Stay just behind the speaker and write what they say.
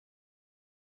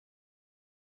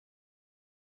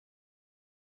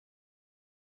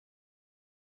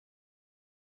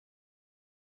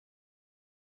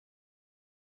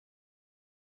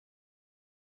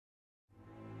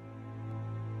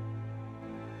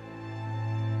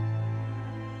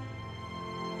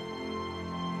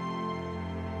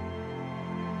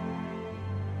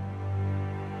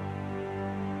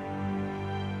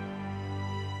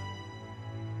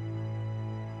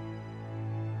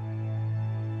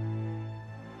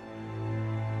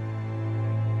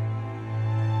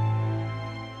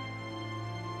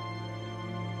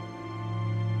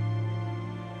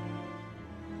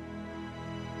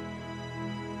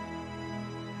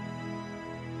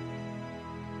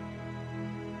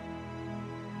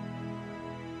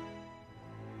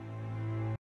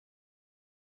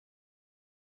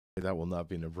That will not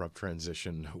be an abrupt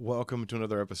transition. Welcome to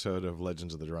another episode of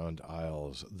Legends of the Drowned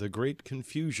Isles, The Great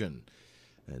Confusion,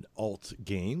 and alt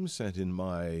games, and in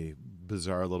my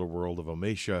bizarre little world of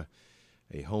Ommatia,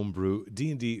 a homebrew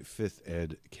D&D 5th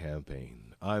Ed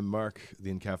campaign. I'm Mark,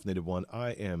 the Encaffeinated One.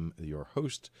 I am your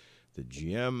host, the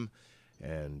GM,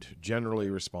 and generally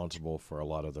responsible for a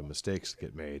lot of the mistakes that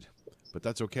get made. But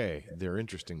that's okay. They're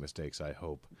interesting mistakes, I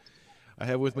hope. I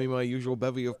have with me my usual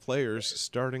bevy of players,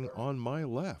 starting on my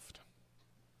left.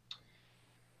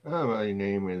 My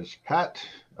name is Pat.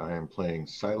 I am playing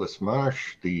Silas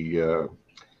Marsh, the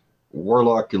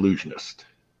Warlock Illusionist.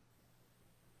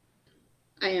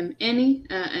 I am Annie,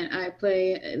 and I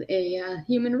play a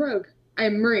human rogue. I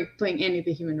am Murray, playing Annie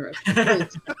the human rogue.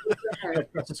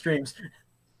 Across the streams.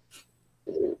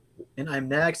 And I'm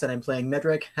Nax, and I'm playing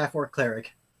Medric, half-orc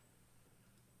cleric.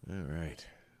 All right.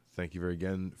 Thank you very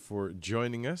again for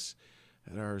joining us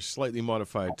at our slightly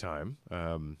modified time.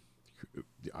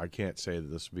 I can't say that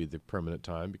this will be the permanent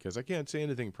time because I can't say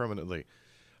anything permanently.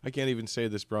 I can't even say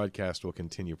this broadcast will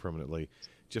continue permanently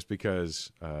just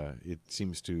because it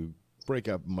seems to break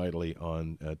up mightily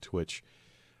on Twitch.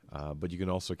 But you can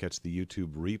also catch the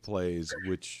YouTube replays,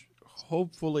 which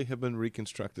hopefully have been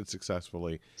reconstructed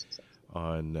successfully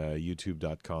on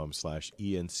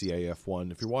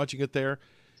youtube.com/ENCAF1. If you're watching it there,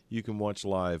 you can watch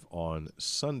live on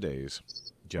Sundays,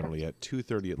 generally at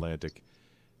 2:30 Atlantic,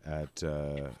 at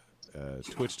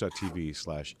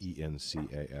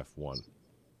twitch.tv/ENCAF1.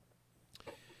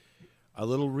 A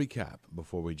little recap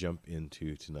before we jump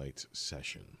into tonight's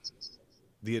session.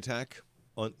 The attack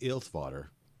on Ilthvater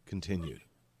continued.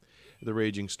 The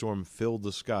raging storm filled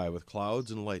the sky with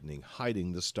clouds and lightning,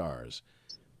 hiding the stars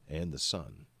and the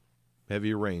sun.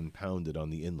 Heavy rain pounded on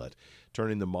the inlet,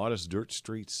 turning the modest dirt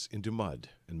streets into mud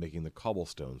and making the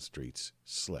cobblestone streets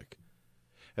slick.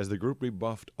 As the group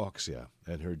rebuffed Oxia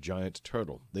and her giant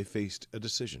turtle, they faced a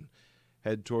decision: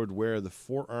 head toward where the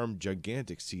four-armed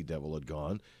gigantic sea devil had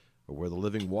gone, or where the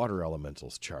living water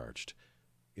elementals charged.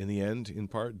 In the end, in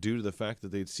part due to the fact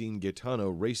that they'd seen Gaetano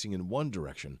racing in one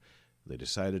direction, they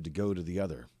decided to go to the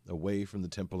other, away from the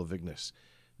Temple of Ignis.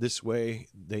 This way,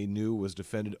 they knew, was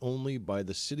defended only by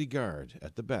the city guard,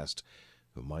 at the best,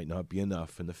 who might not be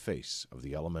enough in the face of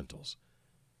the elementals.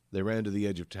 They ran to the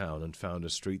edge of town and found a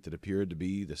street that appeared to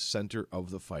be the center of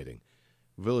the fighting.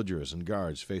 Villagers and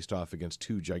guards faced off against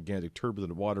two gigantic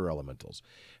turbulent water elementals,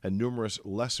 and numerous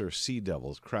lesser sea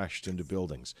devils crashed into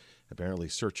buildings, apparently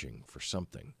searching for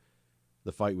something.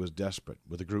 The fight was desperate,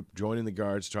 with the group joining the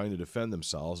guards trying to defend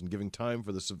themselves and giving time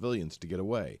for the civilians to get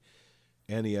away.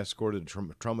 Annie escorted a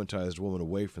traumatized woman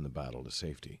away from the battle to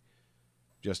safety.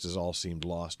 Just as all seemed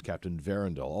lost, Captain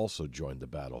Verandel also joined the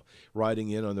battle, riding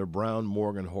in on their brown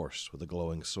Morgan horse with a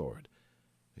glowing sword.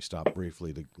 They stopped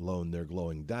briefly to loan their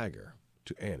glowing dagger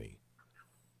to Annie.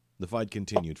 The fight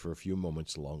continued for a few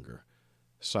moments longer.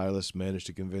 Silas managed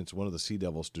to convince one of the sea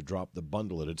devils to drop the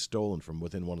bundle it had stolen from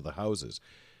within one of the houses.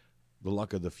 The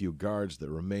luck of the few guards that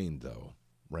remained, though,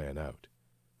 ran out.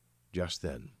 Just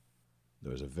then,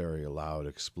 there was a very loud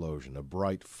explosion, a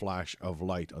bright flash of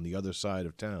light on the other side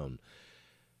of town,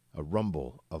 a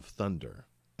rumble of thunder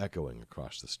echoing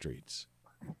across the streets.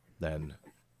 Then,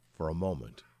 for a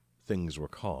moment, things were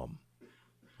calm,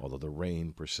 although the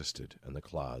rain persisted and the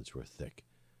clouds were thick.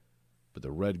 But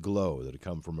the red glow that had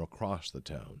come from across the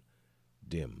town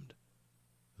dimmed,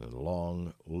 and a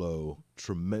long, low,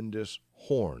 tremendous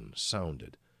horn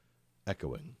sounded,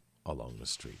 echoing along the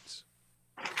streets.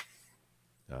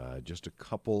 Just a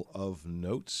couple of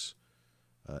notes.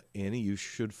 Annie, you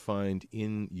should find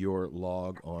in your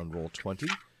log on Roll20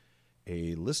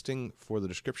 a listing for the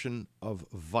description of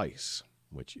Vice,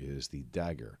 which is the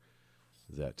dagger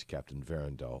that Captain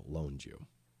Verandel loaned you.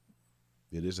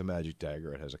 It is a magic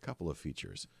dagger. It has a couple of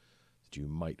features that you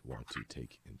might want to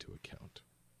take into account.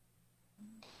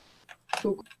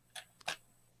 Cool.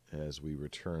 As we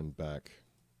return back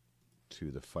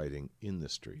to the fighting in the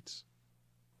streets,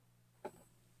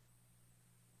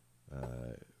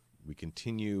 we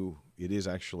continue. It is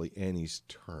actually Annie's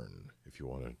turn. If you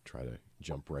want to try to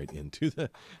jump right into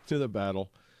the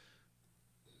battle,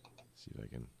 let's see if I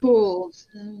can. Cool.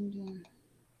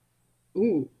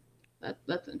 Ooh,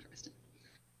 that's interesting.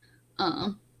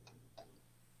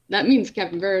 That means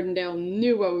Captain Verdendale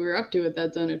knew what we were up to at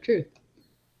that zone of truth.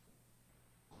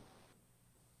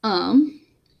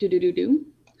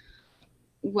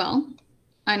 Well,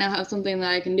 I now have something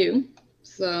that I can do,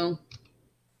 so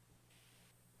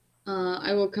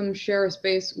I will come share a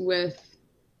space with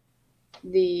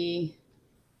the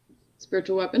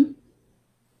spiritual weapon.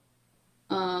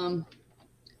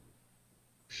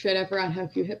 Shit, I forgot how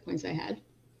few hit points I had.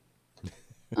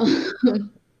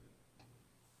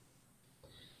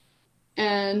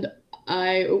 And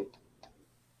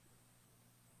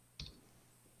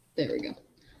there we go.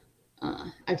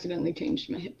 Accidentally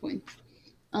changed my hit points.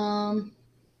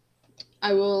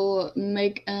 I will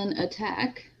make an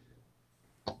attack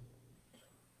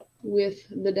with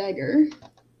the dagger.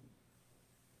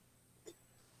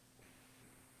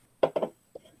 So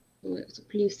it's a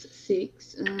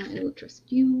 +6. I will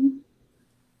trust you.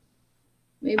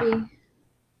 Maybe.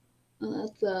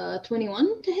 That's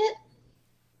 21 to hit.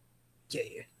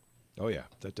 Yeah. Oh yeah,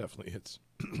 that definitely hits.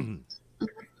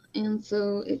 And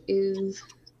so it is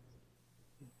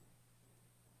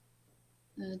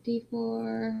a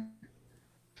D4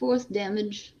 force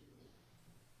damage.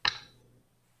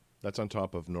 That's on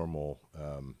top of normal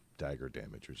dagger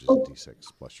damage, which is Oh, a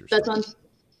D6 plus your That's strength.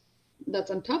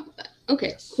 that's on top of that.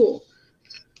 Okay, Yes. cool.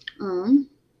 And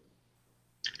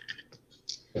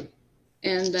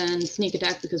then sneak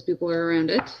attack because people are around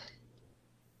it.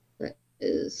 That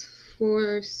is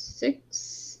 4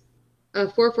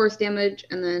 force damage,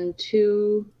 and then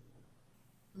 2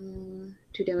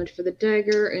 damage for the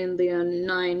dagger, and then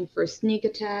 9 for sneak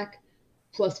attack,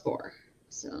 +4.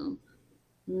 So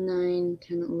 9,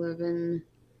 10, 11,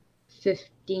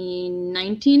 15,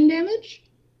 19 damage.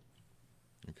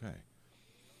 Okay.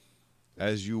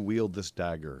 As you wield this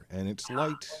dagger, and its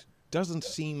light doesn't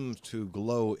seem to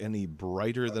glow any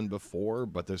brighter than before,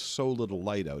 but there's so little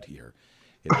light out here.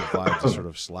 It provides a sort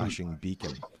of slashing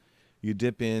beacon. You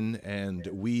dip in and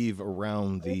weave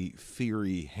around the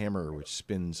fiery hammer which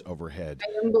spins overhead.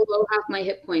 I am below half my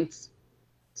hit points.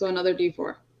 So another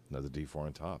D4. Another D4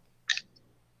 on top.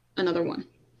 Another 1.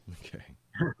 Okay.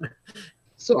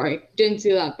 Sorry, didn't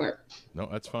see that part. No,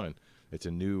 that's fine. It's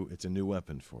a new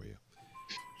weapon for you.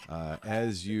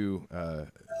 As you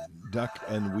duck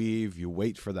and weave, you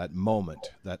wait for that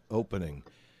moment, that opening.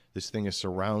 This thing is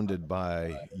surrounded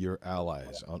by your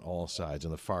allies on all sides.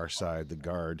 On the far side, the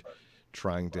guard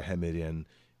trying to hem it in.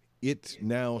 It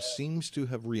now seems to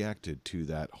have reacted to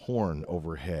that horn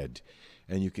overhead,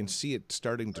 and you can see it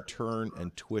starting to turn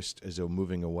and twist as though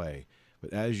moving away.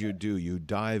 But as you do, you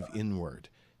dive inward,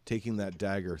 taking that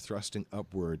dagger, thrusting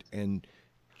upward, and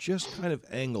just kind of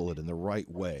angle it in the right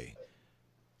way.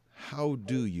 How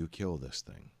do you kill this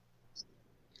thing?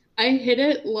 I hit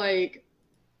it like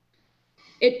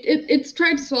it's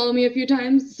tried to swallow me a few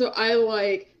times, so I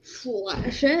like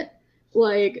slash it,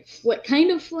 like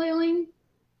kind of flailing,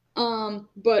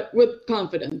 but with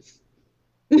confidence.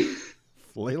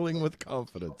 Flailing with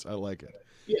confidence. I like it.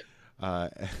 Yeah.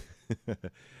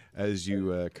 As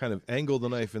you kind of angle the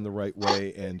knife in the right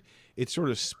way, and it sort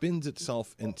of spins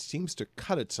itself and seems to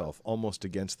cut itself almost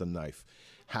against the knife.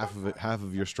 Half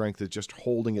of your strength is just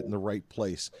holding it in the right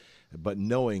place, but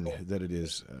knowing that it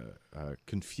is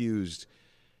confused,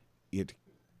 it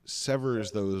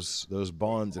severs those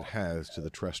bonds it has to the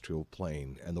terrestrial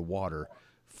plane, and the water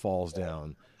falls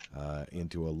down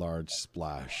into a large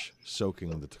splash,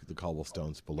 soaking the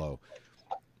cobblestones below.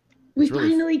 We It's really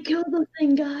finally killed the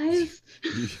thing, guys.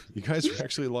 You guys are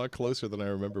actually a lot closer than I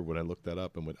remember when I looked that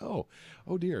up and went, oh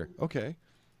dear, okay.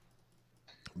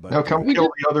 But Now come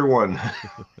kill the other one.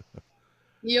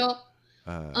 Yep.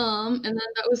 And then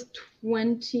that was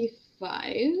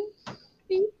 25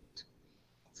 feet.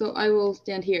 So I will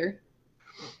stand here.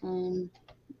 And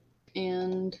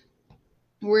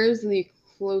where's the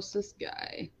closest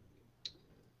guy?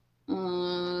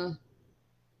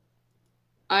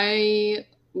 I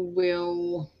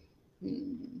will.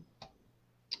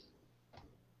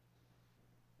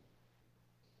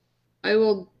 I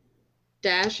will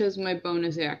dash as my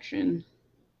bonus action.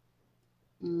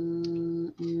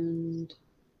 And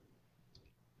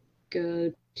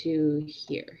go to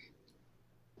here.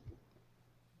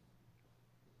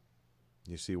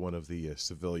 you see one of the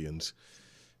civilians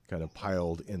kind of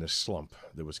piled in a slump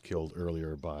that was killed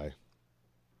earlier by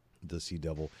the Sea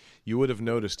Devil. You would have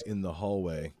noticed in the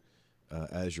hallway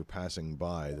as you're passing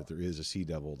by that there is a Sea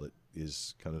Devil that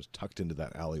is kind of tucked into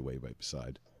that alleyway right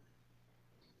beside.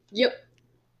 Yep.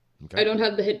 Okay. I don't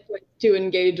have the hit point to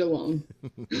engage alone.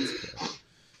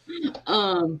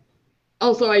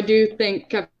 Also, I do think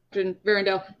Captain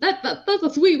Verendale, that's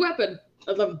a sweet weapon.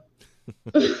 I love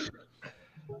him.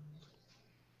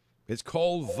 It's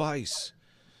called Vice,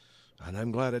 and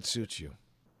I'm glad it suits you,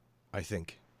 I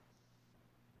think.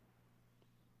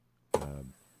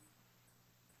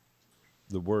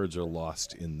 The words are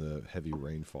lost in the heavy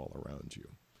rainfall around you.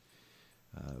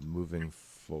 Moving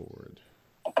forward.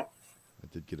 I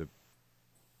did get a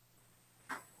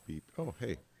beep. Oh,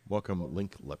 hey. Welcome,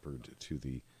 Link Leopard,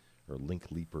 Link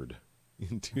Leopard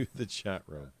into the chat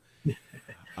room.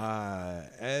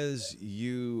 As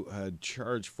you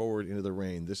charge forward into the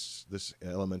rain, this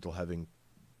elemental having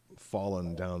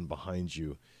fallen down behind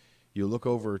you, you look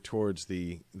over towards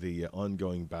the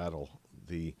ongoing battle.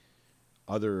 The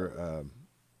other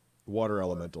water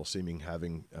elemental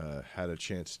having had a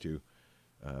chance to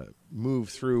move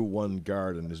through one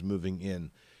guard and is moving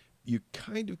in. You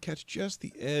kind of catch just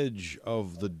the edge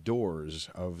of the doors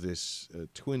of this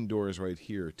twin doors right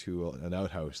here to an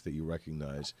outhouse that you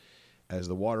recognize as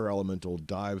the water elemental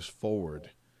dives forward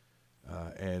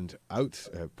and out,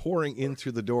 pouring in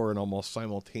through the door, and almost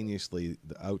simultaneously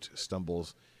out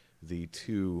stumbles the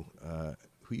two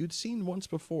who you'd seen once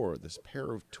before, this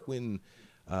pair of twin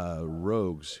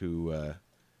rogues who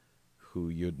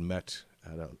you'd met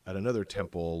at another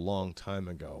temple a long time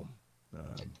ago.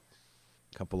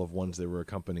 Couple of ones that were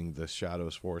accompanying the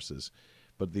Shadow's forces.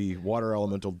 But the water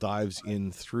elemental dives in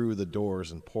through the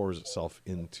doors and pours itself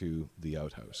into the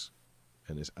outhouse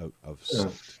and is out of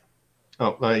sight.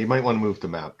 You might want to move the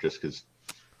map just because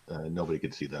nobody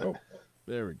could see that. Oh,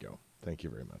 there we go. Thank you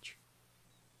very much.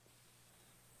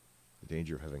 The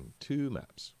danger of having two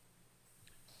maps.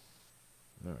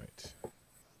 All right.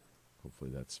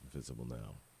 Hopefully that's visible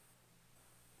now.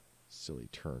 Silly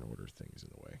turn order things in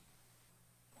the way.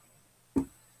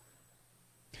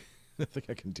 Nothing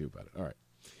I can do about it. All right.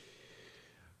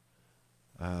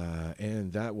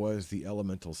 And that was the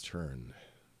elemental's turn.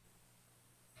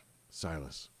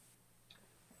 Silas.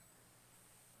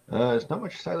 There's not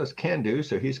much Silas can do,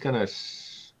 so he's going to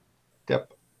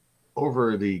step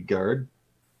over the guard,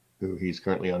 who he's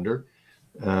currently under,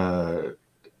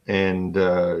 and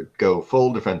go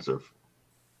full defensive.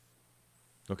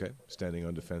 Okay, standing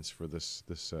on defense for this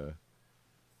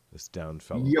downed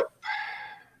fellow. Yep.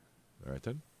 All right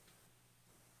then.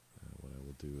 What I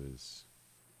will do is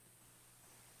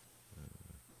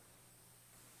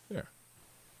there.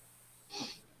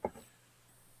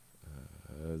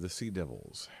 The Sea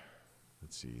Devils.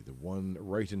 Let's see. The one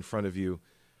right in front of you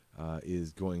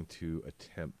is going to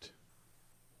attempt.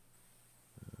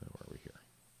 Where are we here?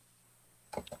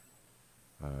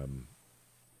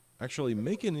 Actually,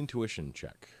 make an intuition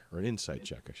check, or an insight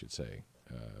check, I should say,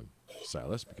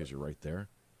 Silas, because you're right there.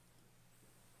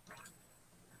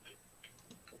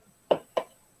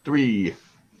 3.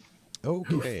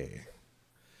 Okay.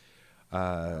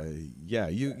 Yeah,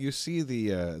 you see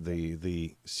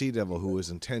the sea devil who is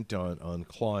intent on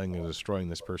clawing and destroying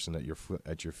this person at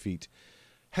your feet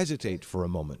hesitate for a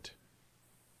moment,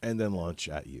 and then launch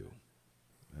at you,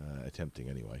 attempting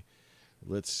anyway.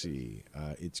 Let's see.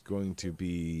 It's going to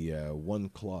be one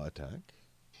claw attack.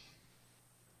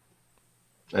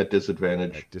 At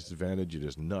disadvantage. At disadvantage, it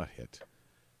does not hit.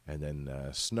 And then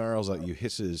snarls at you,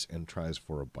 hisses, and tries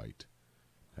for a bite.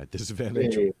 At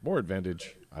disadvantage, or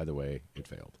advantage, either way, it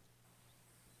failed.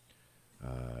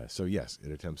 So yes,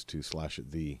 it attempts to slash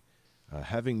at thee.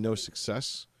 Having no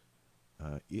success,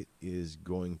 it is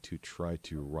going to try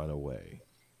to run away.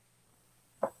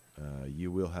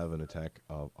 You will have an attack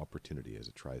of opportunity as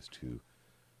it tries to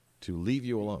leave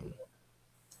you alone.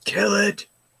 Kill it!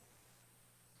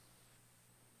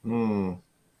 I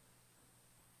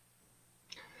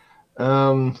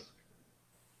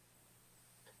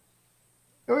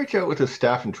reach out with a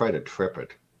staff and try to trip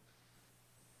it.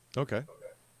 Okay.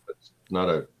 It's not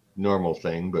a normal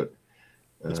thing, but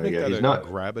let's make that he's a not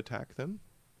grab attack then.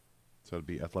 So it'd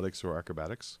be athletics or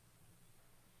acrobatics.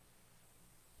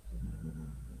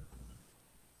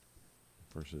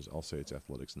 Versus, I'll say it's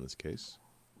athletics in this case.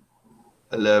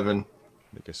 11.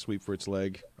 Make a sweep for its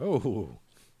leg. Oh,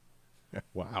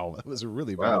 wow! That was a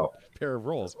really bad pair of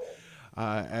rolls.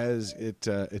 As it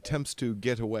attempts to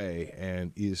get away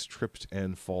and is tripped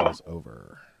and falls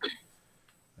over.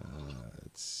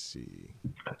 Let's see.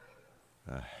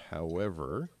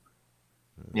 However,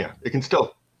 yeah, it can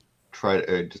still try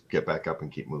to just get back up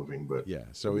and keep moving, but yeah.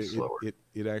 So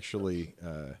it actually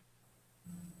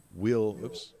will.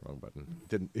 Oops, wrong button.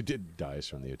 It did dies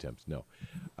from the attempt. No,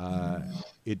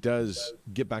 it does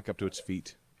get back up to its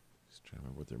feet. Just trying to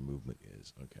remember what their movement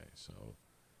is. Okay, so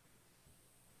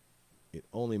it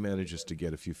only manages to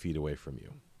get a few feet away from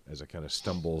you as it kind of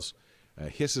stumbles,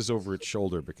 hisses over its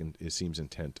shoulder, but it seems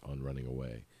intent on running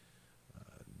away.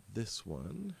 This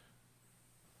one,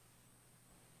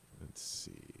 let's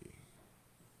see,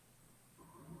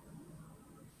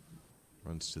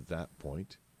 runs to that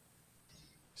point,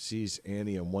 sees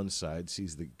Annie on one side,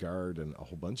 sees the guard and a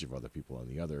whole bunch of other people on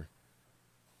the other,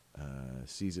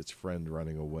 sees its friend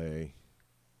running away,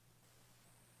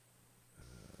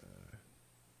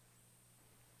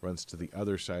 runs to the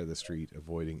other side of the street,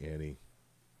 avoiding Annie,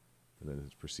 and then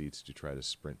it proceeds to try to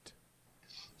sprint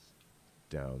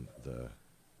down the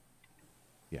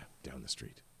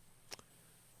street. I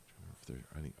don't know if there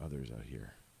are any others out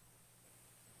here.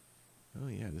 Oh,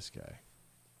 yeah, this guy.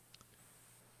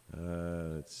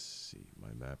 Let's see.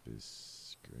 My map is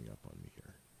screwing up on me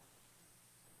here.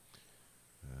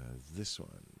 This one.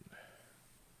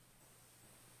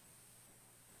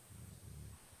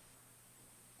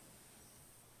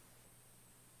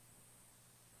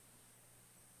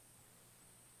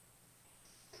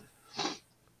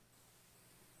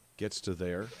 Gets to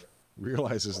there,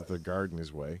 realizes that the guard in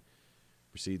his way,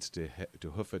 proceeds to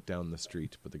hoof it down the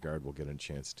street, but the guard will get a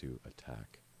chance to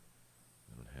attack.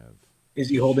 I don't have... Is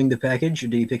he holding the package, or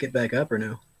did he pick it back up, or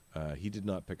no? He did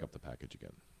not pick up the package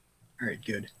again. All right,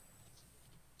 good.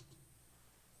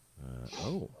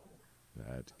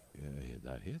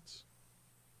 That hits.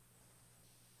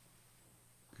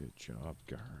 Good job,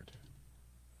 guard.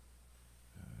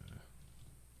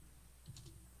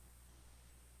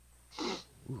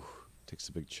 Takes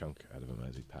a big chunk out of him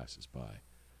as he passes by.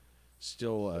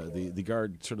 Still, the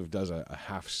guard sort of does a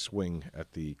half swing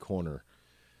at the corner,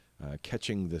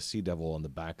 catching the Sea Devil on the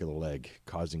back of the leg,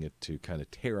 causing it to kind of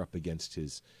tear up against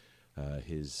his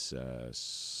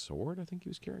sword, I think he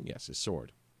was carrying. Yes, his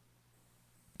sword.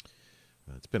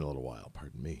 It's been a little while,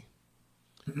 pardon me.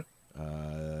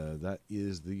 That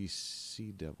is the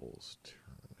Sea Devil's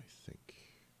turn, I think.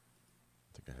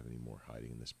 I don't think I have any more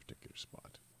hiding in this particular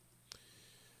spot.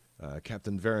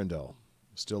 Captain Verendel,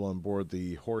 still on board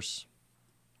the horse,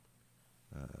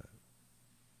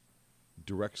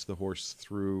 directs the horse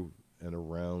through and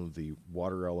around the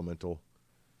water elemental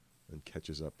and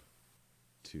catches up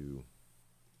to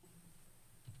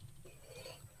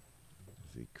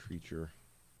the creature.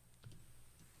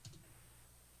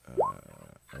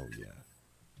 Oh, yeah.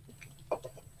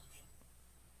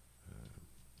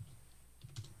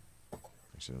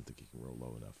 Actually, I don't think he can roll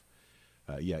low enough.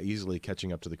 Yeah, easily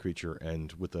catching up to the creature,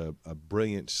 and with a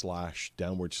brilliant slash,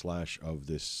 downward slash of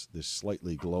this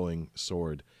slightly glowing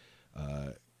sword,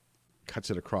 cuts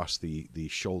it across the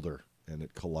shoulder, and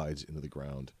it collides into the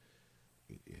ground.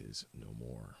 It is no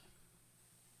more.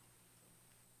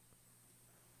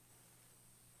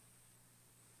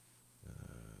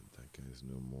 That guy's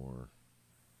no more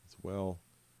as well.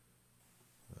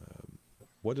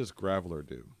 What does Graveler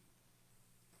do?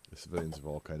 The civilians have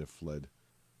all kind of fled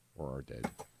or are dead.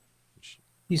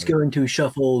 He's going to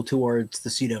shuffle towards the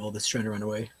Sea Devil that's trying to run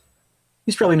away.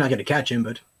 He's probably not going to catch him,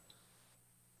 but...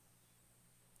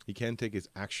 He can take his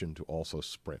action to also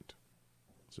sprint.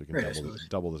 So he can Right,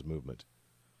 double his movement.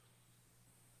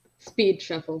 Speed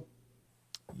shuffle.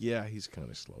 Yeah, he's kind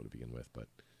of slow to begin with, but...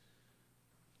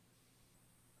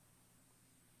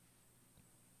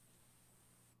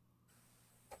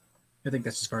 I think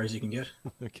that's as far as you can get.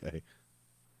 Okay.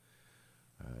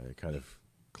 Kind of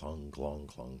clong, clong,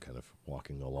 clong, kind of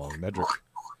walking along. Medric.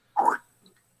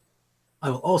 I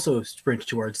will also sprint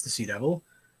towards the Sea Devil.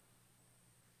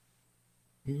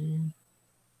 And,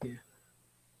 yeah.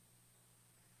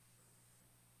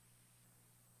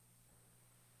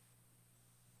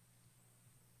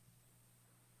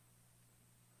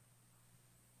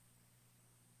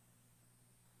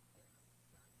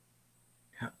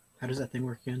 How does that thing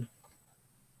work again?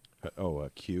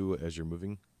 Q as you're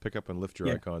moving. Pick up and lift your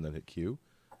icon, then hit Q.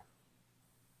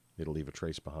 It'll leave a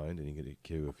trace behind, and you can hit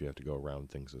Q if you have to go around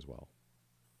things as well.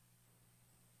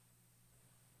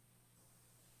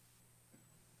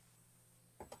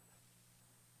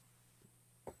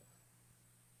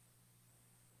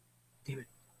 Damn it.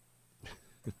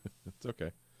 It's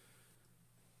okay.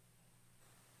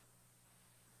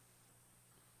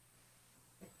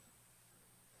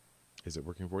 Is it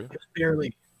working for you? Just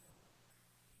barely.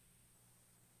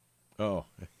 Oh,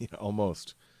 yeah,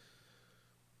 almost.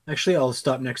 Actually, I'll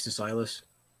stop next to Silas.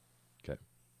 Okay.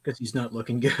 Because he's not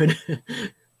looking good.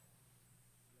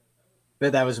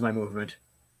 But that was my movement.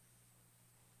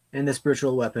 And the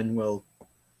spiritual weapon will...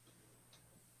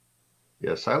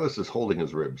 Yeah, Silas is holding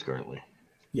his ribs currently.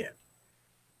 Yeah.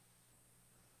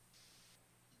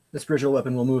 The spiritual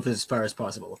weapon will move as far as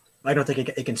possible. I don't think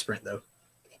it can sprint, though.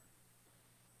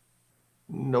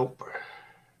 Nope.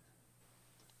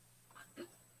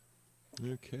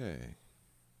 Okay.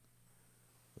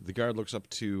 The guard looks up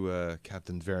to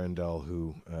Captain Verendel,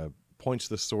 who points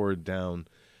the sword down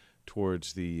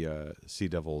towards the Sea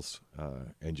Devils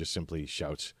and just simply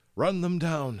shouts, "Run them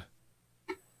down!"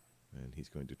 And he's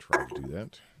going to try to do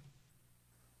that.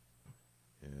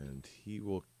 And he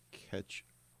will catch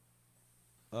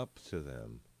up to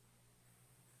them.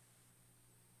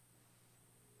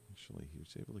 Actually, he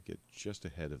was able to get just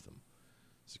ahead of them.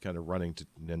 So kind of running to,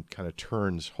 and then kind of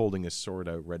turns, holding his sword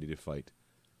out, ready to fight.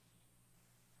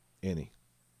 Annie.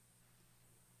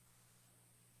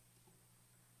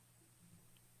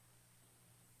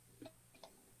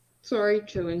 Sorry,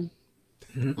 chewing.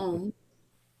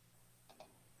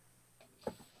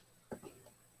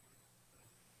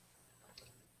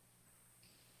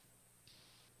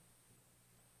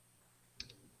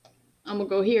 I'm gonna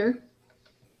go here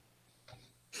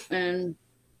and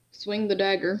swing the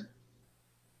dagger.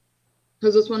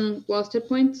 Has this one lost hit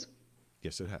points?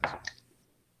 Yes, it has.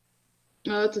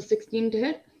 It's a 16 to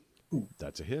hit.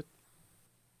 That's a hit.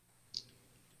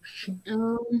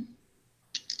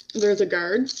 There's a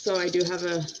guard, so I do have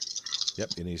a... Yep,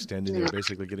 and he's standing there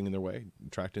basically getting in their way,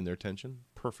 attracting their attention.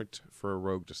 Perfect for a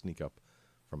rogue to sneak up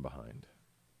from behind.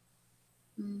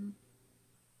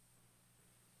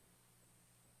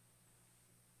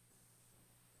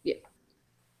 Yeah.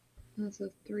 That's a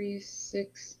 3,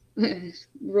 6.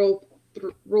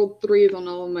 Rolled threes on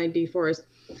all of my d4s.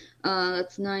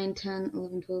 That's 9, 10,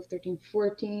 11, 12, 13,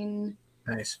 14.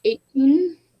 Nice.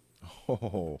 18.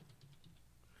 Oh.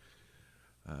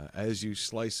 As you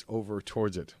slice over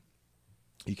towards it,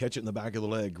 you catch it in the back of the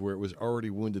leg where it was already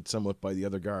wounded somewhat by the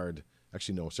other guard.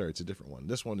 Actually, no, sorry, it's a different one.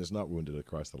 This one is not wounded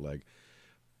across the leg,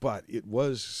 but it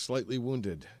was slightly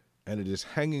wounded, and it is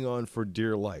hanging on for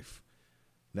dear life.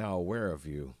 Now aware of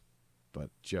you, but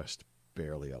just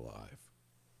barely alive.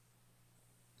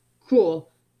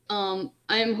 Cool. I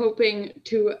am hoping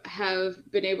to have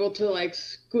been able to like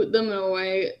scoot them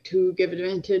away to give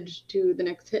advantage to the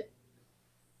next hit.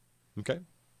 Okay.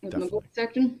 With Definitely. my bonus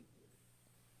action.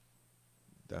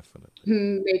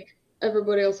 Definitely. Make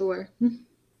everybody else aware. And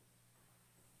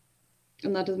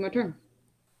that is my turn.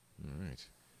 All right.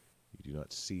 You do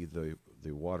not see the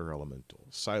water elemental.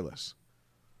 Silas.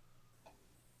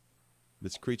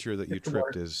 This creature that you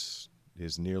tripped is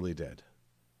nearly dead.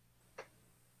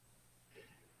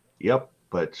 Yep,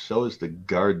 but so is the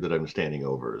guard that I'm standing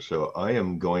over. So I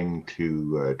am going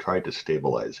to try to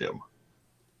stabilize him.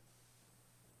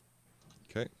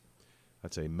 Okay.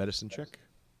 That's a medicine check.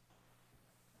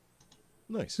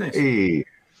 Nice. Hey.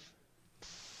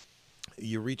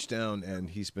 You reach down, and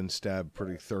he's been stabbed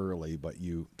pretty thoroughly, but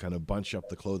you kind of bunch up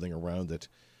the clothing around it.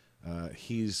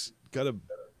 He's got a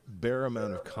bare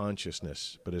amount of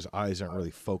consciousness, but his eyes aren't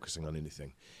really focusing on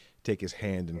anything. Take his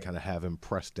hand and kind of have him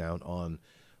press down on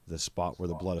the spot where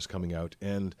the blood is coming out,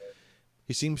 and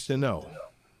he seems to know.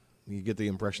 You get the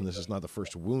impression this is not the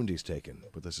first wound he's taken,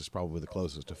 but this is probably the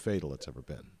closest to fatal it's ever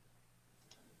been.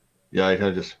 Yeah, I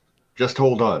kind of just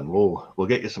hold on. We'll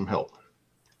get you some help.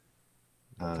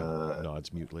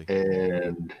 Nods mutely.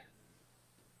 And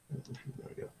there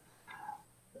we go.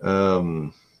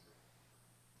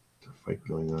 There's a fight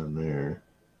going on there.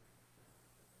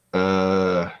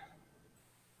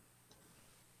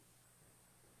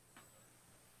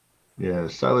 Yeah,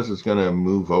 Silas is going to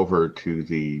move over to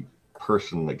the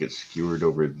person that gets skewered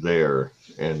over there.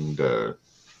 And do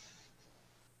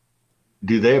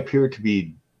they appear to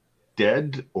be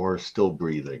dead or still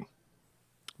breathing?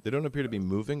 They don't appear to be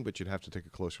moving, but you'd have to take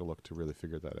a closer look to really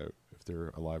figure that out, if they're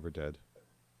alive or dead.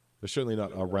 They're certainly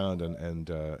not around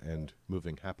and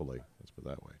moving happily. Let's put it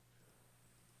that way.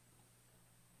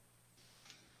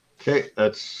 Okay,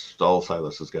 that's all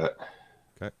Silas has got.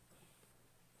 Okay.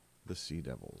 The Sea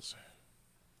Devils.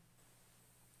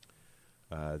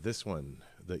 This one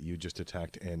that you just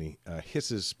attacked, Annie,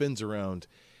 hisses, spins around,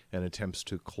 and attempts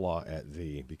to claw at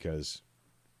thee, because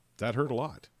that hurt a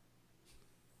lot.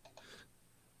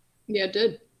 Yeah, it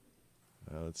did.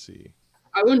 Let's see.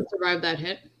 I wouldn't survive that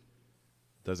hit.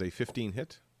 Does a 15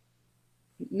 hit?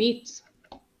 Meets.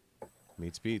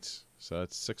 Meets beats. So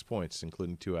that's 6 points,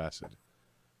 including 2 acid.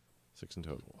 6 in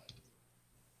total.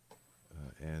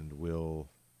 And will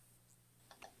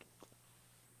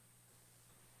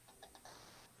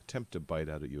attempt to bite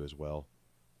out at you as well.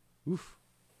 Oof.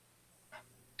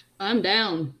 I'm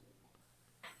down.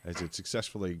 As it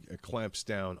successfully clamps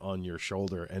down on your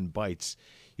shoulder and bites,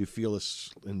 you feel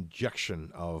this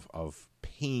injection of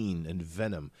pain and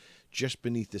venom just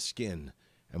beneath the skin.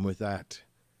 And with that,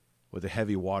 with the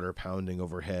heavy water pounding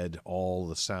overhead, all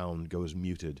the sound goes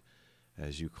muted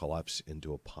as you collapse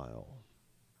into a pile.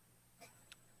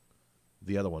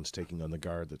 The other one's taking on the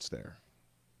guard that's there.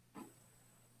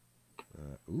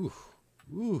 Ooh,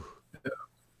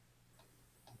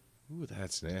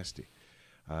 that's nasty.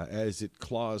 As it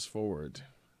claws forward.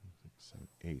 6, 7,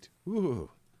 8.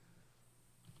 Ooh.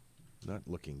 Not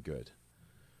looking good.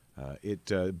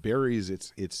 It buries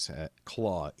its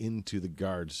claw into the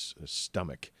guard's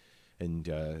stomach. And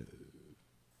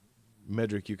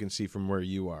Medric, you can see from where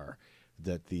you are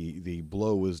that the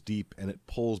blow was deep, and it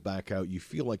pulls back out. You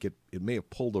feel like it may have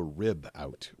pulled a rib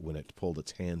out when it pulled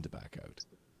its hand back out.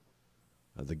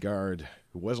 The guard,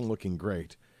 who wasn't looking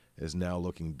great, is now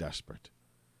looking desperate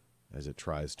as it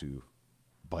tries to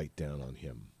bite down on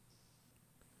him.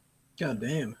 God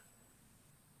damn.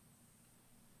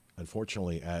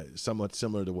 Unfortunately, somewhat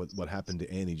similar to what happened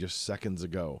to Annie just seconds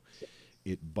ago,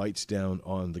 it bites down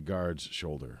on the guard's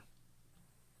shoulder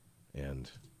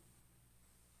And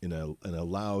in a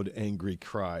loud, angry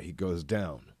cry, he goes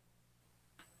down.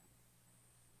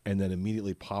 And then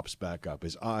immediately pops back up,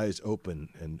 his eyes open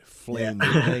and flame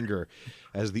with anger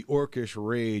as the orcish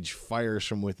rage fires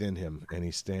from within him, and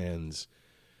he stands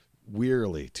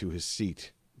wearily to his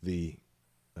seat, the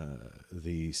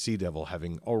sea devil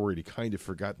having already kind of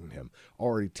forgotten him,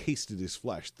 already tasted his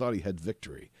flesh, thought he had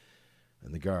victory,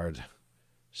 and the guard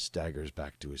staggers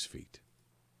back to his feet.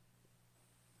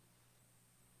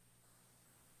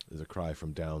 There's a cry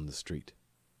from down the street,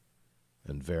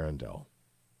 and Verendel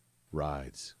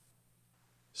rides,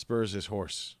 spurs his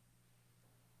horse,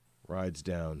 rides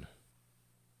down,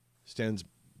 stands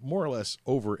more or less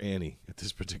over Annie at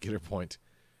this particular point,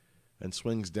 and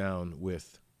swings down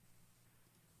with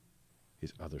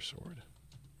his other sword.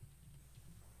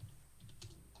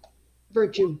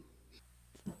 Virtue.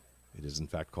 It is in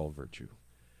fact called Virtue.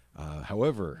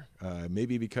 However,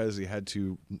 maybe because he had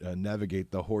to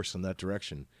navigate the horse in that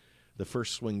direction, the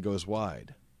first swing goes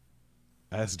wide,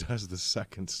 as does the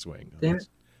second swing. Damn it.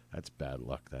 That's bad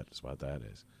luck. That's what that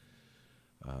is.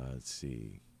 Let's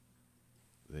see.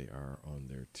 They are on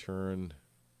their turn.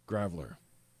 Graveler.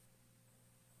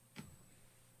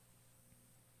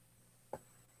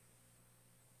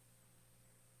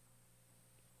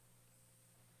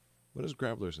 What is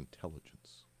Graveler's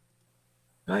intelligence?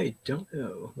 I don't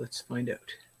know. Let's find out.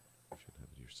 I should have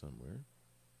it here somewhere.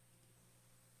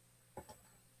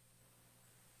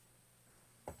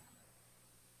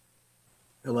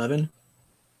 $11.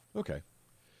 Okay.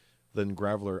 Then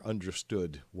Graveler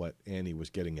understood what Annie was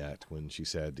getting at when she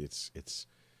said it's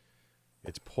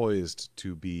poised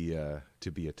to be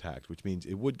attacked, which means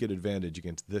it would get advantage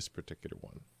against this particular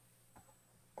one.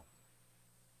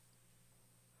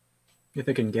 If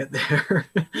it can get there.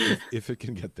 if it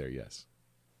can get there, yes.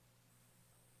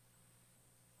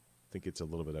 I think it's a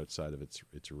little bit outside of its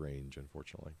range,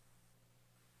 unfortunately.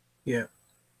 Yeah.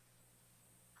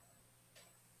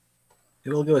 It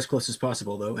will go as close as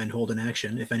possible, though, and hold an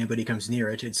action. If anybody comes near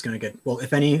it, it's going to get... Well,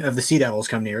 if any of the Sea Devils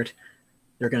come near it,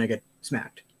 they're going to get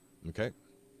smacked. Okay.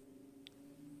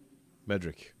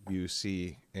 Medric, you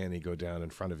see Annie go down in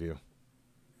front of you.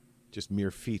 Just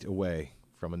mere feet away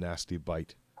from a nasty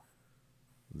bite.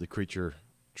 The creature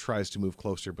tries to move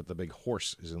closer, but the big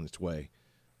horse is in its way.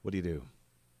 What do you do?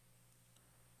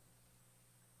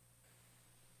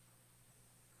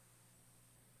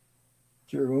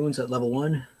 Cure wounds at level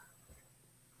 1.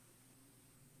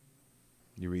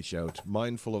 You reach out,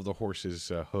 mindful of the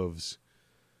horse's hooves.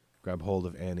 Grab hold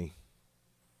of Annie.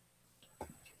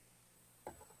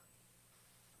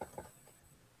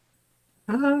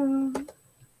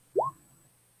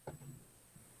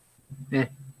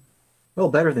 Well,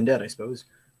 better than dead, I suppose.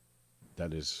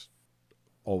 That is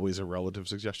always a relative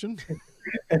suggestion.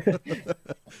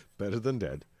 Better than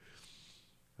dead.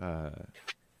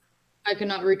 I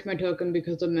cannot reach my token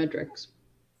because of Medrix.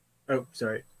 Oh,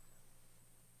 sorry.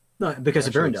 No, because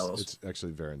Actually, of Verendel. It's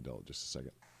actually Verendel. Just a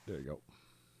second. There you go.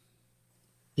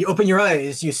 You open your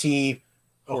eyes, you see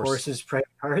a Horse. horse's private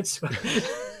parts.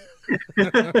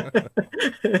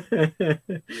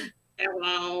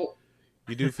 Hello.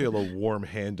 You do feel a warm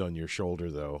hand on your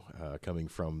shoulder, though, coming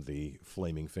from the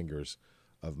flaming fingers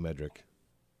of Medric.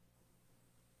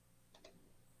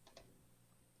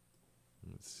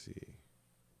 Let's see.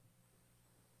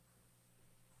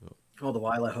 All the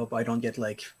while, I hope I don't get,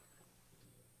 like,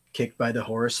 kicked by the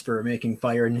horse for making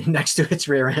fire next to its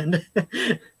rear end.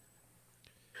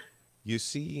 You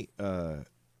see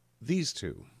these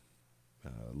two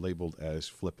labeled as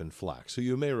Flip and Flax. So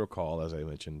you may recall, as I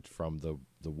mentioned, from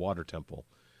the water temple.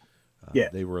 Yeah.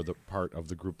 They were the part of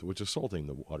the group that was assaulting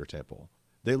the water temple.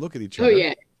 They look at each other. Oh,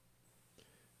 yeah.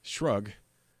 Shrug,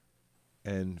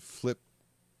 and Flip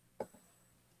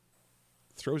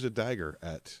throws a dagger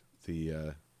at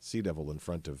the sea devil in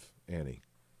front of Annie.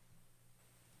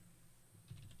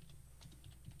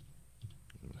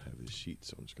 I don't have his sheet,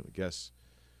 so I'm just going to guess.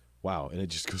 Wow, and it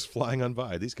just goes flying on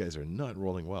by. These guys are not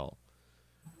rolling well.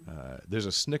 There's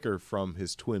a snicker from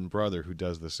his twin brother who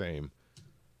does the same.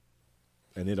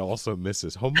 And it also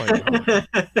misses. Oh, my God.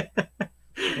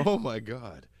 Oh, my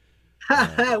God.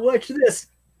 Watch this.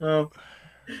 Oh.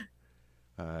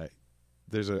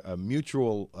 There's a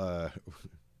mutual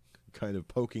kind of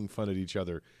poking fun at each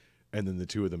other, and then the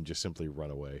two of them just simply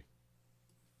run away.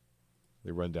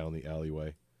 They run down the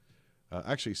alleyway.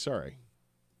 Actually, sorry.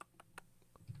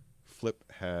 Flip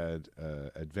had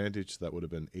advantage. That would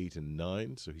have been 8 and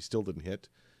 9, so he still didn't hit.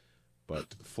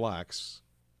 But Flax,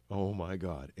 oh my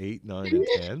God, 8, 9, and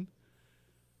 10.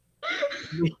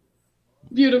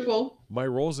 Beautiful. My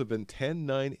rolls have been 10,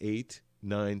 9, 8,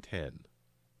 9, 10.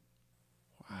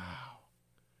 Wow.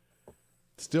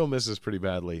 Still misses pretty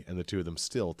badly, and the two of them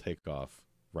still take off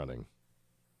running.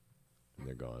 And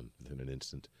they're gone within an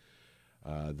instant.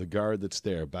 The guard that's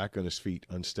there, back on his feet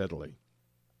unsteadily,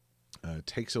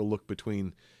 takes a look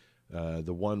between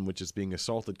the one which is being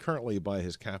assaulted currently by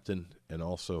his captain and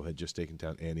also had just taken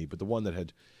down Annie, but the one that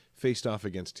had faced off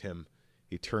against him,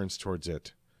 he turns towards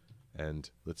it,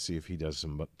 and let's see if he does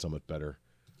somewhat better.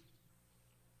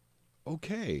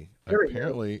 Okay.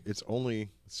 Apparently, it's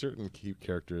only certain key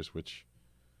characters which,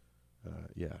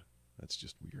 yeah, that's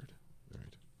just weird. All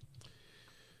right.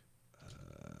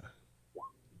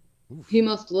 He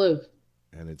must live.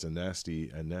 And it's a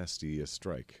nasty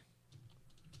strike.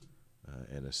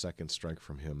 And a second strike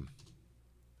from him.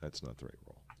 That's not the right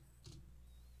roll.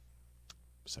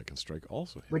 Second strike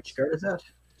also hits. Which guard is that?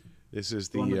 This is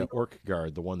the orc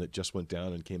guard, the one that just went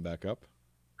down and came back up.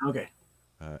 Okay.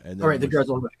 And then all right, the guards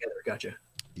all go together. Gotcha.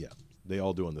 Yeah, they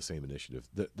all do on the same initiative.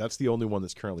 That's the only one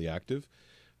that's currently active.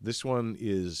 This one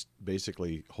is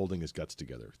basically holding his guts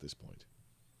together at this point.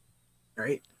 All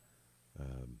right.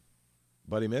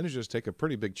 But he manages to take a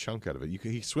pretty big chunk out of it.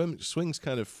 He swings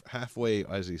kind of halfway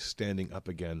as he's standing up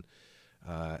again,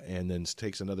 and then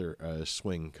takes another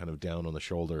swing kind of down on the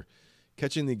shoulder,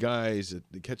 catching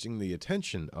the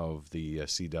attention of the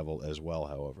Sea Devil as well,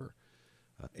 however.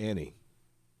 Annie,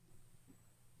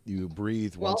 you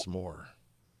breathe once more,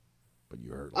 but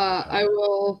you hurt. I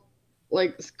will,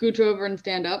 scooch over and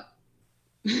stand up.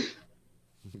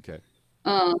 Okay.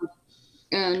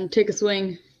 And take a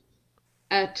swing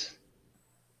at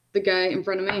the guy in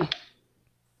front of me.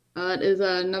 It is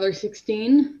another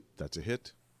 16. That's a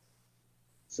hit.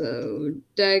 So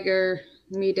dagger,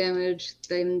 me damage,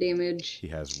 them damage. He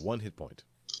has 1 hit point.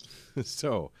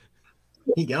 So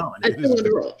he gone. It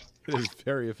is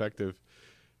very effective.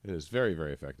 It is very,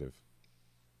 very effective.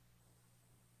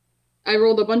 I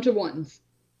rolled a bunch of ones.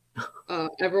 I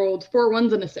rolled 4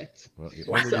 ones and a 6. Well, you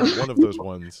only get one of those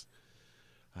ones.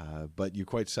 But you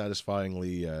quite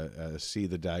satisfyingly see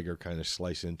the dagger kind of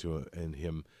slice into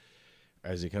him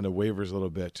as he kind of wavers a little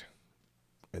bit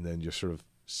and then just sort of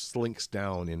slinks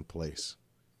down in place,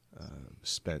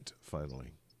 spent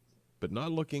finally. But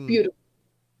not looking... Beautiful.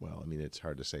 Well, I mean, it's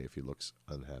hard to say if he looks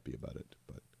unhappy about it,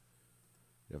 but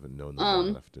you haven't known them long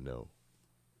enough to know.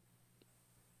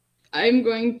 I'm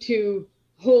going to,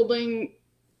 holding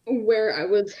where I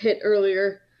was hit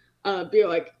earlier, be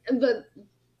like,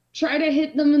 try to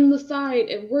hit them in the side.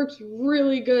 It works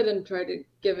really good, and try to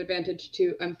give advantage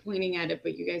to, I'm pointing at it,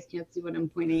 but you guys can't see what I'm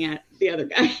pointing at, the other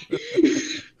guy.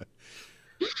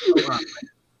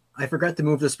 I forgot to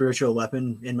move the spiritual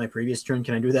weapon in my previous turn.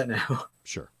 Can I do that now?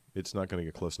 Sure. It's not going to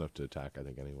get close enough to attack, I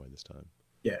think, anyway, this time.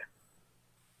 Yeah.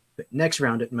 But next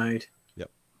round it might.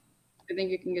 Yep. I think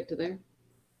you can get to there.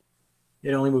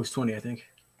 It only moves 20, I think.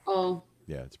 Oh.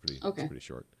 Yeah, it's pretty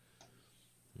short.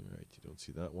 All right, you don't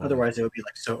see that one. Otherwise, it would be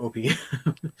so OP.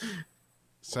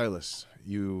 Silas,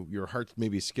 your heart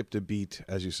maybe skipped a beat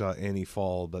as you saw Annie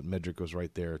fall, but Medric was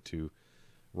right there to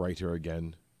right her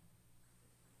again.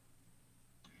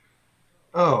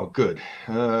 Oh, good.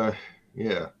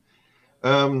 Yeah.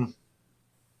 Well,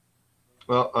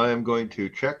 I am going to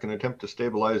check and attempt to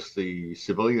stabilize the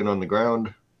civilian on the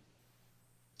ground.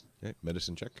 Okay,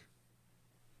 medicine check.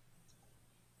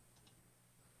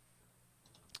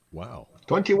 Wow.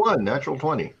 21, natural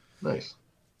 20. Nice.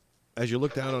 As you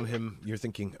look down on him, you're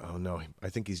thinking, oh no, I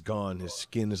think he's gone. His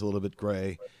skin is a little bit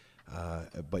gray,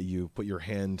 but you put your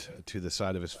hand to the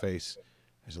side of his face.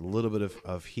 There's a little bit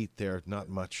of heat there, not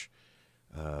much.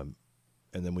 And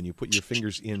then when you put your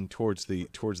fingers in towards the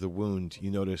wound, you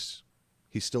notice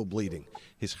he's still bleeding.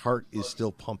 His heart is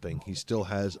still pumping. He still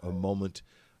has a moment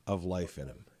of life in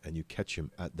him, and you catch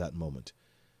him at that moment,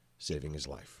 saving his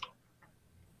life.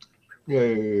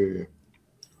 Yeah.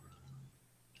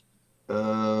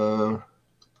 Yeah,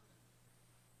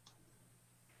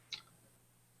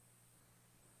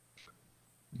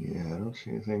 I don't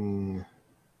see anything.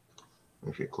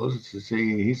 Actually, closest to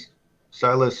see, he's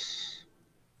Silas.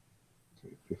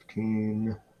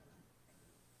 15.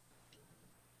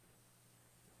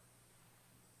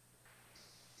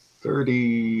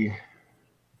 30.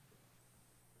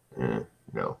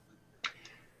 No.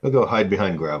 I'll go hide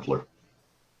behind Graveler.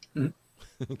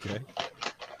 Okay.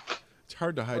 It's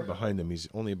hard to hide behind him. He's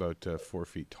only about 4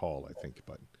 feet tall, I think.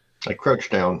 But I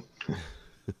crouch down.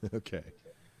 Okay.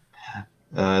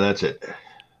 That's it.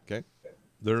 Okay.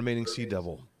 The remaining Sea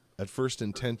Devil, at first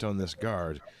intent on this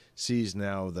guard, sees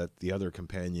now that the other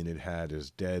companion it had is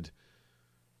dead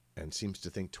and seems to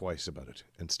think twice about it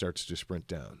and starts to sprint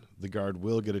down. The guard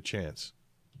will get a chance.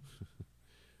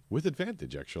 With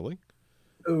advantage, actually.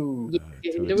 Oh. To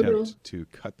attempt to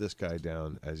cut this guy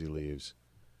down as he leaves.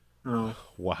 Oh.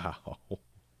 Wow.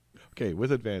 Okay,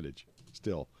 with advantage.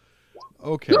 Still.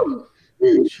 Okay.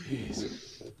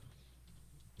 Jeez.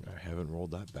 I haven't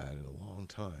rolled that bad in a long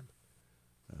time.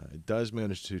 It does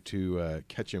manage to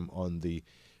catch him on the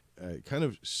kind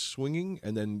of swinging,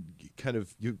 and then kind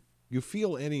of you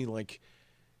feel any like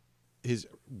his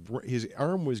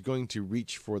arm was going to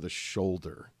reach for the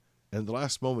shoulder, and the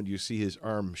last moment you see his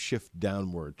arm shift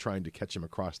downward, trying to catch him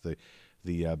across the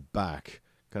back,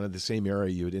 kind of the same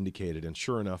area you had indicated, and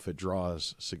sure enough, it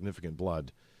draws significant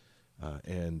blood,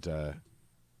 and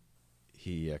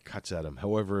he cuts at him.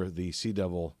 However, the Sea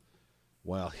Devil,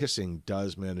 while hissing,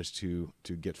 does manage to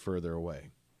get further away.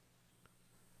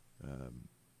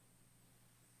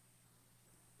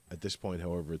 At this point,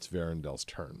 however, it's Varendel's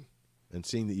turn. And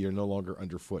seeing that you're no longer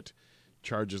underfoot,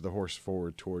 charges the horse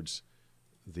forward towards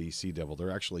the Sea Devil.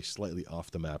 They're actually slightly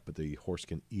off the map, but the horse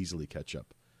can easily catch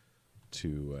up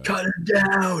to... Cut him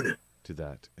down! To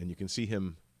that. And you can see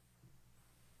him...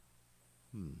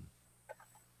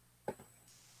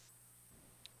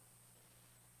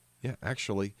 Yeah,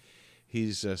 actually,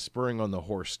 he's spurring on the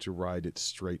horse to ride it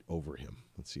straight over him.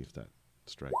 Let's see if that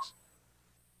strikes.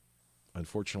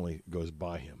 Unfortunately, it goes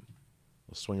by him.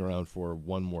 We'll swing around for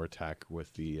one more attack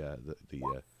with the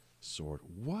sword.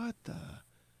 What the?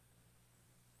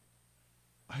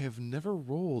 I have never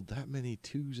rolled that many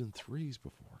 2s and 3s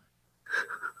before.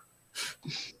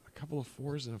 A couple of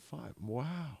 4s and a 5.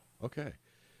 Wow. Okay.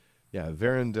 Yeah,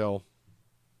 Varendel.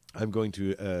 I'm going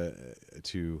to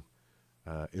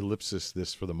ellipsis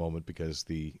this for the moment because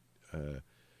the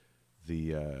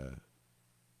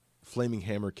flaming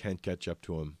hammer can't catch up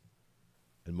to him,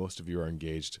 and most of you are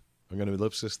engaged. I'm going to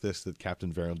ellipsis this that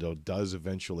Captain Varendel does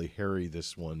eventually harry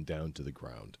this one down to the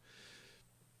ground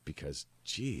because,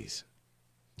 geez.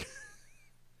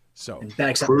 So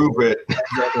prove it.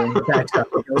 Right.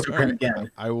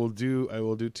 I will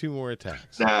do 2 more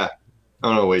attacks. Nah,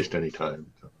 I don't waste any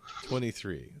time.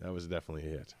 23. That was definitely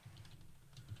a hit.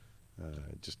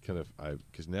 Just kind of,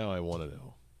 because now I want to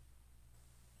know.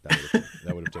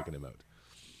 That would have taken him out.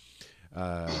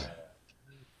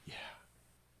 Yeah.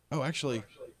 Oh, actually.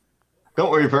 Don't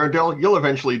worry, Varendel. You'll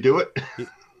eventually do it.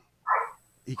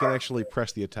 He can actually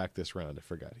press the attack this round. I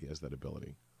forgot he has that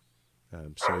ability.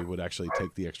 So he would actually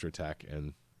take the extra attack,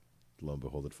 and lo and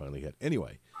behold, it finally hit.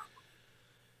 Anyway,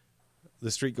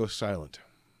 the street goes silent.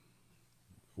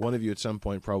 One of you at some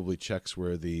point probably checks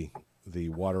where the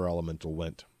water elemental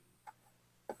went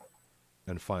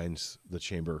and finds the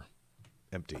chamber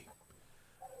empty.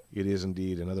 It is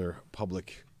indeed another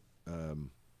public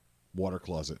water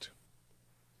closet,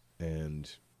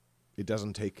 and it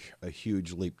doesn't take a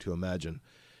huge leap to imagine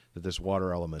that this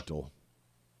water elemental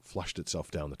flushed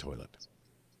itself down the toilet.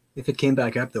 If it came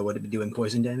back up, though, would it be doing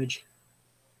poison damage?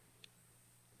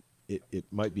 It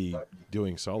might be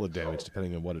doing solid damage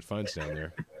depending on what it finds down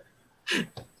there.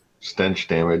 Stench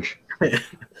damage.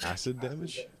 Acid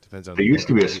damage? Depends on. There used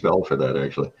to be a spell for that,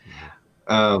 actually.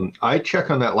 I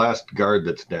check on that last guard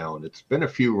that's down. It's been a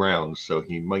few rounds, so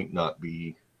he might not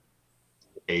be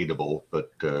aidable,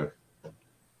 but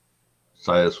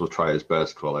Silas will try his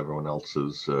best while everyone else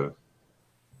is the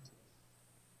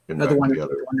one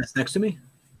that's next to me?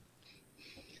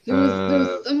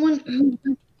 There's someone who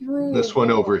threw this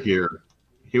one over here.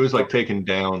 He was like taken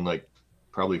down like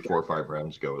probably 4 or 5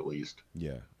 rounds ago at least.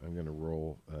 Yeah, I'm going to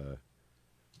roll...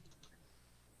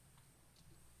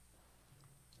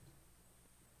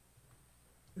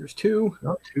 There's 2.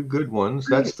 Not 2 good ones.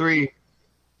 That's 3.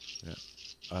 Yeah.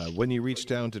 When you reach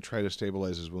down to try to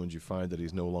stabilize his wounds, you find that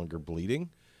he's no longer bleeding,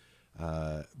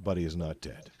 but he is not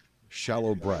dead.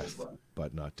 Shallow breath,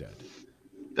 but not dead.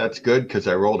 That's good because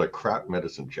I rolled a crap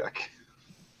medicine check.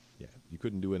 Yeah, you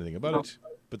couldn't do anything about it,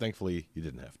 but thankfully you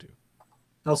didn't have to.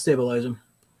 I'll stabilize him.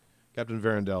 Captain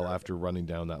Varendel, after running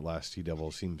down that last Sea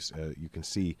Devil, seems you can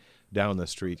see down the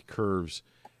street, curves,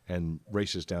 and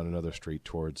races down another street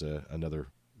towards another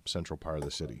central part of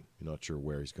the city. You're not sure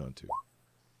where he's gone to.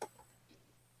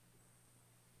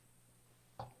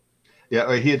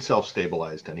 Yeah, he had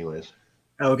self-stabilized anyways.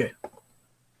 Oh, okay.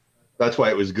 That's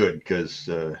why it was good, because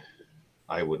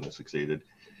I wouldn't have succeeded.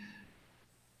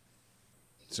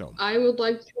 So I would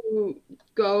like to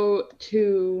go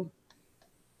to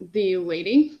the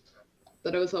lady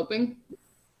that I was helping.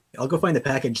 I'll go find the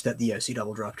package that the Sea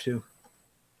Devil dropped too.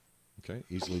 okay,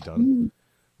 easily done.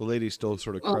 The lady's still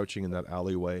sort of crouching in that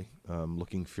alleyway,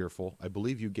 looking fearful. I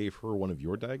believe you gave her one of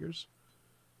your daggers,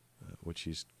 which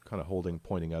she's kind of holding,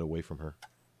 pointing out away from her.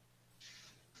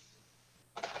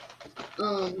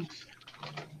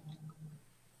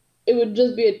 It would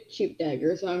just be a cheap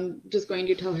dagger, so I'm just going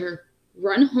to tell her,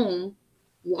 run home,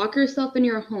 lock yourself in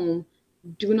your home,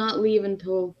 do not leave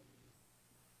until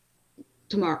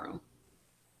tomorrow.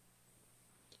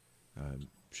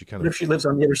 She kind What of if she lives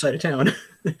on the other side of town?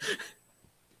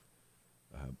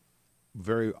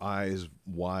 very eyes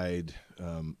wide.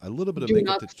 A little bit of Do makeup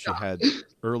not that she stop. had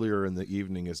earlier in the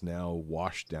evening is now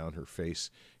washed down her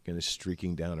face, kind of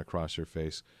streaking down across her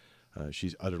face.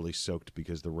 She's utterly soaked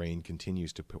because the rain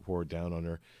continues to pour down on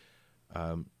her.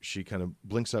 She kind of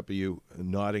blinks up at you,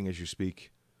 nodding as you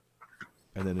speak,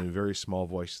 and then in a very small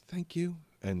voice, "Thank you,"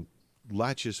 and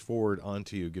latches forward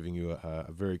onto you, giving you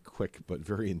a very quick but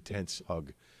very intense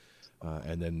hug,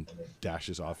 and then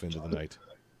dashes off into the night.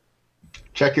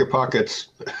 Check your pockets.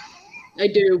 I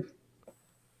do.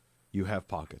 You have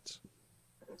pockets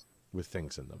with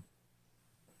things in them.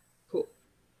 Cool.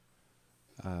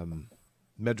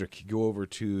 Medric, go over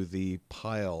to the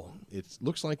pile. It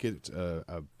looks like it's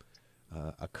a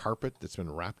carpet that's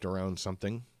been wrapped around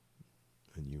something.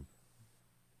 And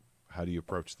how do you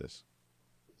approach this?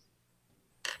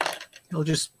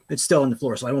 It's still on the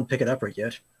floor, so I won't pick it up right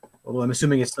yet. Although I'm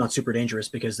assuming it's not super dangerous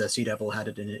because the Sea Devil had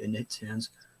it in its hands.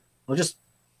 I'll just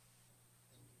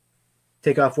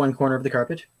take off one corner of the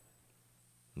carpet.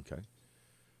 Okay.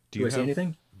 Do I see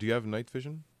anything? Do you have night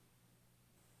vision?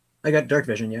 I got dark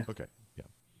vision, yeah. Okay, yeah.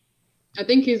 I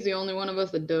think he's the only one of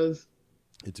us that does.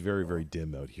 It's very, very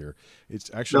dim out here.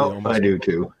 It's actually No, I do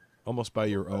too. Almost by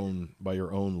your own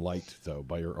light, though,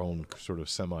 by your own sort of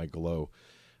semi-glow.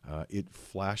 It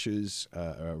flashes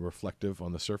reflective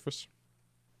on the surface.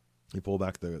 You pull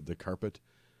back the carpet.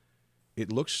 It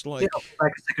looks like... Yeah,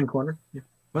 back a second corner. Yeah.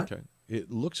 What? Okay.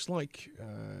 It looks like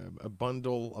a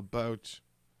bundle about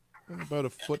a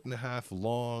foot and a half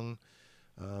long,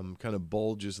 kind of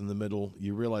bulges in the middle.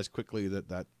 You realize quickly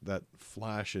that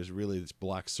flash is really this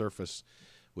black surface,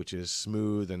 which is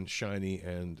smooth and shiny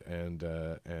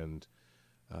and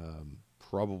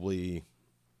probably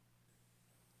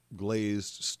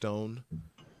glazed stone.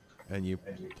 And you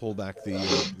pull back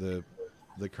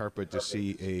the carpet to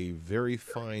see a very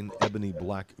fine ebony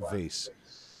black vase.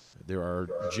 There are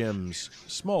gems,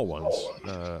 small ones,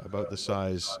 about the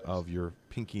size of your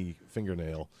pinky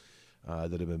fingernail,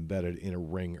 that have been embedded in a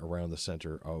ring around the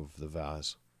center of the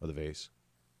vase.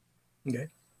 Okay.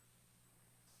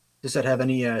 Does that have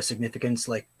any significance,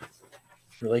 like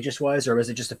religious-wise, or was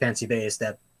it just a fancy vase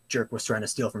that jerk was trying to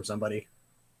steal from somebody?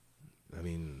 I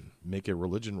mean, make a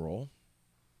religion roll.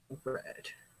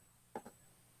 Right.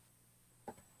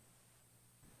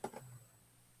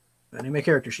 Finding my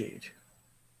character sheet.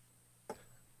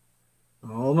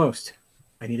 Almost.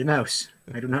 I need a mouse.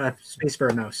 I do not have space for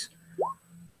a mouse.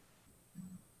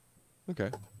 Okay.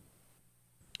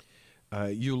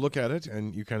 You look at it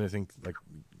and you kind of think, like,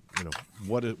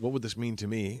 what would this mean to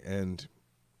me? And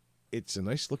it's a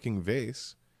nice looking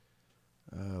vase.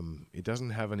 It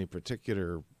doesn't have any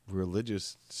particular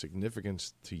religious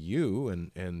significance to you.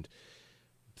 And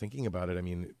thinking about it, I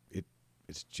mean,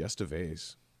 it's just a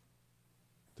vase.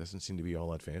 Doesn't seem to be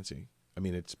all that fancy. I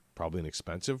mean, it's probably an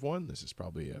expensive one. This is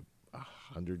probably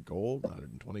 100 gold,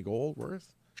 120 gold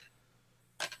worth.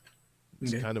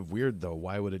 It's kind of weird, though.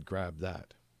 Why would it grab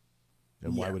that?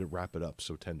 And why would it wrap it up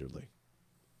so tenderly?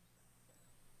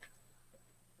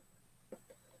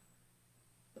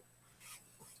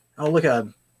 I'll look at...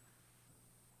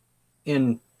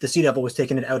 And the Sea Devil was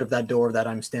taking it out of that door that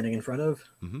I'm standing in front of?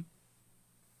 Mm-hmm.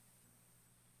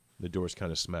 The door's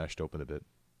kind of smashed open a bit.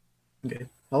 Okay.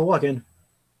 I'll walk in.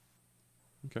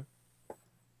 Okay.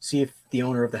 See if the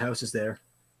owner of the house is there.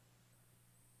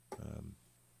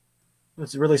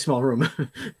 It's a really small room.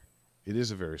 It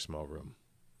is a very small room.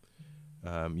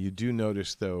 You do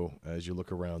notice, though, as you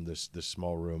look around this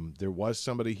small room, there was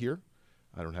somebody here.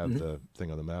 I don't have the thing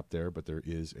on the map there, but there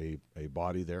is a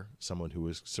body there, someone who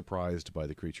was surprised by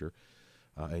the creature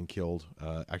and killed,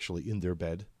 actually in their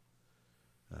bed.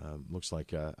 Looks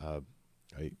like a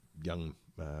young,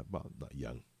 well, not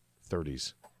young,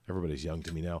 30s. Everybody's young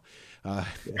to me now.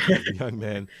 Young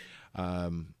man.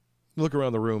 Look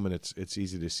around the room, and it's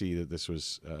easy to see that this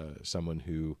was someone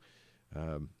who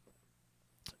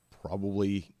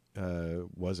probably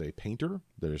was a painter.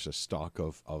 There's a stock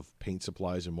of paint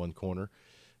supplies in one corner,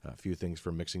 a few things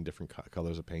for mixing different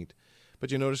colors of paint.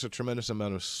 But you notice a tremendous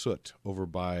amount of soot over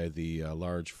by the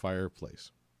large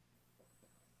fireplace.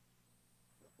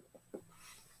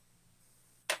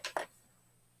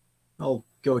 I'll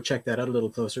go check that out a little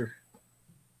closer.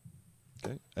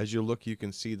 Okay. As you look, you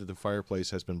can see that the fireplace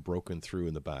has been broken through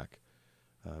in the back.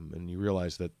 And you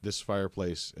realize that this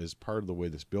fireplace, as part of the way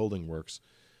this building works,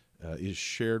 is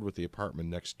shared with the apartment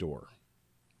next door.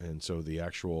 And so the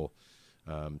actual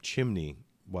chimney,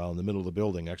 while in the middle of the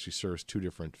building, actually serves two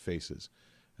different faces.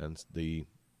 And the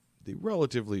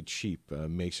relatively cheap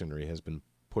masonry has been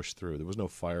push through. There was no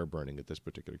fire burning at this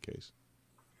particular case.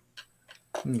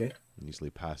 Okay. You can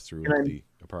easily pass through Can into I- the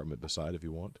apartment beside if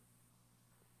you want.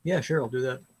 Yeah, sure, I'll do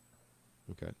that.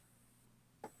 Okay.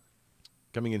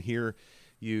 Coming in here,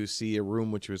 you see a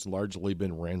room which has largely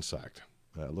been ransacked.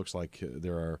 It looks like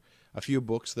there are a few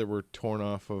books that were torn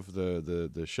off of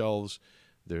the shelves.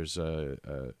 There's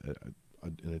an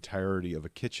entirety of a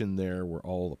kitchen there where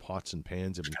all the pots and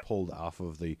pans have been pulled off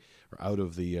of out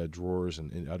of the drawers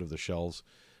and out of the shelves.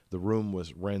 The room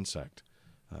was ransacked.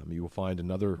 You will find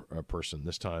another person,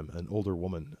 this time an older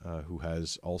woman who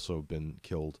has also been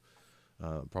killed,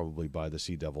 probably by the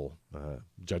sea devil,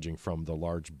 judging from the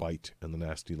large bite and the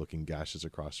nasty-looking gashes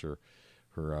across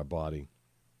her body.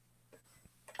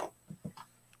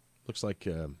 Looks like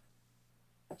a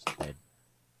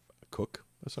cook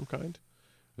of some kind.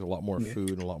 There's a lot more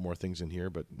food and a lot more things in here,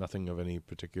 but nothing of any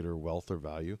particular wealth or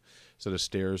value. Set of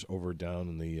stairs over down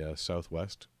in the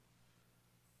southwest.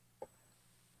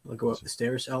 I'll go up the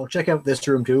stairs. I'll check out this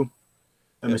room too.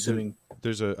 I'm assuming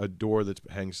There's a door that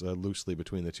hangs loosely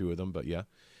between the two of them, but yeah.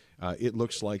 It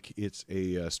looks like it's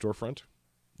a storefront.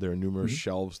 There are numerous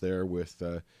shelves there with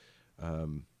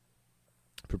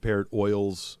prepared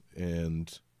oils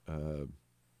and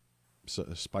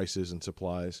spices and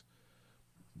supplies.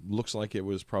 Looks like it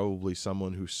was probably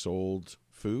someone who sold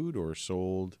food or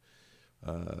sold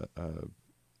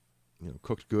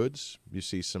cooked goods. You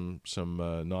see some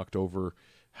knocked over,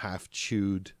 half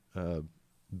chewed,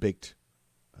 baked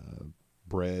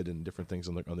bread and different things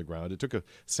on the ground. It took a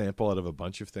sample out of a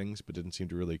bunch of things, but didn't seem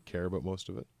to really care about most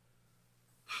of it.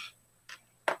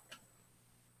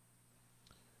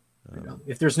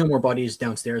 if there's no more bodies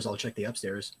downstairs, I'll check the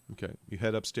upstairs. Okay, you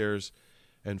head upstairs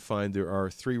and find there are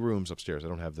 3 rooms upstairs. I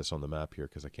don't have this on the map here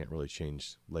because I can't really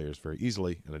change layers very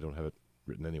easily, and I don't have it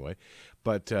written anyway.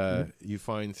 But you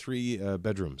find 4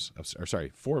 bedrooms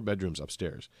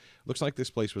upstairs. Looks like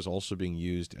this place was also being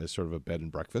used as sort of a bed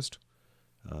and breakfast.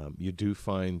 You do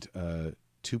find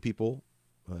 2 people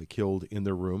killed in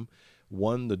their room.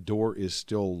 One, the door is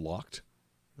still locked.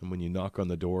 And when you knock on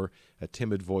the door, a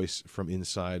timid voice from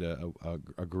inside,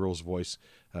 a girl's voice,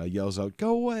 yells out,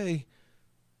 "Go away!"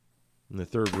 And the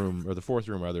 4th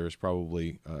room, rather, is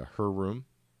probably her room,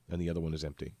 and the other one is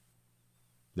empty.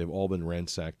 They've all been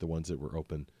ransacked, the ones that were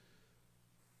open.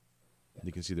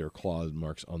 You can see there are claw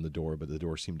marks on the door, but the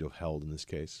door seemed to have held in this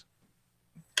case.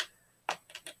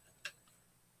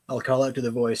 I'll call out to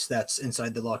the voice that's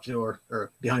inside the locked door,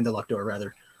 or behind the locked door,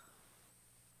 rather.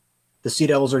 The sea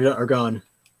devils are gone.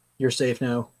 You're safe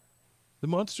now. The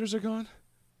monsters are gone?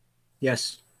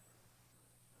 Yes.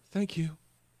 Thank you.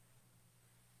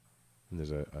 And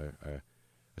there's a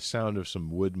sound of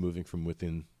some wood moving from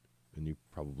within, and you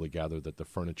probably gather that the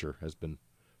furniture has been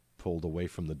pulled away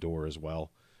from the door as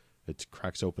well. It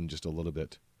cracks open just a little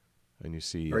bit, and you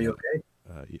see Are you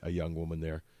okay? a young woman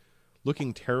there,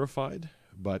 looking terrified,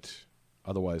 but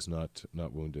otherwise not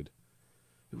wounded.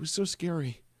 It was so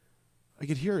scary. I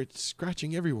could hear it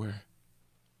scratching everywhere.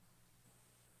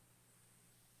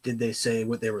 Did they say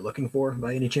what they were looking for,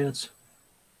 by any chance?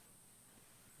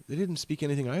 They didn't speak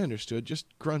anything I understood, just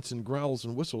grunts and growls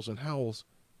and whistles and howls.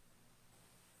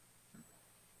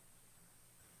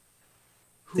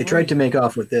 They tried to make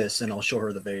off with this, and I'll show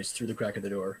her the vase through the crack of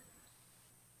the door.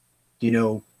 Do you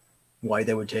know why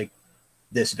they would take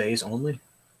this vase only?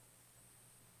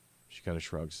 She kind of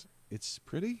shrugs. It's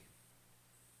pretty?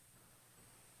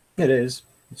 It is.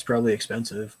 It's probably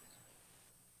expensive.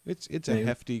 It's a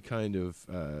hefty kind of,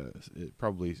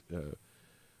 probably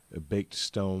a baked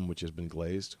stone which has been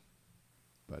glazed.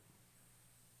 But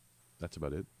that's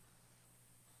about it.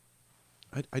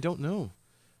 I don't know.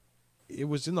 It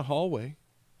was in the hallway.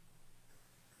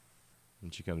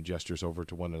 And she kind of gestures over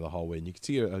to one in the hallway, and you can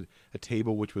see a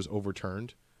table which was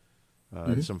overturned.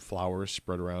 Some flowers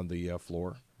spread around the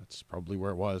floor. That's probably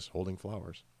where it was, holding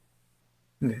flowers.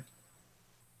 Okay.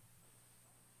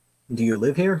 Do you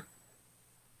live here?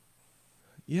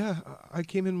 Yeah, I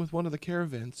came in with one of the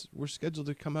caravans. We're scheduled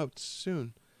to come out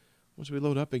soon, once we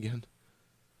load up again.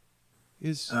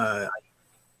 I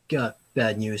got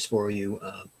bad news for you.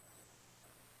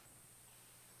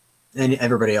 And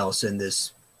everybody else in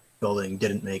this building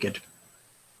didn't make it.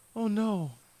 Oh,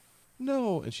 no.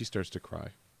 No. And she starts to cry.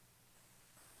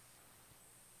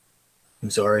 I'm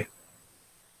sorry.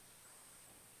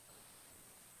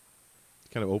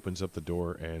 Kind of opens up the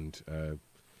door, and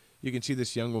you can see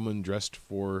this young woman dressed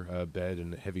for bed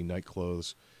in heavy night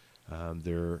clothes.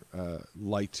 They're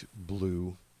light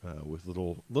blue with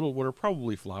little what are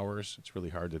probably flowers. It's really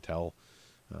hard to tell.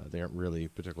 They aren't really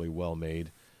particularly well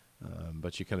made.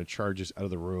 But she kind of charges out of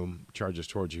the room, charges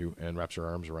towards you, and wraps her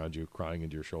arms around you, crying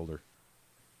into your shoulder.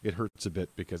 It hurts a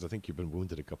bit because I think you've been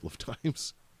wounded a couple of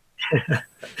times.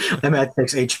 I'm at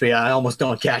 6 HP. I almost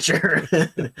don't catch her.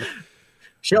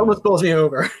 She almost pulls me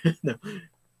over. No.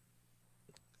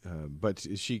 But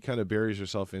she kind of buries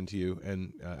herself into you,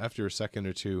 and after a second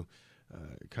or two,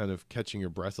 kind of catching your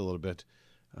breath a little bit,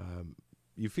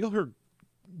 you feel her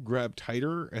grab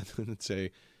tighter and then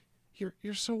say,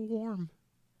 "You're so warm."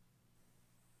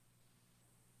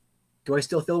 Do I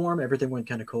still feel warm? Everything went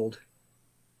kind of cold.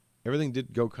 Everything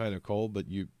did go kind of cold, but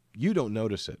you don't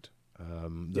notice it.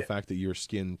 The Yeah. fact that your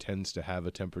skin tends to have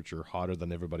a temperature hotter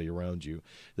than everybody around you,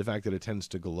 the fact that it tends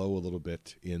to glow a little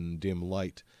bit in dim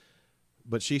light,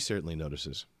 but she certainly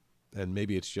notices. And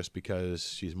maybe it's just because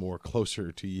she's more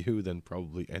closer to you than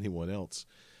probably anyone else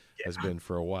has been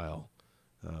for a while.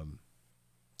 And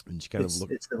she kind of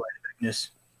looks. It's the light of Ignis.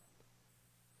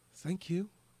 Thank you.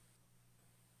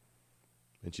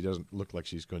 And she doesn't look like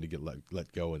she's going to get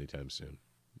let go anytime soon.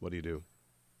 What do you do?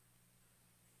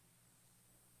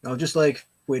 I'll just like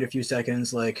wait a few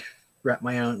seconds, like wrap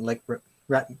my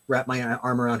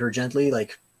arm around her gently,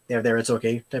 like there, it's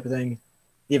okay type of thing.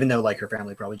 Even though like her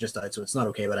family probably just died, so it's not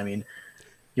okay. But I mean,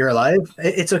 you're alive.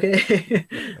 It's okay.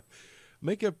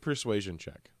 Make a persuasion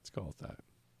check. Let's call it that.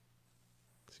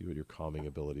 See what your calming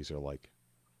abilities are like.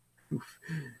 Oof.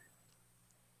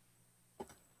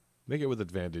 Make it with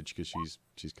advantage because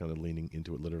she's kind of leaning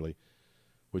into it literally,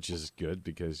 which is good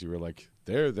because you were like,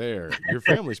 there. Your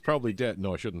family's probably dead.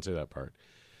 No, I shouldn't say that part.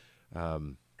 I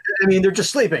mean, they're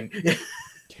just sleeping.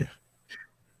 Yeah.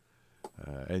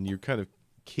 And you kind of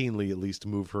keenly at least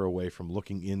move her away from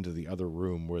looking into the other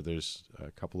room where there's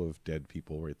a couple of dead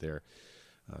people right there.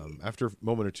 After a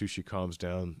moment or two, she calms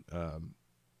down,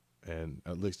 and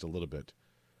at least a little bit.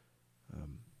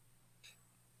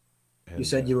 You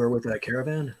said you were with a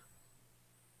caravan?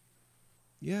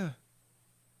 Yeah.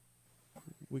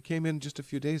 We came in just a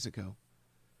few days ago.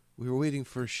 We were waiting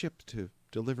for a ship to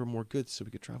deliver more goods so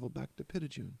we could travel back to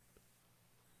Pittajune.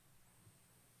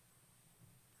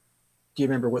 Do you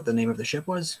remember what the name of the ship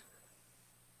was?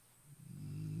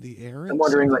 The Errant? I'm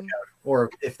wondering, like, or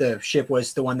if the ship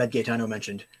was the one that Gaetano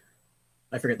mentioned.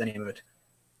 I forget the name of it.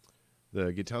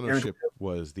 The Gaetano Errant ship Widow.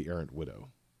 was the Errant Widow.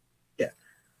 Yeah.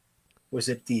 Was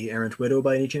it the Errant Widow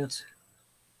by any chance?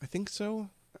 I think so.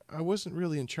 I wasn't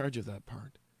really in charge of that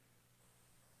part.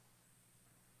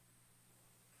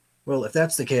 Well, if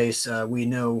that's the case, we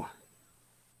know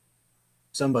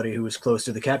somebody who was close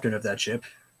to the captain of that ship.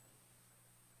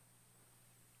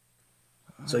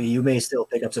 So you may still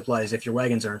pick up supplies if your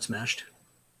wagons aren't smashed.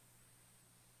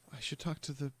 I should talk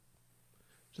to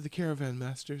the caravan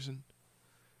masters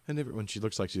and everyone. She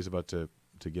looks like she's about to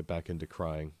get back into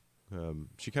crying.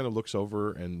 She kind of looks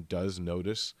over and does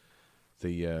notice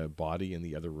the body in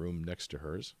the other room next to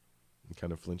hers, and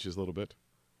kind of flinches a little bit.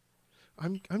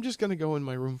 I'm just gonna go in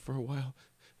my room for a while.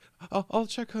 I'll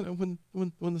check on it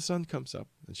when the sun comes up.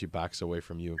 And she backs away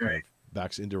from you and kind of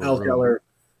backs into her room.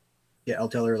 I'll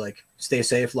tell her, like, stay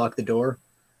safe, lock the door,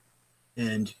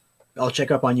 and I'll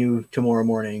check up on you tomorrow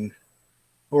morning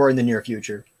or in the near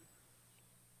future.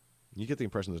 You get the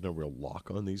impression there's no real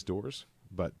lock on these doors,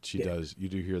 but you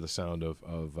do hear the sound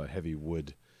of heavy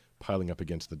wood piling up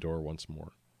against the door once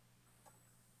more.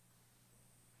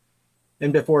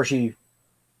 And before she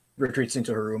retreats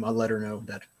into her room, I'll let her know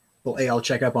that, well, A, I'll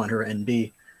check up on her, and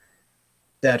B,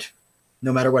 that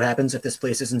no matter what happens, if this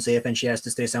place isn't safe and she has to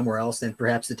stay somewhere else, then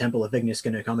perhaps the Temple of Ignis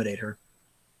can accommodate her.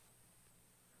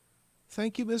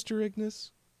 Thank you, Mr. Ignis.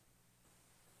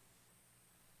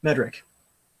 Medric,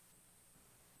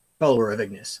 follower of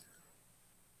Ignis.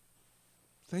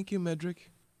 Thank you, Medric.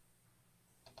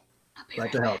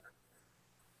 Glad to help.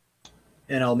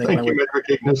 And I'll make Thank my you, way. Medric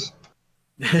Ignis.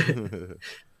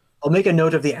 I'll make a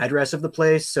note of the address of the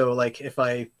place, so like if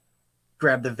I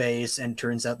grab the vase and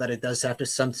turns out that it does have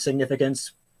some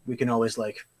significance, we can always,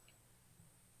 like,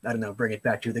 I don't know, bring it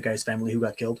back to the guy's family who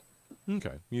got killed.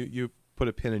 Okay. You put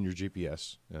a pin in your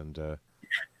GPS and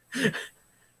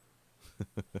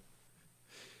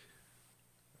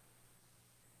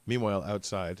meanwhile,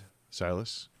 outside,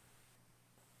 Silas,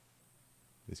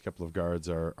 these couple of guards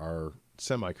are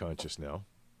semi-conscious now.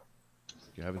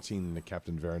 You haven't seen the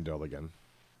Captain Varendell again.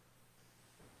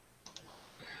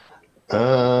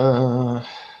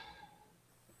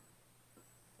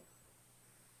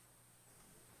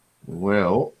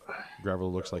 Well,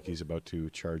 Gravel looks like he's about to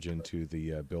charge into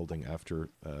the building after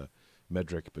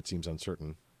Medric, but seems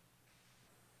uncertain.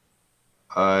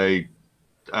 I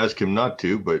ask him not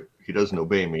to, but he doesn't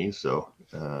obey me. So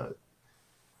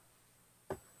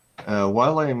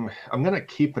while I'm going to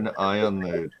keep an eye on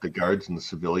the guards and the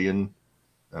civilian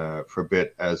for a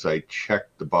bit as I check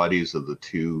the bodies of the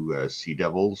two sea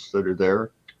devils that are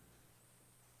there.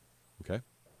 Okay.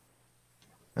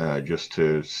 Just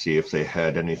to see if they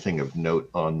had anything of note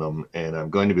on them. And I'm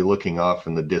going to be looking off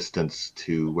in the distance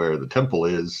to where the temple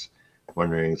is,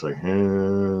 wondering, it's like,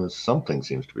 something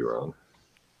seems to be wrong.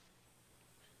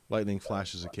 Lightning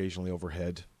flashes occasionally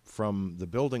overhead. From the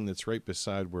building that's right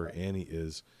beside where Annie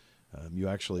is, you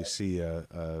actually see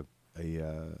a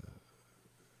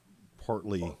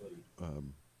partly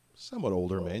somewhat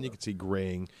older man. You can see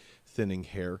graying, thinning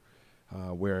hair,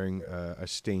 wearing a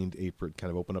stained apron, kind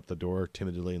of open up the door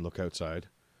timidly and look outside.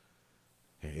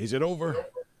 Hey, is it over?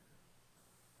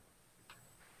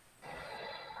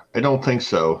 I don't think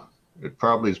so. It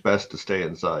probably is best to stay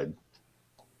inside.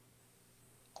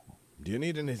 Do you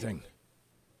need anything?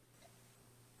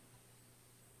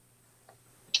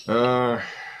 You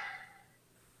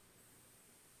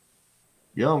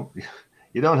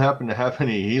don't happen to have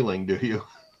any healing, do you?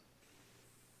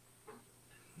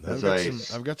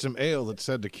 I've got some ale that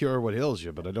said to cure what ails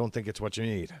you, but I don't think it's what you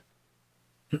need.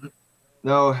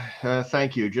 No,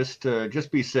 thank you. Just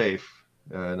be safe.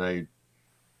 And I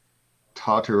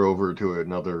totter over to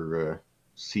another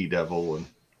sea devil and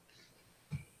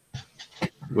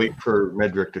wait for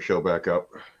Medric to show back up.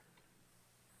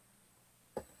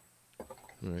 All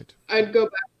right. I'd go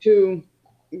back to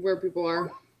where people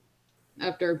are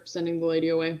after sending the lady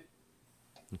away.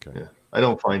 Okay. Yeah, I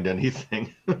don't find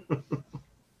anything.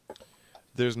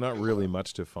 There's not really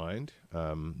much to find.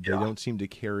 They don't seem to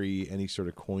carry any sort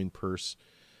of coin purse.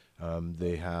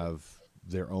 They have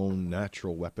their own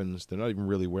natural weapons. They're not even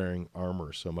really wearing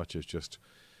armor so much as just,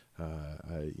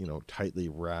 tightly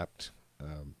wrapped,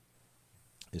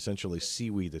 essentially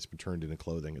seaweed that's been turned into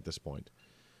clothing at this point.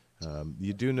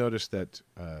 You do notice that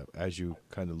as you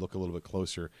kind of look a little bit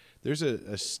closer, there's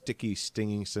a sticky,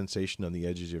 stinging sensation on the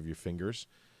edges of your fingers.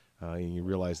 And you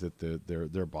realize that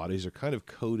their bodies are kind of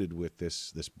coated with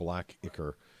this black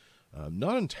ichor,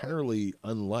 not entirely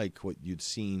unlike what you'd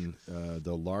seen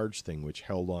the large thing which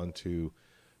held on to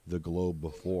the globe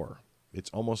before. It's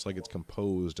almost like it's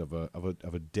composed of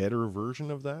a deader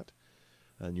version of that.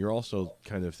 And you're also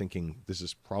kind of thinking this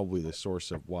is probably the source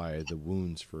of why the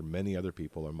wounds for many other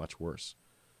people are much worse.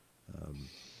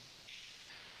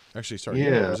 Actually, sorry,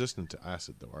 you're not resistant to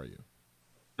acid, though, are you?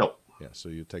 No. Yeah, so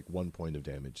you take 1 point of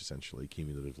damage, essentially,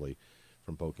 cumulatively,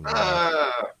 from poking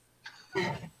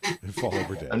and fall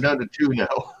over dead. I'm down to 2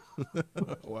 now.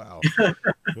 Wow.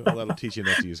 Well, that'll teach you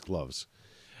not to use gloves.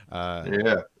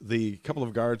 The couple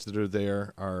of guards that are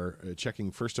there are checking,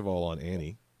 first of all, on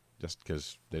Annie, just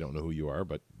because they don't know who you are,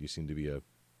 but you seem to be a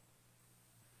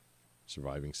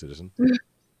surviving citizen.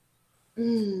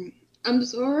 I'm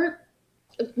sore.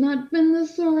 It's not been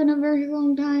this sore in a very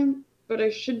long time, but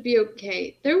I should be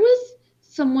okay. There was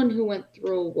someone who went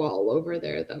through a wall over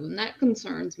there, though, and that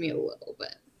concerns me a little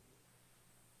bit.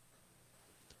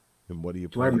 And what are you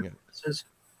pointing at?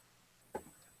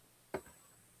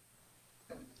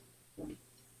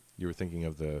 You were thinking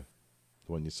of the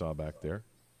one you saw back there?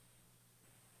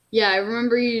 Yeah, I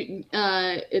remember you.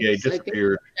 He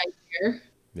disappeared.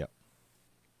 Yeah.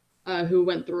 Who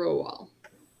went through a wall.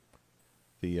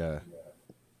 The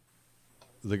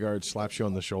guard slaps you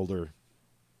on the shoulder.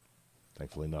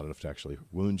 Thankfully, not enough to actually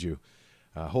wound you.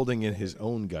 Holding in his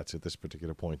own guts at this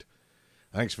particular point.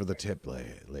 Thanks for the tip,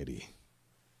 lady.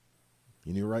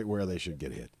 You knew right where they should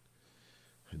get hit.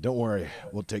 Don't worry,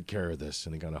 we'll take care of this.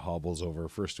 And he kind of hobbles over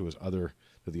first to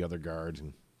the other guards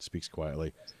and speaks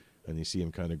quietly. And you see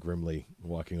him kind of grimly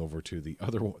walking over to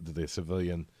the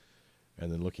civilian,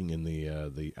 and then looking in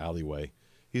the alleyway.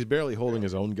 He's barely holding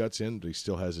his own guts in, but he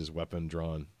still has his weapon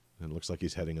drawn, and it looks like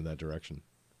he's heading in that direction.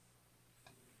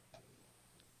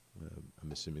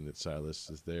 I'm assuming that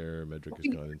Silas is there. Medric has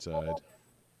gone inside.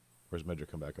 Where's Medric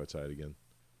come back outside again?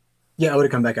 Yeah, I would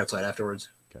have come back outside afterwards.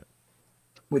 Okay.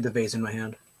 With the vase in my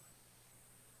hand.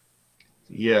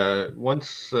 Yeah,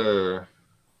 once the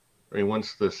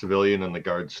civilian and the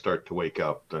guards start to wake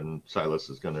up, then Silas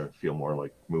is going to feel more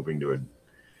like moving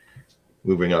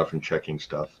off and checking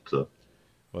stuff. So,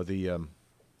 well, the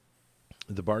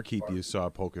barkeep you saw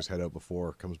poke his head out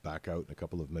before comes back out in a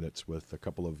couple of minutes with a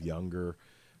couple of younger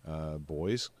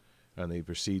boys, and they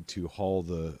proceed to haul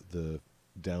the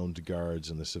downed guards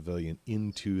and the civilian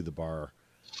into the bar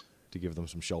to give them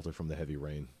some shelter from the heavy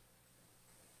rain.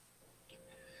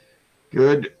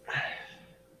 Good.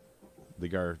 The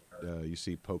guard you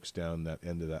see pokes down that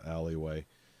end of that alleyway. A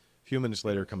few minutes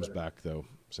later comes back, though,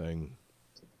 saying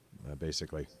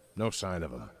basically, no sign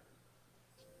of him.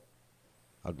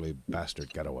 Ugly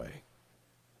bastard got away.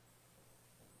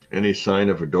 Any sign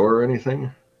of a door or anything?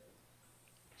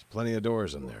 There's plenty of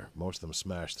doors in there. Most of them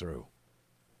smashed through.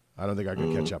 I don't think I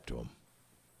can catch up to him.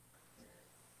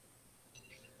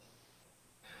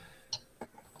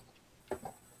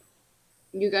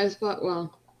 You guys fought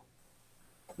well.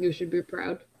 You should be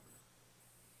proud.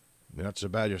 You're not so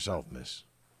bad yourself, miss.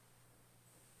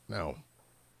 Now,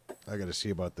 I gotta see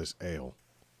about this ale.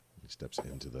 He steps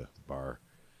into the bar.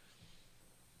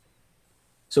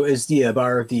 So is the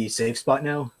bar the safe spot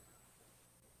now?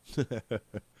 Yeah,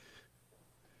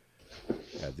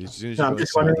 as soon as No, you I'm go just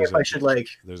inside, wondering if I should like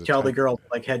there's a tell the tent. girl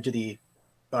like head to the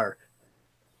bar.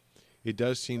 It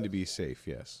does seem to be safe,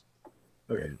 yes.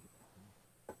 Okay.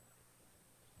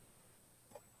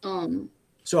 Um,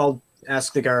 So I'll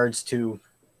ask the guards to,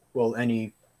 well,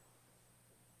 any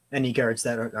guards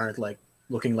that aren't like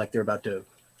looking like they're about to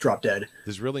drop dead.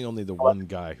 There's really only the one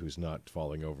guy who's not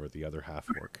falling over, the other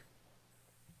half-orc.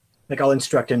 Like I'll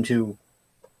instruct him to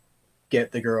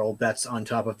get the girl that's on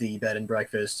top of the bed and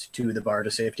breakfast to the bar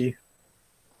to safety.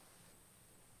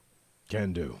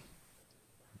 Can do.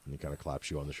 And he kind of claps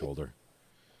you on the shoulder.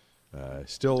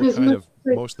 Still As kind much of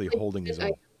as mostly holding his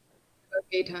own.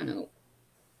 Gaetano.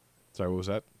 Sorry, what was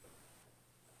that?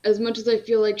 As much as I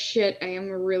feel like shit, I am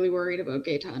really worried about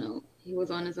Gaetano. He was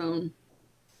on his own.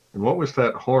 And what was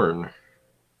that horn?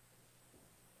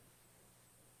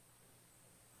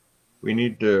 We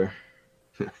need to.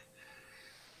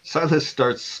 Silas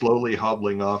starts slowly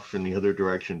hobbling off in the other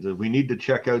direction. We need to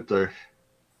check out the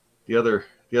other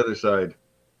side.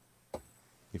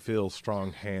 You feel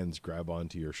strong hands grab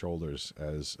onto your shoulders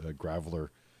as a Graveler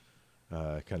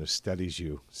kind of steadies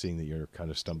you, seeing that you're kind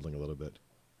of stumbling a little bit.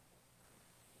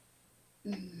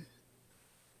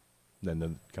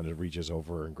 Then kind of reaches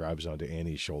over and grabs onto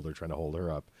Annie's shoulder, trying to hold her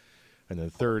up. And then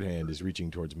the third hand is reaching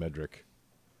towards Medric.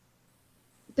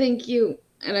 Thank you.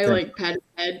 And I Sure. like pat his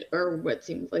head, or what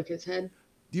seems like his head.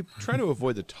 You try to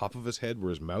avoid the top of his head where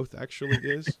his mouth actually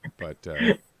is, but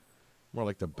more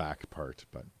like the back part,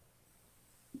 but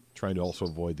trying to also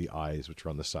avoid the eyes, which are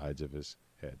on the sides of his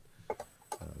head.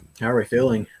 How are we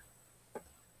feeling?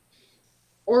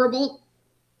 Horrible.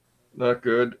 Not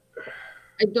good.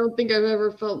 I don't think I've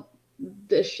ever felt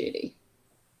this shitty.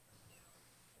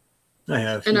 I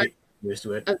have. And You I- get used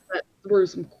to it. I've sat through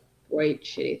some quite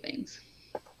shitty things.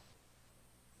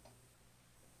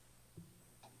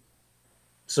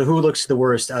 So who looks the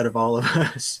worst out of all of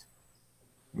us?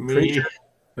 Pretty Me. sure.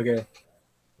 Okay.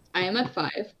 I am at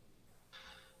 5.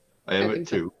 I am I at think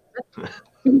so.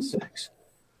 2. 6.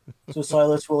 So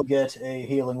Silas will get a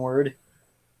healing word.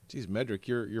 Geez, Medric,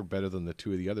 you're better than the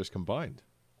two of the others combined.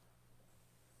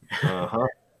 Uh-huh.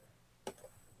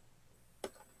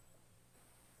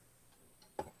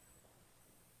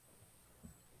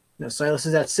 No, Silas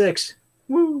is at 6.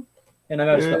 Woo! And I'm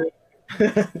out of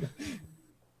spell.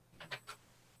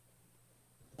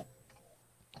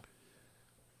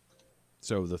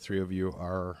 So the three of you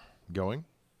are going?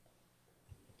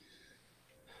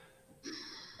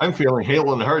 I'm feeling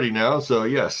hale and hearty now, so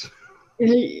yes.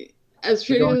 As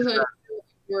shitty as I'm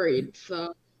worried,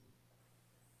 so.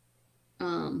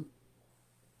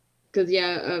 Because,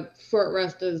 yeah, short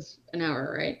rest is an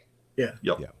hour, right? Yeah.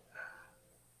 Yep. Yeah.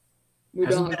 We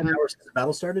Hasn't don't have been an time. hour since the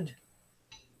battle started?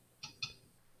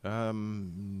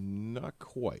 Not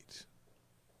quite.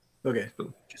 Okay.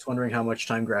 Just wondering how much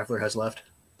time Graffler has left.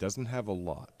 Doesn't have a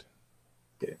lot.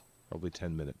 Okay. Probably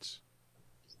 10 minutes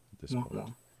at this Well,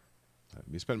 point.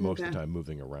 You spent most of Okay. the time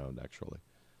moving around, actually.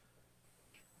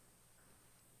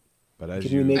 But as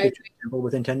Can you... you make it to the temple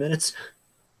within 10 minutes?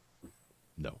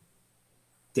 No.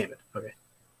 Damn it. Okay.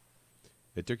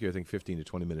 It took you, I think, 15 to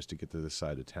 20 minutes to get to this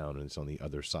side of town, and it's on the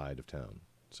other side of town.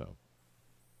 So,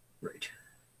 Right.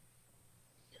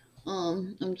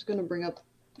 I'm just gonna bring up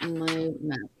my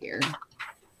map here.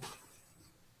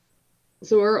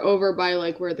 So we're over by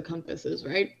like where the compass is,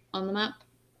 right? On the map?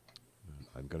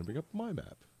 I'm going to bring up my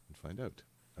map and find out.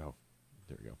 Oh,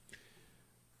 there we go.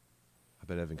 I've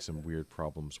been having some weird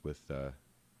problems with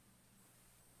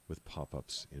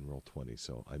pop-ups in Roll20,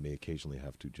 so I may occasionally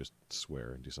have to just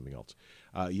swear and do something else.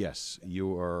 Yes,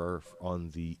 you are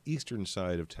on the eastern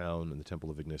side of town, and the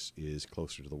Temple of Ignis is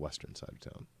closer to the western side of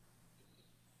town.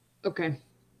 Okay.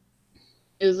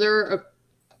 Is there a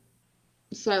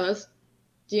Silas,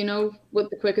 do you know what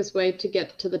the quickest way to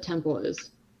get to the temple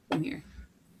is from here?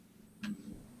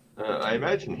 I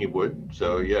imagine he would.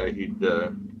 So yeah, he'd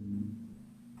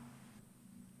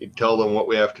tell them what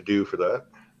we have to do for that.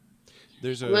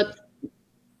 There's a...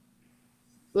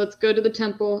 Let's go to the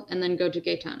temple and then go to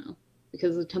Gaetano,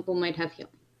 because the temple might have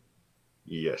healing.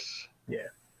 Yes. Yeah.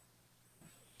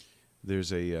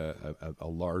 There's a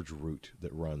large route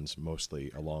that runs mostly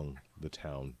along the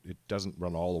town. It doesn't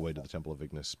run all the way to the Temple of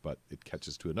Ignis, but it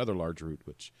catches to another large route,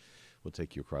 which will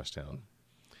take you across town.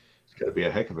 It's got to be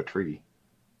a heck of a tree.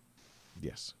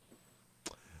 Yes.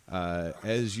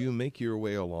 As you make your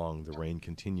way along, the rain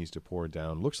continues to pour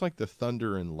down. Looks like the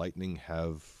thunder and lightning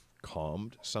have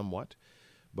calmed somewhat,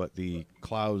 but the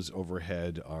clouds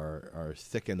overhead are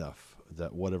thick enough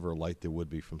that whatever light there would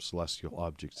be from celestial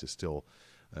objects is still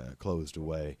closed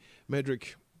away.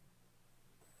 Medric,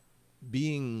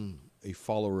 being a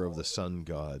follower of the sun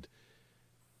god,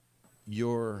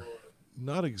 you're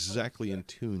not exactly in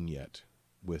tune yet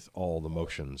with all the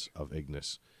motions of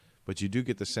Ignis, but you do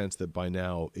get the sense that by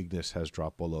now Ignis has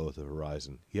dropped below the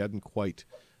horizon. He hadn't quite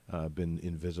been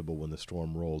invisible when the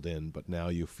storm rolled in, but now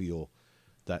you feel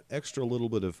that extra little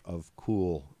bit of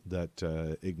cool that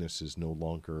Ignis is no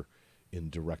longer in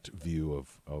direct view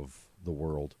of the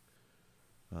world.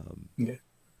 Yeah.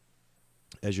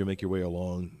 As you make your way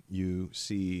along, you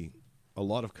see a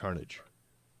lot of carnage.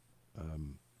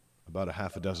 About a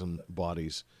half a dozen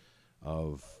bodies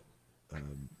of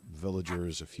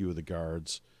villagers, a few of the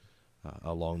guards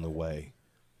along the way.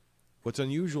 What's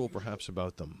unusual perhaps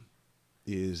about them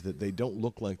is that they don't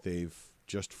look like they've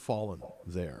just fallen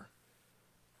there.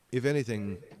 If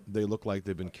anything, they look like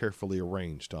they've been carefully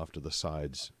arranged off to the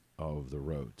sides of the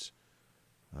roads.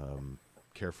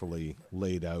 Carefully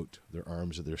laid out, their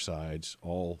arms at their sides,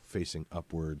 all facing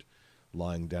upward,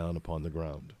 lying down upon the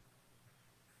ground.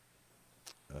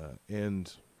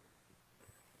 And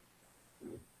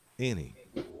Annie,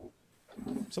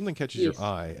 something catches your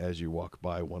eye as you walk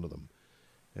by one of them,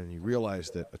 and you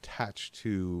realize that attached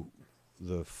to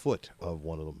the foot of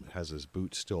one of them has his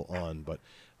boot still on, but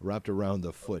wrapped around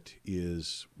the foot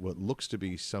is what looks to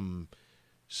be some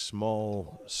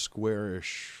small,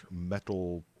 squarish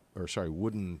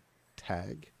wooden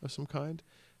tag of some kind,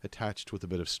 attached with a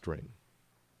bit of string.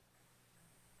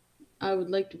 I would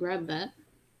like to grab that.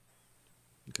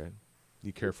 Okay.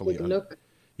 You carefully Look.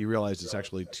 You realize it's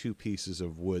actually two pieces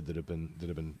of wood that have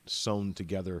been sewn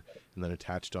together and then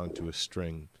attached onto a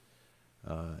string.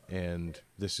 And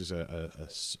this is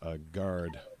a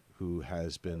guard who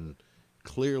has been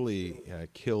clearly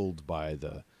killed by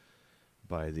the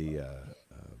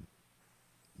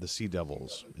sea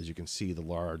devils. As you can see, the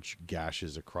large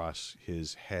gashes across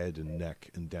his head and neck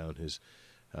and down his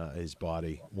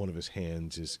body. One of his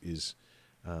hands is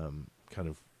kind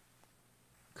of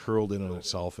curled in on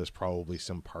itself, as probably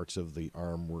some parts of the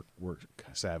arm were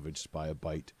savaged by a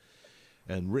bite.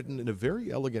 And written in a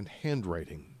very elegant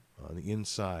handwriting on the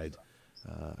inside,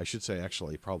 I should say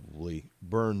actually probably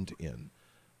burned in,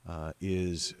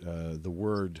 is the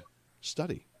word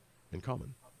study in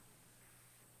common.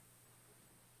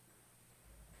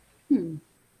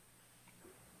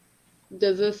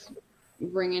 Does this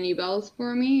ring any bells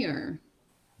for me, or?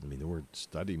 I mean, the word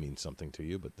study means something to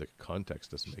you, but the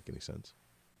context doesn't make any sense.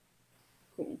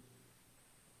 Cool.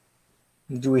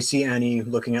 Do we see Annie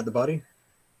looking at the body?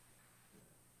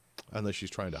 Unless she's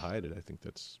trying to hide it, I think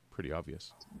that's pretty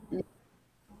obvious.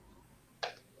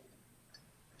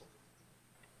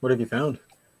 What have you found?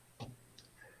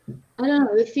 I don't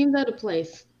know. This seems out of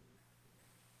place.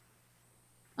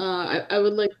 I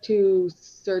would like to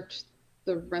search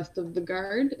the rest of the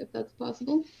guard, if that's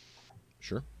possible.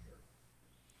 Sure.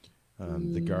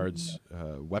 The guard's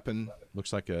weapon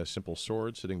looks like a simple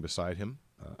sword sitting beside him.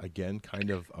 Again, kind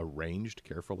of arranged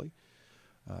carefully.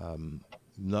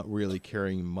 Not really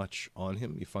carrying much on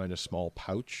him. You find a small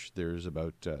pouch. There's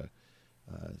about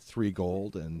 3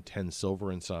 gold and 10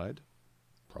 silver inside.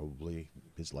 Probably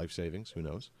his life savings. Who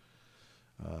knows?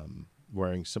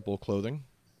 Wearing simple clothing.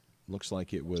 Looks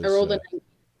like it was... I rolled a 19.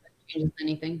 Changes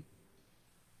anything.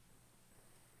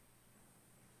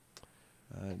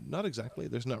 Not exactly.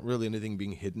 There's not really anything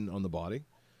being hidden on the body.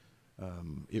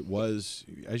 It was,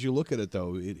 as you look at it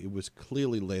though, it was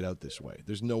clearly laid out this way.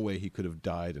 There's no way he could have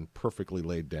died and perfectly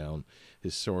laid down,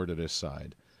 his sword at his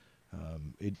side.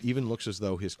 It even looks as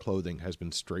though his clothing has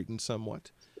been straightened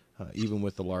somewhat, even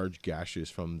with the large gashes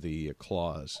from the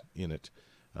claws in it.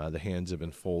 The hands have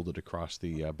been folded across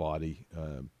the body.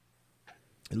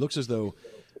 It looks as though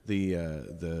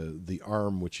the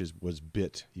arm, which was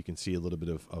bit, you can see a little bit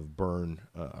of burn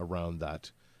around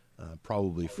that,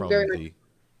 probably from the...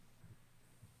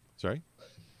 Sorry?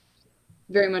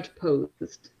 Very much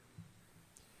posed.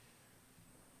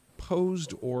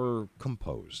 Posed or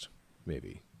composed,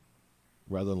 maybe.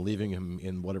 Rather than leaving him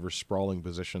in whatever sprawling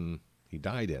position he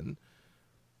died in,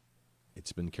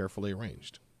 it's been carefully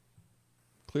arranged.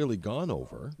 Clearly gone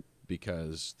over,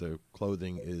 because the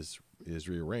clothing is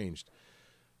rearranged,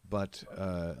 but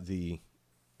the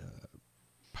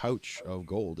pouch of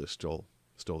gold is still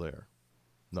there,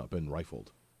 not been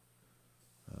rifled.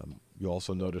 You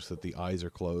also notice that the eyes are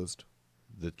closed,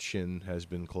 the chin has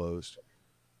been closed.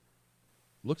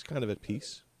 Looks kind of at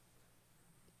peace.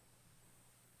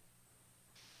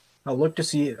 I'll look to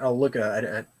see. I'll look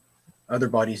at other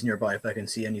bodies nearby if I can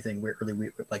see anything weird, really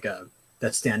weird, like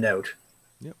that stand out.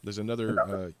 Yep, there's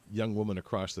another young woman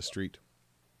across the street,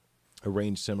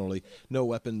 arranged similarly. No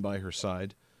weapon by her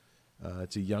side.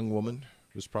 It's a young woman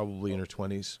who's probably in her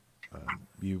 20s.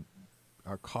 You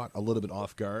are caught a little bit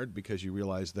off guard because you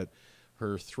realize that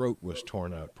her throat was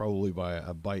torn out, probably by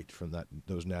a bite from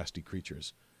those nasty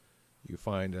creatures. You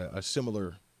find a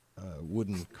similar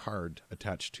wooden card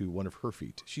attached to one of her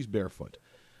feet. She's barefoot,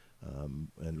 and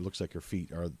it looks like her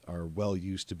feet are well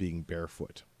used to being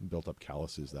barefoot, built up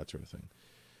calluses, that sort of thing.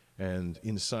 And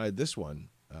inside this one,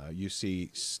 you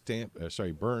see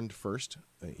burned first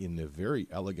in a very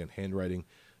elegant handwriting,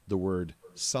 the word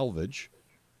salvage,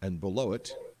 and below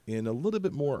it, in a little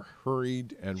bit more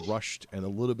hurried and rushed and a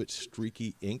little bit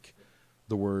streaky ink,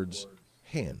 the words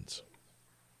hands.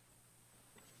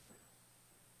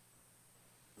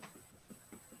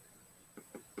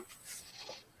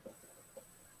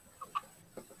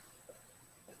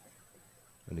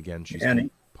 And again, she's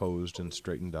posed and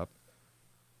straightened up.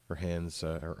 Her hands,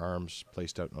 her arms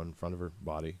placed out in front of her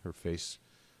body, her face,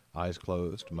 eyes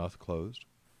closed, mouth closed.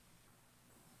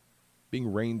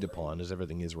 Being rained upon, as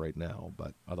everything is right now,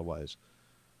 but otherwise.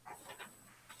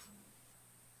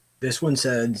 This one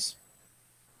says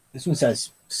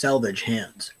salvage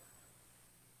hands.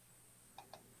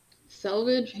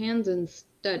 Salvage hands and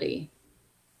study.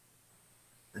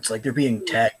 It's like they're being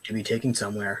tagged to be taken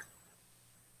somewhere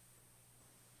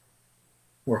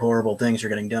where horrible things are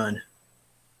getting done.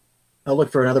 I'll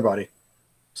look for another body.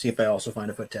 See if I also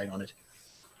find a foot tag on it.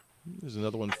 There's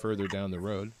another one further down the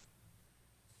road.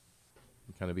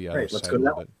 Kind of be out Right, of let's sight go a to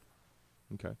little that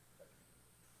bit. Okay.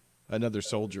 Another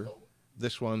soldier.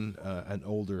 This one, an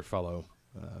older fellow,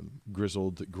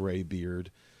 grizzled gray beard,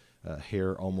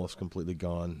 hair almost completely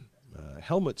gone,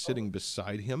 helmet sitting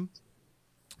beside him.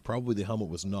 Probably the helmet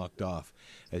was knocked off.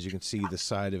 As you can see, the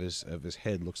side of his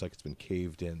head looks like it's been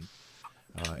caved in,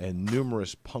 and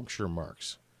numerous puncture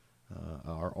marks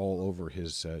are all over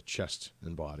his chest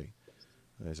and body.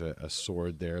 There's a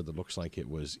sword there that looks like it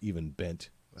was even bent.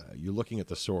 You're looking at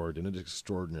the sword, and it is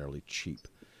extraordinarily cheap.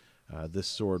 This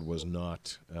sword was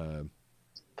not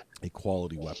a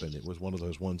quality weapon. It was one of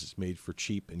those ones that's made for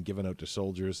cheap and given out to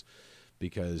soldiers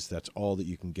because that's all that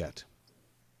you can get.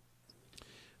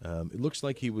 It looks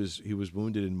like he was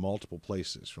wounded in multiple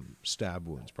places, from stab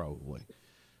wounds probably.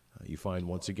 You find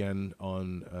once again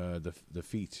on the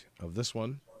feet of this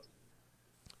one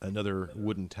another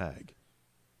wooden tag.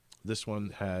 This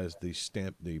one has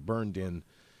the burned in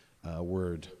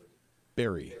word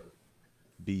bury,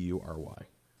 B-U-R-Y.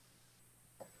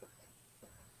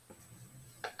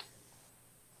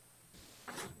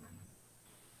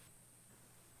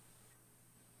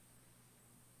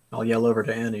 I'll yell over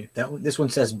to Annie. This one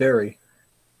says bury.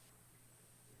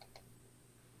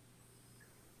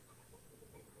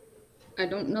 I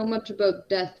don't know much about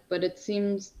death, but it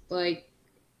seems like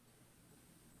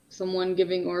someone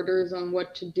giving orders on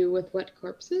what to do with wet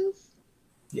corpses.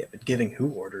 Yeah, but giving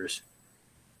who orders?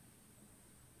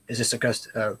 Is this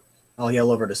I'll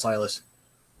yell over to Silas.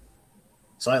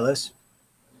 Silas,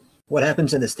 what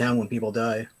happens in this town when people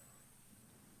die?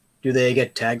 Do they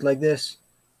get tagged like this?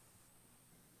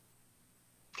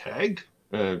 Tagged?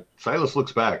 Silas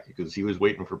looks back because he was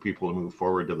waiting for people to move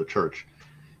forward to the church.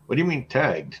 What do you mean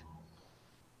tagged?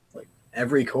 Like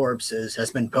every corpse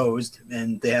has been posed,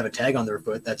 and they have a tag on their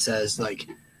foot that says like,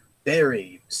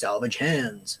 bury, salvage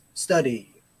hands, study.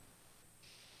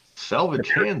 Salvage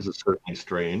hands is certainly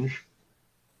strange.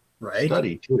 Right?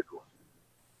 Study too.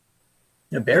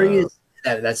 Yeah, bury is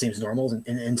that seems normal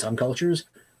in some cultures.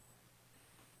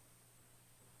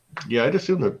 Yeah, I'd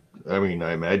assume that. I mean,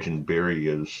 I imagine bury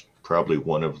is probably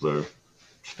one of the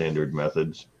standard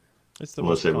methods. It's the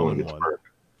unless most everyone common gets one.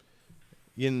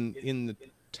 burned. In the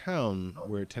town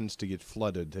where it tends to get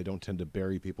flooded, they don't tend to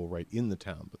bury people right in the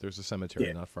town, but there's a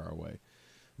cemetery not far away.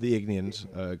 The Ignians,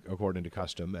 according to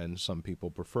custom, and some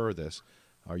people prefer this,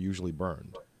 are usually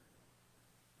burned.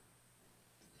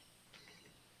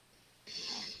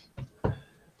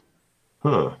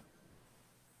 Huh.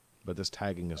 But this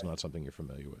tagging is not something you're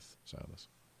familiar with, Silas.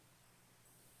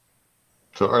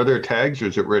 So are there tags or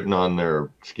is it written on their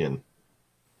skin?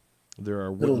 There are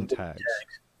Little wooden tags.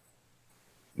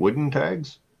 Wooden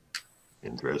tags?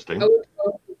 Interesting. I would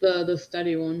go with the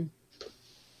study one.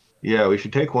 Yeah, we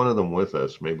should take one of them with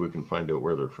us. Maybe we can find out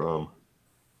where they're from.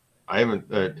 I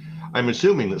haven't. I'm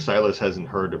assuming that Silas hasn't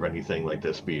heard of anything like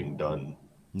this being done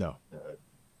No.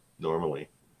 normally.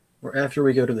 Or after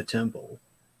we go to the temple,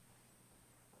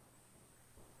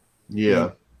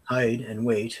 Yeah. hide and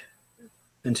wait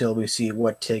until we see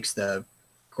what takes the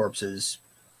corpses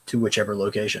to whichever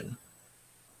location.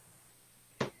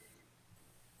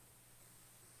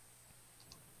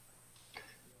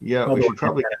 Yeah, we should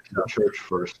probably get to the church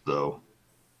first, though.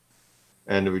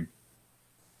 And we'd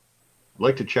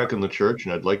like to check on the church,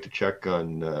 and I'd like to check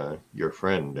on your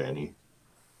friend, Danny.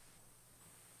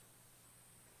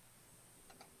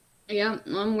 Yeah,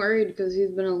 I'm worried because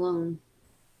he's been alone.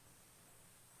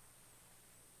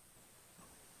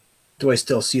 Do I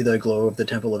still see the glow of the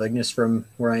Temple of Ignis from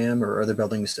where I am, or are the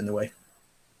buildings in the way?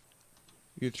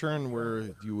 You turn where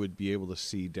you would be able to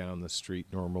see down the street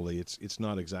normally. It's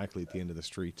not exactly at the end of the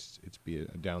street. It's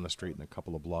down the street and a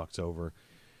couple of blocks over,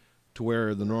 to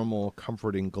where the normal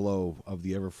comforting glow of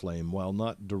the Everflame, while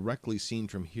not directly seen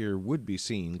from here, would be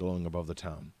seen glowing above the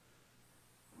town.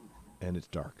 And it's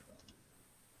dark.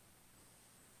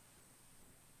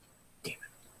 Damn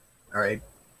it. All right.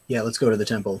 Yeah, let's go to the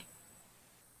temple.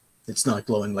 It's not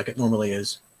glowing like it normally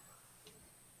is.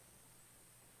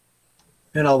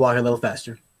 And I'll walk a little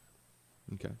faster.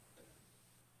 Okay.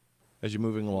 As you're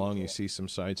moving along, you see some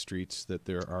side streets that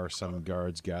there are some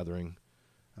guards gathering.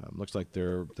 Looks like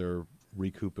they're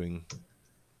recouping.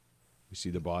 You see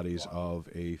the bodies of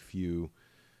a few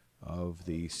of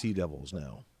the sea devils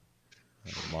now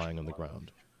lying on the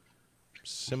ground.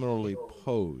 Similarly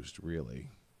posed,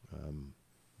 really.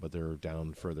 But they're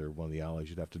down further one of the alleys.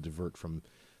 You'd have to divert from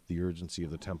the urgency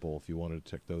of the temple if you wanted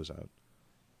to check those out.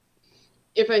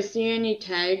 If I see any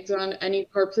tags on any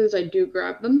corpses, I do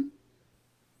grab them.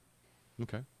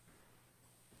 Okay.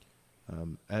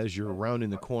 As you're rounding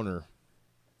the corner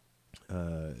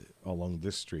along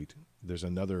this street, there's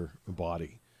another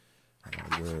body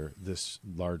where this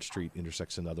large street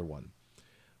intersects another one.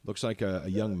 Looks like a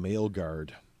young male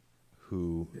guard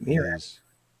who is...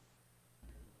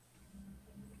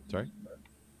 Sorry?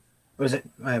 Was it?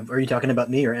 Are you talking about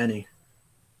me or Annie?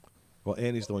 Well,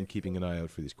 Annie's the one keeping an eye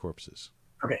out for these corpses.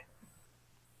 Okay.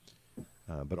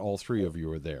 But all three of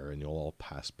you are there, and you'll all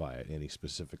pass by it. Annie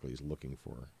specifically is looking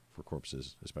for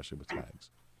corpses, especially with tags.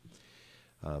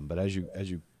 But as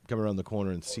you come around the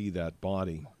corner and see that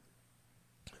body,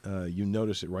 you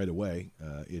notice it right away.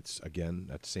 It's, again,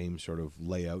 that same sort of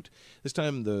layout. This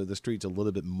time the street's a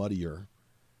little bit muddier,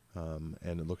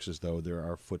 and it looks as though there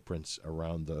are footprints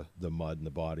around the mud and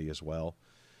the body as well.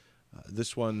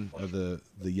 This one, the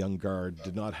young guard,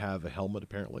 did not have a helmet,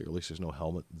 apparently, or at least there's no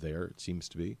helmet there, it seems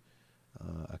to be.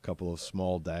 A couple of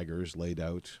small daggers laid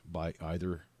out by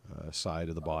either side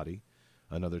of the body,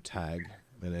 another tag,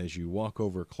 and as you walk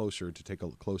over closer to take a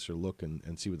closer look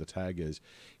and see what the tag is,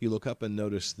 you look up and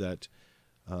notice that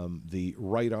the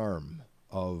right arm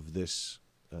of this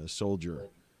soldier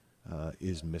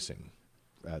is missing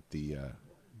at the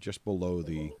just below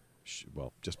the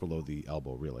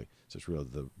elbow, really. So it's really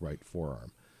the right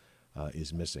forearm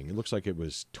is missing. It looks like it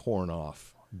was torn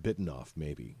off, bitten off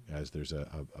maybe, as there's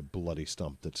a bloody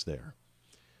stump that's there.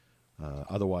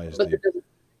 Otherwise, but there doesn't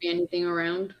be anything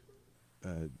around?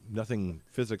 Nothing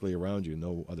physically around you,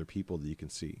 no other people that you can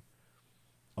see.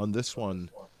 On this one,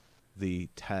 the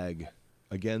tag,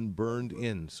 again burned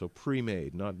in, so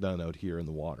pre-made, not done out here in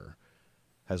the water,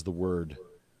 has the word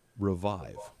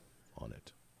revive on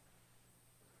it.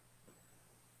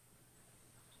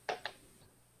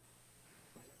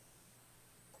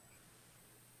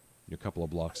 You're a couple of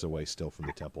blocks away still from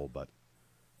the temple, but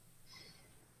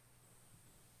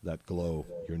that glow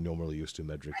you're normally used to,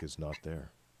 Medric, is not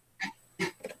there.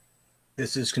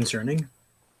 This is concerning.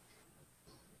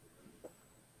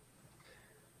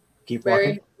 Keep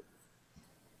walking.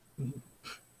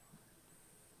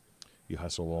 You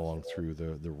hustle along through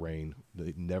the rain,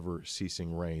 the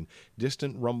never-ceasing rain.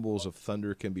 Distant rumbles of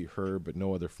thunder can be heard, but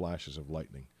no other flashes of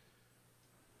lightning.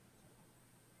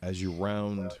 As you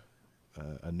round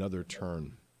another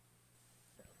turn,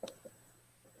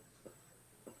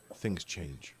 things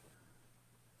change.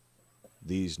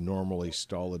 These normally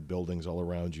stolid buildings all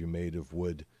around you made of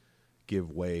wood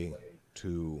give way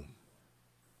to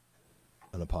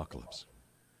an apocalypse.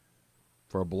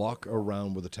 For a block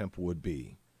around where the temple would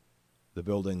be, the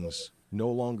buildings no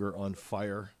longer on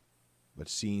fire, but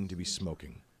seen to be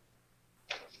smoking.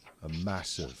 A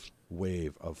massive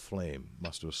wave of flame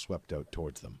must have swept out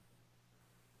towards them.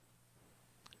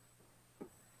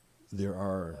 There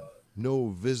are no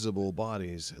visible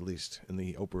bodies, at least in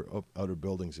the outer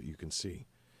buildings that you can see.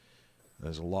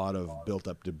 There's a lot of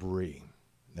built-up debris,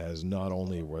 as not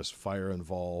only was fire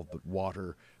involved, but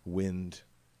water, wind,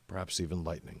 perhaps even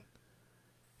lightning.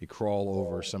 You crawl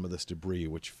over some of this debris,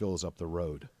 which fills up the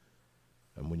road.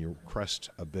 And when you crest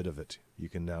a bit of it, you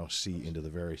can now see into the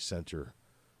very center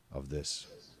of this,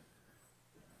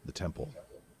 the temple.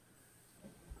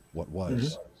 What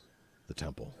was the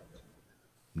temple?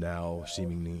 now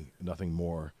seemingly nothing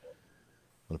more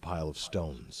than a pile of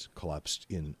stones collapsed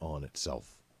in on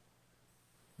itself.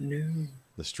 No.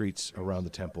 The streets around the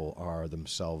temple are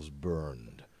themselves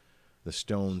burned. The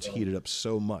stones heated up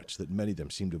so much that many of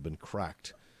them seem to have been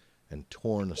cracked and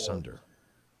torn asunder.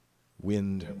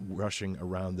 Wind rushing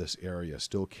around this area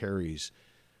still carries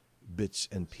bits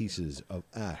and pieces of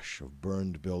ash, of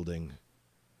burned building,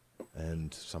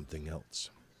 and something else.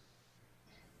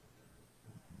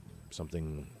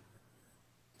 Something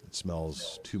that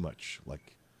smells too much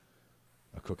like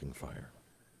a cooking fire.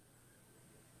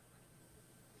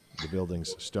 The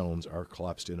building's stones are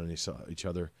collapsed in on each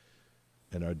other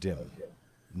and are dim.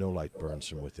 No light burns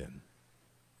from within.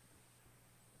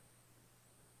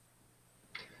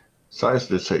 Size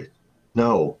to say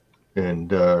no,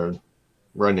 and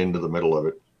run into the middle of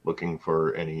it, looking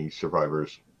for any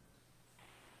survivors.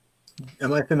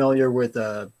 Am I familiar with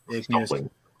Igneous Stumbling.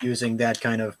 using that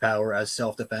kind of power as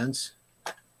self-defense?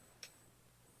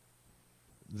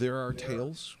 There are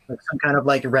tales. Like some kind of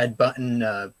like red button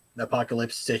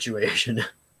apocalypse situation.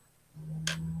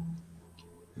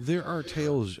 There are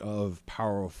tales of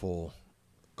powerful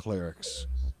clerics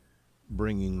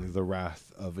bringing the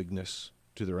wrath of Ignis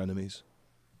to their enemies.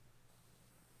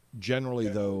 Generally,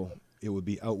 though, it would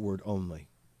be outward only.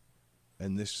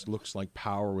 And this looks like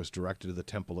power was directed to the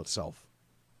temple itself.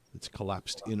 It's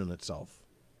collapsed in on itself.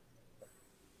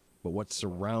 But what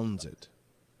surrounds it?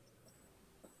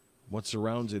 What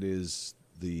surrounds it is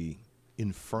the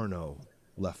inferno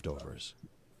leftovers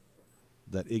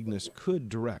that Ignis could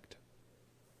direct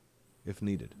if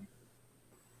needed.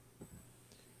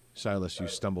 Silas, you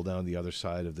stumble down the other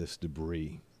side of this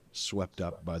debris, swept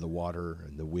up by the water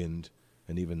and the wind,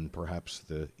 and even perhaps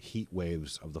the heat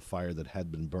waves of the fire that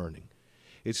had been burning.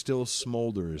 It still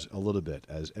smolders a little bit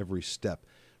as every step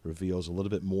reveals a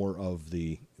little bit more of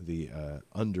the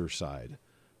underside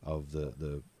of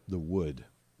the wood.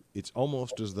 It's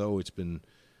almost as though it's been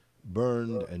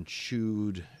burned and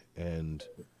chewed and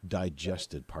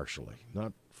digested partially,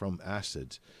 not from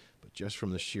acids, but just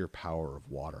from the sheer power of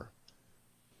water.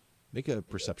 Make a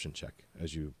perception check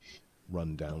as you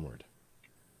run downward.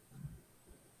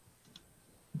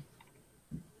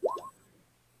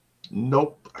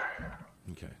 Nope.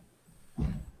 Okay.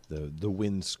 The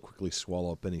winds quickly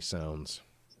swallow up any sounds,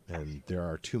 and there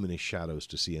are too many shadows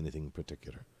to see anything in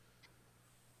particular.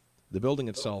 The building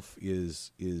itself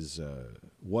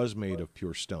was made of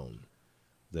pure stone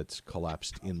that's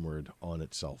collapsed inward on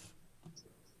itself.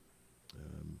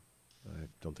 I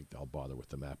don't think I'll bother with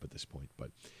the map at this point,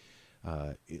 but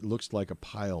it looks like a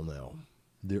pile now.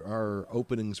 There are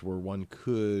openings where one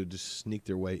could sneak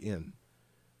their way in.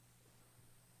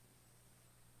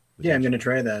 Yeah, I'm going to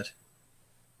try that.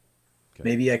 Okay.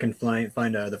 Maybe I can find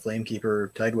the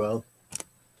Flamekeeper Tidewell.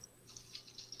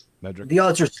 Medric, The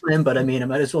odds are slim, but I mean, I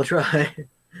might as well try.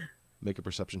 make a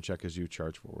perception check as you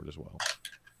charge forward as well.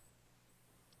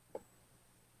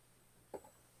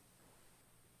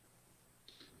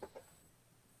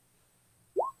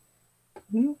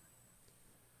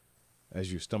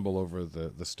 As you stumble over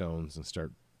the stones and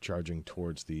start charging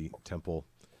towards the temple,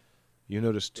 you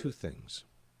notice two things.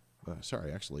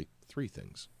 Actually, three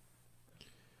things.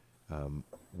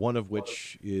 One of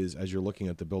which is, as you're looking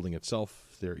at the building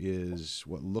itself, there is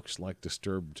what looks like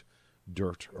disturbed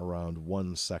dirt around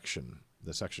one section.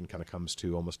 The section kind of comes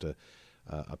to almost a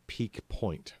peak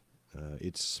point.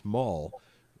 It's small,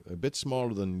 a bit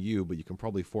smaller than you, but you can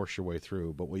probably force your way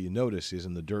through. But what you notice is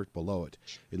in the dirt below it,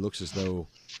 it looks as though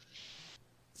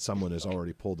someone has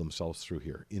already pulled themselves through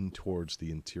here, in towards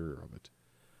the interior of it.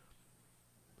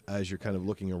 As you're kind of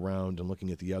looking around and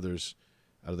looking at the others,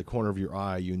 out of the corner of your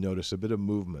eye, you notice a bit of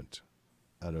movement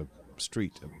at a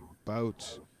street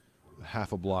about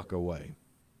half a block away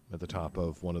at the top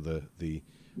of one of the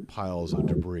piles of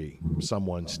debris.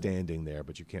 Someone standing there,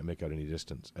 but you can't make out any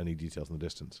details in the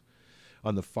distance.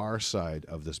 On the far side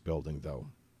of this building, though,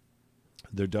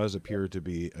 there does appear to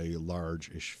be a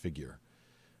large-ish figure,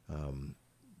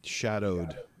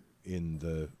 shadowed in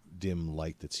the dim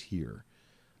light that's here.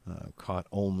 Caught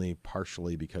only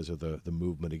partially because of the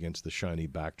movement against the shiny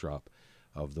backdrop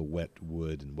of the wet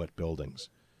wood and wet buildings.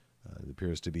 There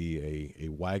appears to be a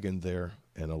wagon there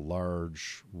and a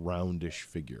large, roundish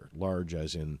figure. Large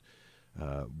as in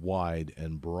wide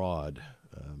and broad,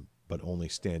 but only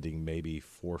standing maybe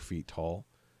 4 feet tall.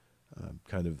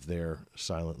 Kind of there,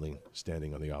 silently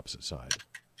standing on the opposite side.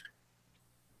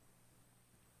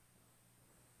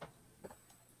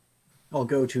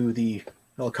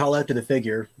 I'll call out to the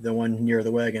figure, the one near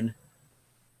the wagon.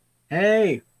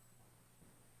 Hey!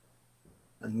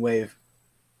 And wave.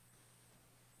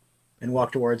 And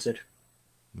walk towards it.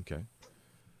 Okay.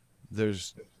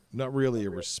 There's not really a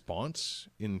response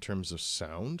in terms of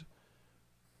sound,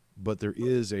 but there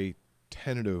is a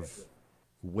tentative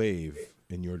wave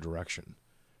in your direction.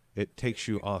 It takes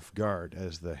you off guard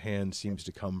as the hand seems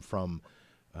to come from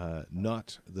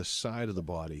not the side of the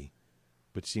body,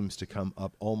 but seems to come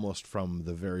up almost from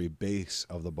the very base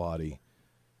of the body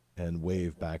and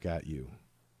wave back at you.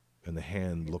 And the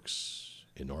hand looks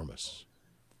enormous,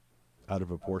 out of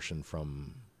proportion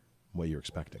from what you're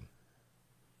expecting.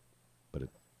 But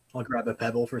I'll grab a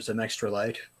pebble for some extra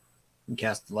light and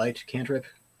cast the light cantrip.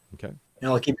 okay. And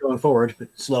I'll keep going forward, but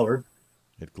slower.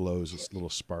 It glows. This little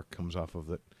spark comes off of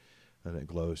it, and it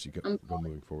glows. You go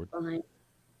moving forward. Behind.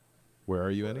 Where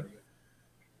are you, Annie?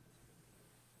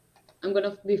 I'm going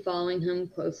to be following him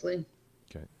closely.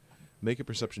 Okay. Make a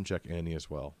perception check, Annie, as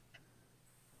well.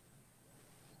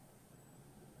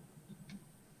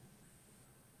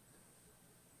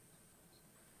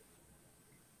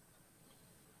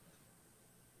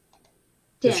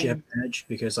 Does she have advantage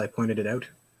because I pointed it out?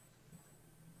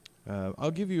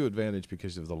 I'll give you advantage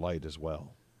because of the light as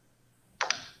well.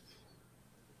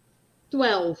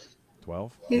 12.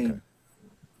 12? Yeah. Okay.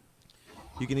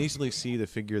 You can easily see the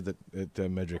figure that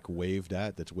Medric waved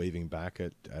at, that's waving back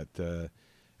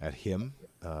at him.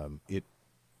 It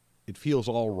feels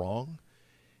all wrong.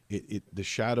 The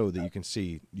shadow that you can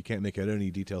see, you can't make out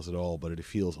any details at all, but it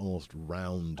feels almost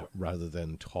round rather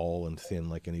than tall and thin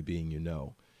like any being you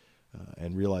know.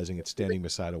 And realizing it's standing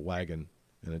beside a wagon,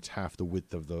 and it's half the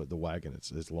width of the wagon.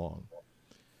 It's long.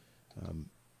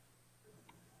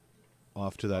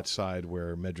 Off to that side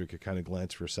where Medric could kind of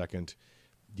glance for a second,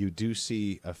 you do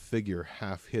see a figure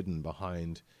half hidden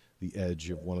behind the edge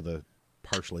of one of the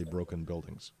partially broken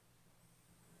buildings.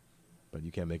 But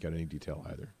you can't make out any detail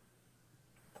either.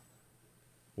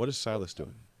 What is Silas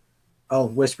doing? I'll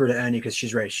whisper to Annie because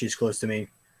she's right. She's close to me.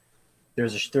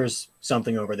 There's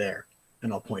something over there,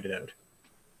 and I'll point it out.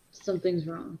 Something's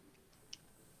wrong.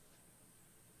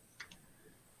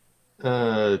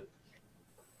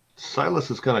 Silas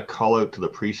is going to call out to the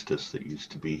priestess that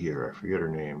used to be here. I forget her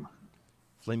name.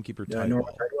 Flamekeeper Nora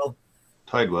Tidewell.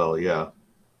 Tidewell, yeah.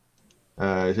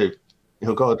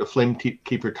 He'll call it the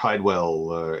Flamekeeper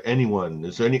Tidewell. Anyone?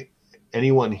 Is there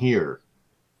anyone here?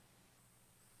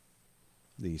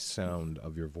 The sound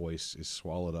of your voice is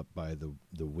swallowed up by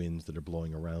the winds that are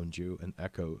blowing around you and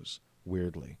echoes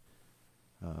weirdly.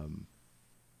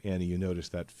 Annie, you notice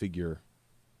that figure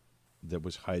that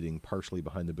was hiding partially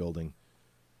behind the building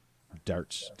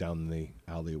darts down the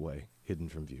alleyway, hidden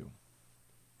from view.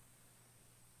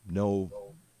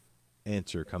 No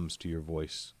answer comes to your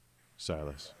voice,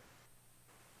 Silas.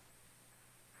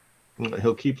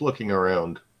 He'll keep looking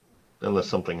around unless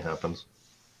something happens.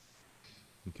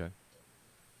 Okay.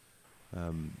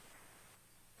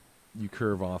 You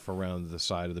curve off around the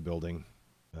side of the building.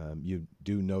 You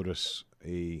do notice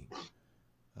a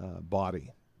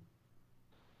body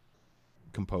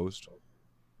composed,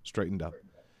 straightened up.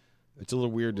 It's a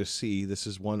little weird to see. This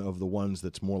is one of the ones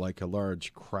that's more like a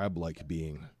large crab-like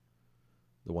being,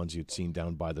 the ones you'd seen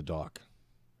down by the dock.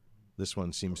 This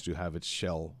one seems to have its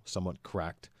shell somewhat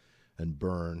cracked and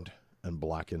burned and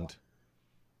blackened.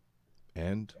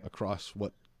 And across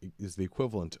what is the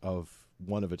equivalent of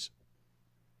one of its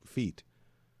feet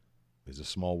is a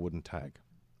small wooden tag.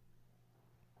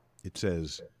 It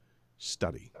says,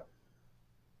 "Study."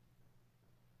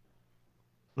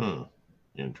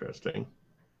 Interesting.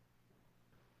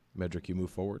 Medric, you move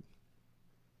forward.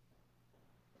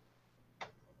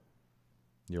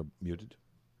 You're muted.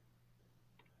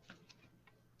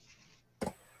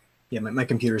 Yeah, my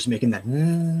computer's making that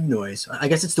noise. I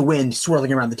guess it's the wind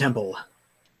swirling around the temple.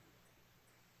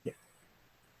 Yeah.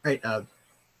 All right,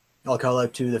 I'll call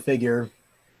out to the figure.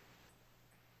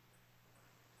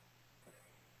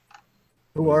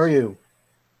 Who are you?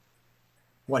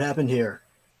 What happened here?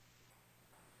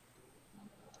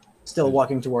 Still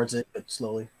walking towards it, but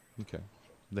slowly. Okay.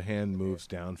 The hand moves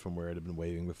down from where it had been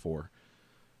waving before.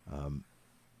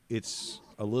 It's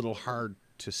a little hard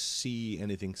to see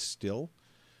anything still,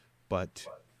 but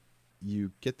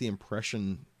you get the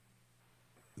impression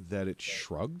that it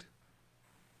shrugged,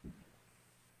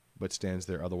 but stands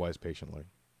there otherwise patiently.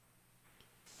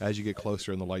 As you get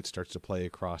closer and the light starts to play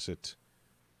across it,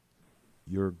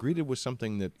 you're greeted with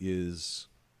something that is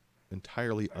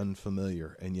entirely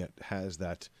unfamiliar and yet has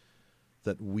that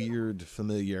weird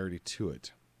familiarity to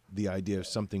it. The idea of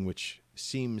something which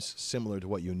seems similar to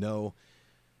what you know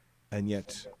and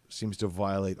yet seems to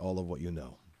violate all of what you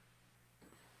know.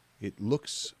 It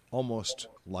looks almost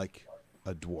like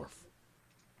a dwarf,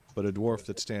 but a dwarf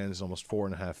that stands almost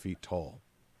 4.5 feet tall.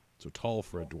 So tall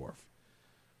for a dwarf,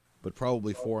 but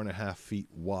probably 4.5 feet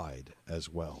wide as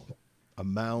well. a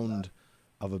mound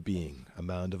of a being, a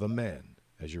mound of a man,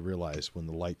 as you realize when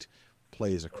the light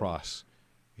plays across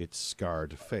its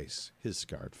scarred face, his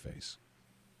scarred face.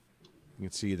 You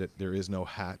can see that there is no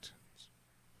hat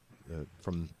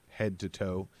from head to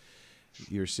toe.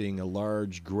 You're seeing a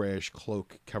large grayish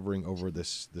cloak covering over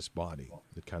this body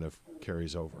that kind of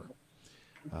carries over.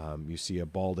 You see a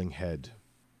balding head.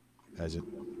 As it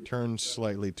turns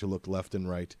slightly to look left and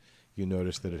right, you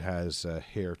notice that it has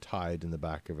hair tied in the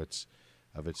back of its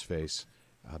face.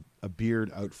 A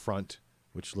beard out front,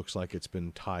 which looks like it's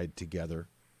been tied together,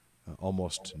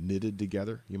 almost knitted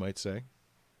together, you might say.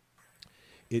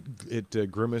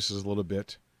 It grimaces a little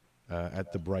bit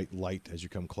at the bright light as you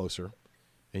come closer,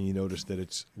 and you notice that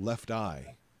its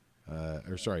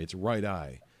its right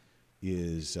eye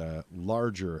is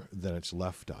larger than its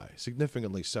left eye,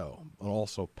 significantly so, and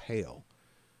also pale.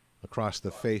 Across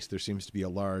the face, there seems to be a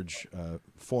large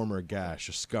former gash,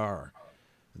 a scar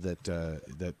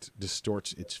that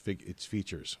distorts its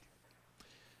features.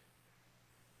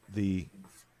 The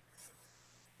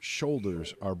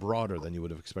shoulders are broader than you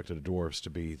would have expected a dwarf's to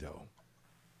be, though.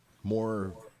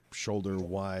 More shoulder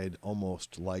wide,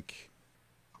 almost like,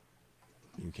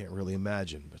 you can't really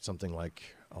imagine, but something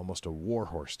like almost a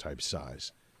warhorse type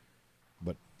size,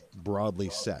 but broadly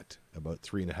set, about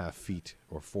 3.5 feet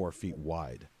or 4 feet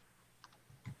wide.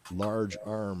 Large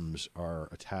arms are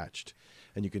attached,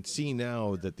 and you can see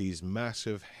now that these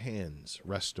massive hands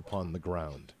rest upon the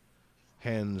ground.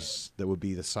 Hands that would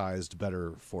be the sized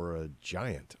better for a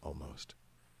giant, almost.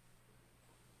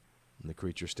 And the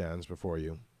creature stands before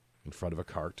you, in front of a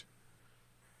cart.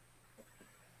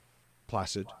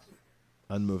 Placid,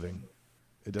 unmoving.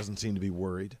 It doesn't seem to be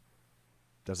worried.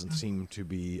 Doesn't seem to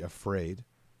be afraid.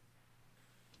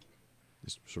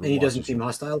 Just sort of And he doesn't watches seem you.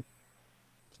 hostile?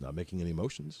 It's not making any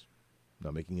motions.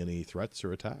 Not making any threats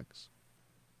or attacks.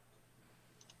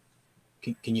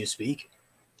 Can you speak?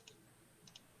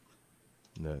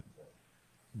 And the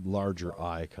larger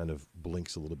eye kind of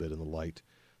blinks a little bit in the light.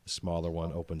 The smaller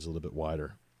one opens a little bit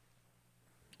wider.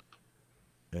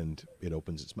 And it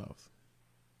opens its mouth.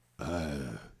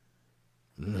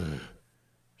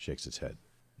 Shakes its head.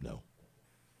 No.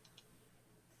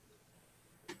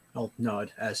 I'll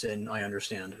nod, as in, I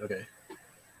understand. Okay.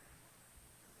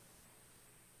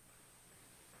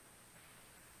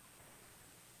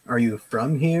 Are you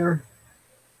from here?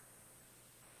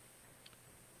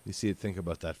 You see it think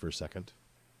about that for a second.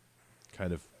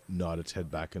 Kind of nod its head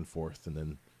back and forth and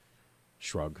then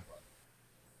shrug.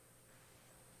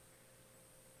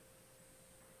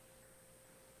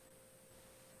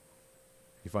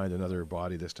 You find another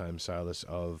body, this time, Silas,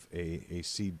 of a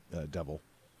sea devil.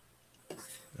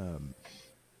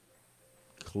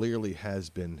 Clearly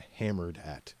has been hammered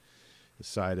at. The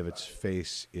side of its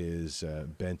face is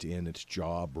bent in, its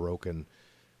jaw broken.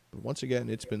 But once again,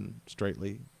 it's been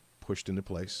straightly pushed into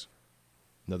place.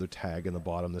 Another tag in the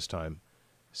bottom this time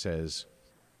says,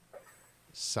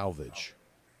 salvage.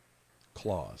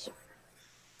 Claws.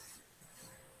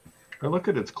 I look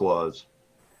at its claws.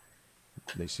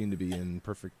 They seem to be in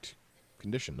perfect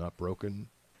condition, not broken.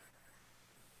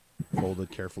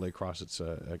 Folded carefully across its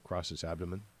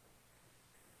abdomen.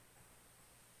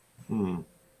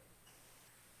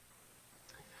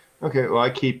 Okay, well, I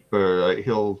keep.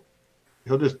 He'll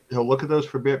look at those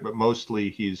for a bit, but mostly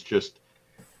he's just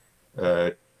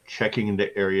checking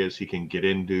into areas he can get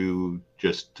into,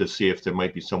 just to see if there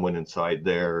might be someone inside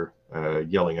there,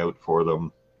 yelling out for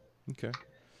them. Okay.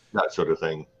 That sort of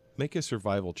thing. Make a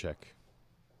survival check.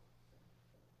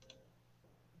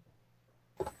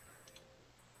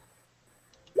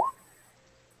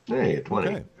 Hey, 20.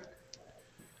 Okay.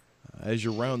 As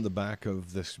you round the back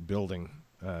of this building,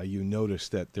 you notice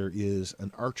that there is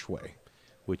an archway,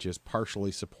 which is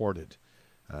partially supported.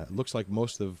 It looks like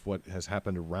most of what has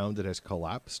happened around it has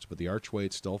collapsed, but the archway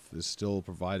itself is still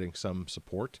providing some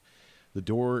support. The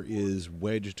door is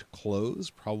wedged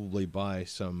closed, probably by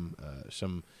some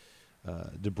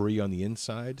debris on the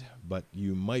inside, but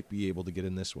you might be able to get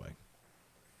in this way.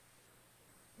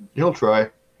 He'll try.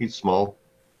 He's small.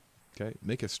 Okay,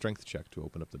 make a strength check to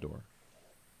open up the door.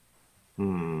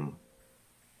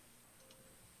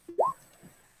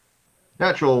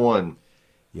 Natural 1.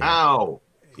 Yeah. Ow!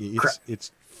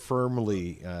 It's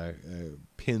firmly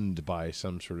pinned by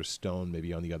some sort of stone,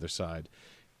 maybe on the other side.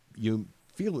 You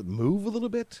feel it move a little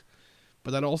bit,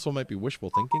 but that also might be wishful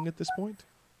thinking at this point.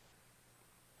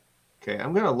 Okay,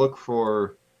 I'm going to look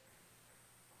for,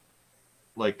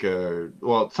 like,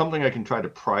 something I can try to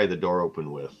pry the door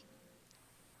open with.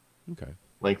 Okay.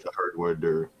 Length of hardwood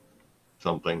or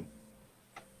something.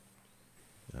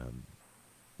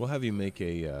 We'll have you make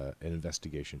an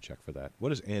investigation check for that.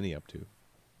 What is Annie up to?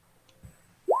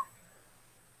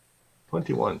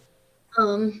 21.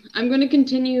 I'm going to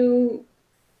continue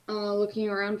looking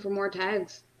around for more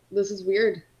tags. This is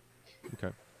weird.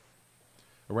 Okay.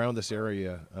 Around this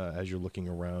area, as you're looking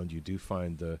around, you do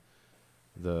find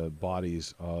the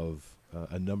bodies of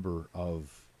a number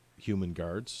of human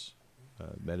guards,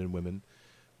 men and women.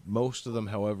 Most of them,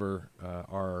 however,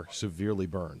 are severely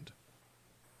burned.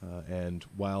 And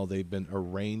while they've been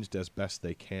arranged as best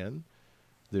they can,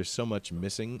 there's so much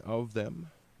missing of them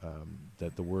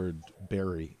that the word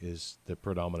bury is the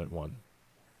predominant one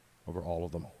over all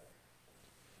of them.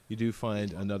 You do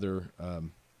find another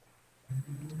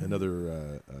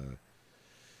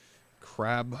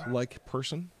crab-like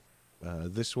person.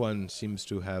 This one seems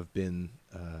to have been,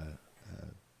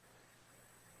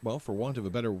 well, for want of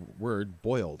a better word,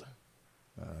 boiled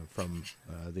from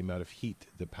the amount of heat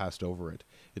that passed over it.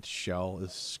 Its shell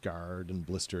is scarred and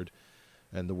blistered,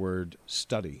 and the word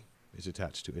study is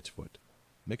attached to its foot.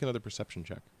 Make another perception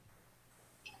check.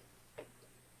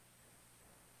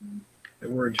 The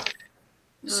word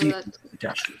see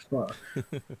attached to its paw.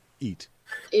 Eat.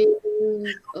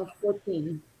 Is a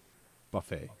 14.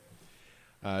 Buffet.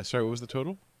 Sorry, what was the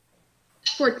total?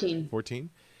 14. 14.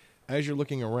 As you're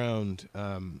looking around,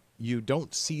 you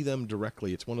don't see them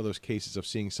directly. It's one of those cases of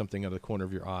seeing something out of the corner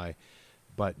of your eye,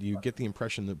 but you get the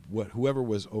impression that whoever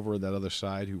was over that other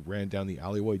side who ran down the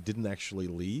alleyway didn't actually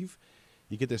leave.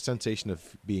 You get the sensation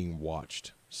of being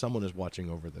watched. Someone is watching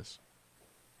over this.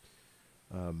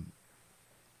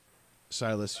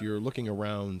 Silas, you're looking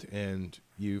around and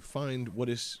you find what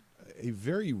is a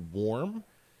very warm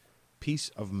piece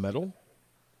of metal.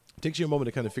 It takes you a moment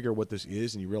to kind of figure out what this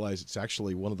is, and you realize it's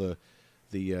actually one of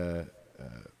the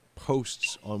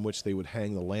posts on which they would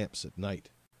hang the lamps at night.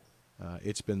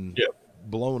 It's been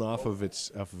blown off of its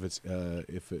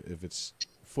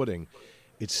footing.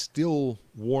 It's still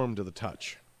warm to the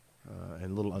touch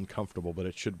and a little uncomfortable, but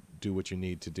it should do what you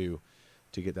need to do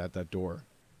to get at that door.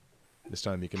 This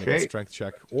time you can make a strength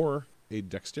check or a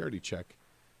dexterity check.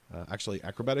 Actually,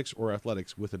 acrobatics or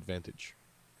athletics with advantage.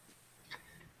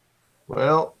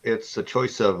 Well, it's a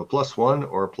choice of a +1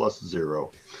 or a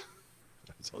 +0.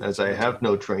 As I have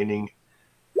no training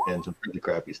and some pretty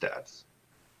crappy stats.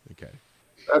 Okay.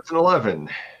 That's an 11.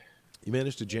 You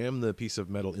manage to jam the piece of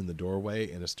metal in the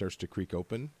doorway and it starts to creak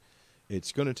open.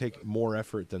 It's going to take more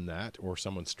effort than that or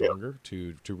someone stronger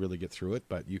to really get through it,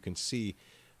 but you can see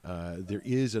there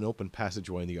is an open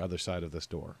passageway on the other side of this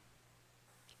door.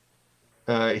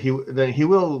 He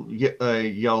will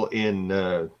yell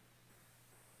in,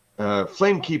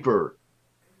 Flamekeeper,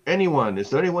 anyone? Is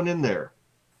there anyone in there?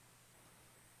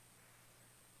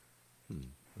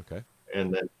 Okay.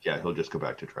 And then, he'll just go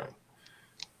back to trying.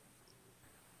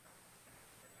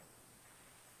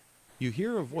 You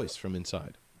hear a voice from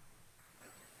inside.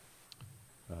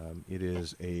 It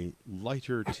is a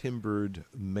lighter timbered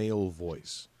male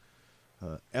voice.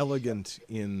 Elegant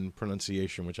in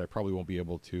pronunciation, which I probably won't be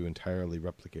able to entirely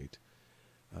replicate.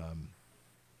 Let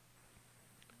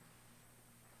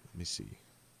me see.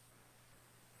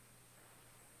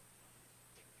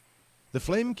 The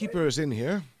Flamekeeper is in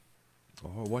here,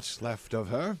 or what's left of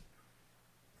her.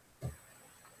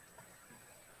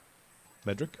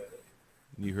 Medric,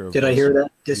 you hear a Did voice. I hear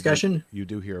that discussion? You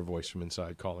do hear a voice from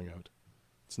inside calling out.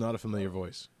 It's not a familiar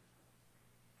voice.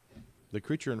 The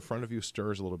creature in front of you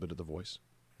stirs a little bit at the voice,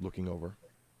 looking over.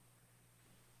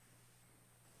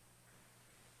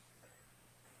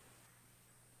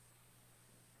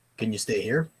 Can you stay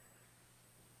here?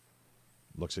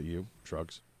 Looks at you,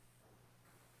 shrugs.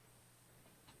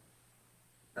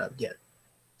 Yeah.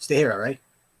 Stay here, all right?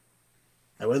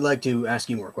 I would like to ask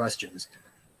you more questions.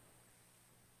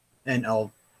 And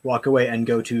I'll walk away and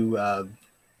go to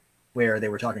where they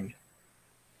were talking.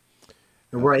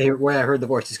 Or where I heard the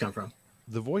voices come from.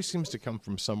 The voice seems to come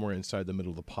from somewhere inside the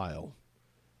middle of the pile.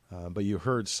 But you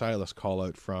heard Silas call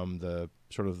out from the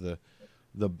sort of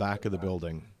the back of the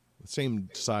building. The same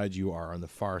side you are, on the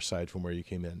far side from where you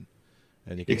came in.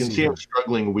 And you can see him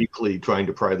struggling weakly trying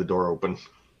to pry the door open.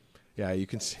 Yeah, you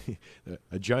can see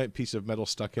a giant piece of metal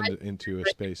stuck into a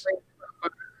space.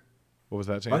 What was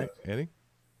that saying, Annie?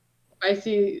 I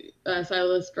see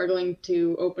Silas struggling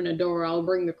to open a door. I'll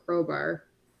bring the crowbar.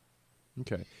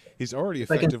 Okay. He's already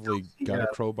effectively got a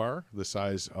crowbar the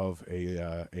size of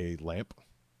a lamp.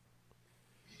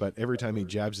 But every time he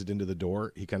jabs it into the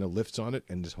door, he kind of lifts on it,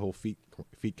 and his whole feet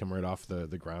come right off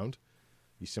the ground.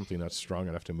 He's simply not strong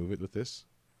enough to move it with this.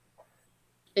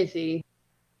 I see.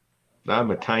 I'm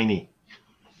a tiny.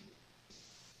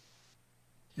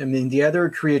 I mean, the other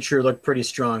creature looked pretty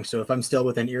strong, so if I'm still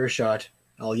within earshot,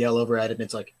 I'll yell over at it, and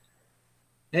it's like,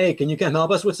 hey, can you come help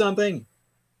us with something?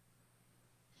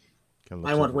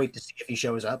 I want to wait to see if he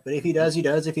shows up, but if he does, he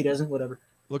does. If he doesn't, whatever.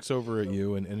 Looks over at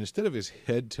you, and instead of his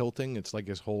head tilting, it's like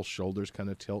his whole shoulders kind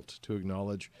of tilt to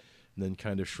acknowledge, and then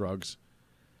kind of shrugs.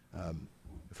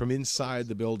 From inside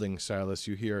the building, Silas,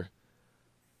 you hear,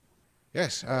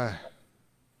 "Yes,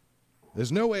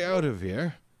 there's no way out of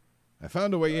here. I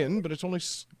found a way in, but it's only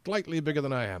slightly bigger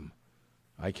than I am.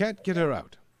 I can't get her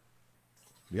out.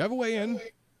 Do you have a way in?"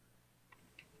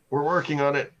 We're working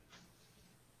on it.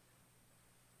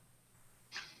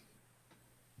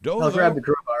 Dover. I'll grab the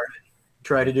crowbar.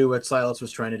 Try to do what Silas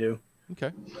was trying to do.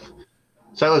 Okay.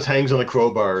 Silas hangs on the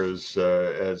crowbar as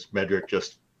Medric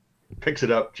just picks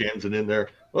it up, jams it in there.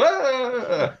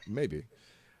 Ah! Maybe.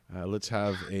 Let's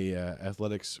have a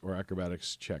athletics or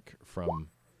acrobatics check from...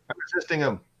 I'm resisting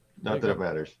him. Not that it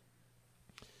matters.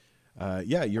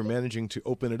 Yeah, you're managing to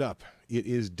open it up. It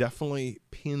is definitely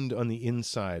pinned on the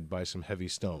inside by some heavy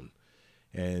stone.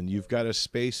 And you've got a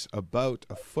space about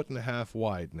 1.5 feet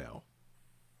wide now.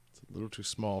 It's a little too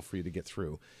small for you to get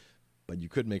through, but you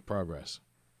could make progress.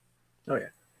 Oh, yeah.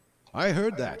 I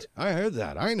heard that.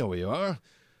 I know where you are.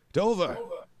 Dover.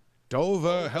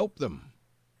 Dover, help them.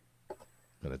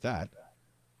 And at that,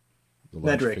 the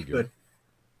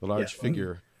large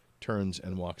figure turns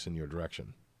and walks in your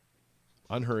direction.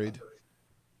 Unhurried,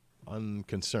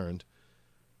 unconcerned,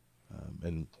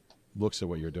 and looks at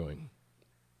what you're doing.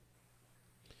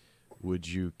 Would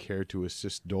you care to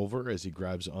assist Dover as he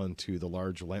grabs onto the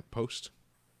large lamppost?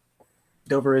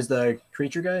 Dover is the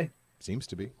creature guy? Seems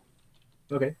to be.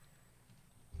 Okay.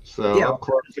 So Yeah, up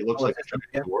close, it looks like a yeah.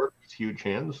 giant dwarf with huge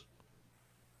hands.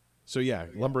 So yeah,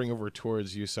 lumbering over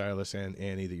towards you, Silas, and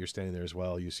Annie, that you're standing there as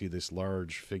well, you see this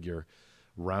large figure,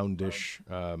 roundish,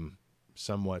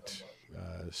 somewhat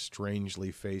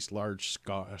strangely faced, large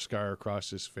scar across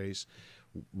his face,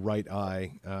 right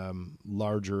eye,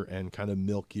 larger and kind of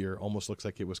milkier, almost looks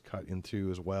like it was cut in two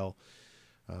as well,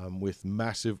 with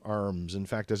massive arms. In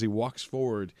fact, as he walks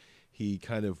forward, he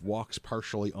kind of walks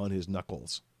partially on his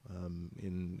knuckles.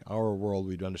 In our world,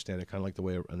 we'd understand it kind of like the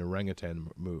way an orangutan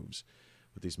moves,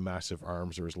 with these massive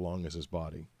arms that are as long as his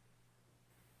body.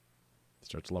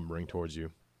 Starts lumbering towards you.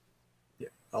 Yeah,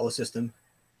 I'll assist him.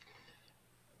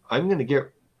 I'm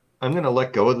gonna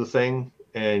let go of the thing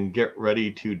and get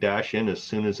ready to dash in as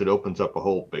soon as it opens up a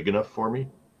hole big enough for me.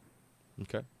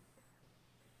 Okay.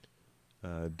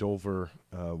 Dover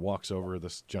walks over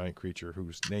this giant creature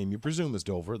whose name you presume is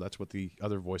Dover. That's what the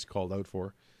other voice called out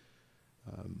for.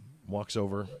 Walks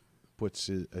over, puts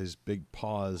his big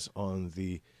paws on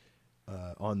the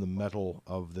metal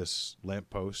of this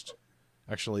lamppost.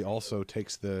 Actually, also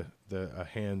takes a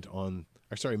hand on.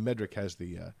 Or sorry, Medric has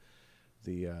the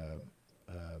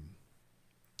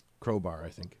crowbar, I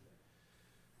think.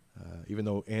 Even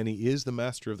though Annie is the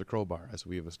master of the crowbar, as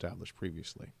we have established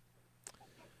previously.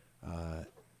 I'm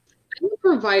the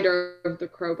provider of the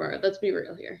crowbar. Let's be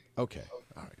real here. Okay,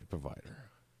 all right, provider.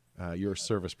 You're a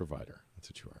service provider. That's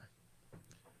what you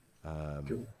are.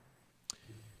 Cool.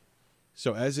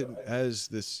 So as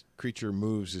this creature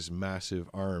moves his massive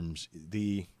arms,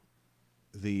 the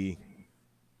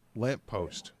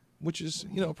lamppost, which is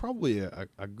probably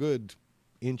a good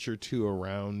inch or two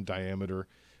around diameter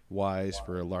wise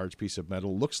for a large piece of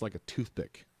metal, looks like a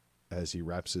toothpick as he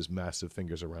wraps his massive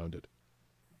fingers around it,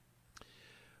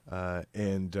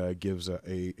 and gives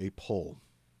a pull.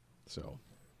 So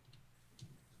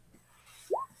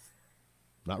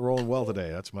not rolling well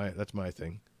today. That's my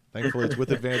thing. Thankfully, it's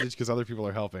with advantage because other people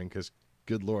are helping. Because,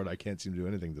 good Lord, I can't seem to do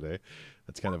anything today.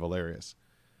 That's kind of hilarious.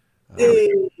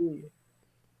 And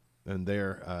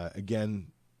there,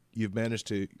 again, you've managed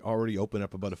to already open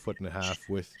up about 1.5 feet.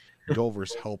 With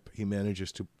Dover's help, he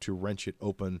manages to wrench it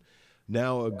open.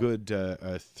 Now a good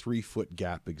 3-foot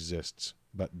gap exists,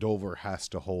 but Dover has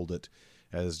to hold it,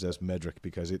 as does Medric,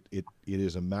 because it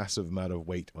is a massive amount of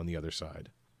weight on the other side.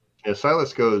 Yeah,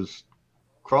 Silas goes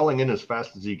crawling in as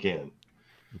fast as he can.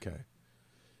 Okay.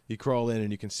 You crawl in,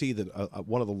 and you can see that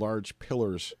one of the large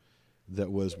pillars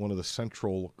that was one of the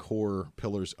central core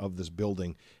pillars of this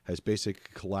building has basically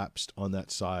collapsed on that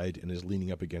side and is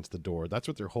leaning up against the door. That's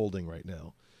what they're holding right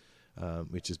now,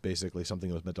 which is basically something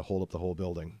that was meant to hold up the whole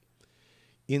building.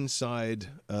 Inside,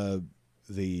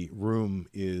 the room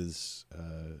is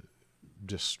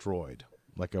destroyed,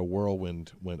 like a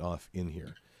whirlwind went off in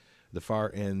here. The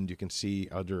far end, you can see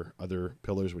other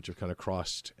pillars which have kind of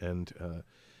crossed and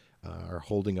are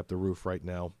holding up the roof right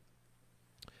now.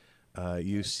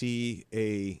 You see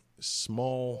a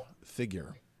small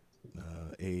figure,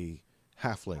 a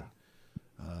halfling,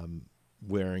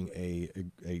 wearing a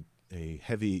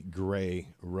heavy gray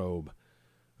robe,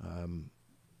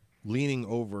 leaning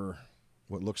over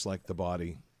what looks like the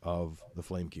body of the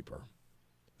Flamekeeper.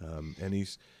 And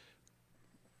he's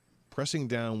pressing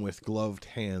down with gloved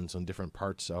hands on different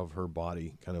parts of her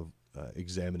body, kind of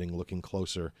examining, looking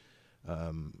closer,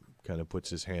 kind of puts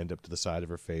his hand up to the side of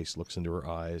her face, looks into her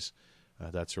eyes,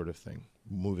 that sort of thing,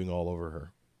 moving all over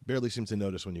her. Barely seems to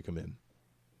notice when you come in.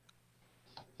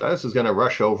 Dias is going to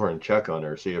rush over and check on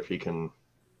her, see if he can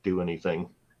do anything.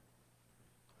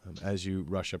 As you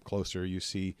rush up closer, you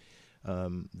see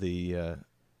the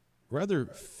rather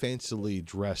fancily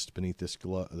dressed beneath this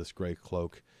gray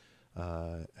cloak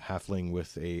halfling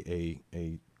with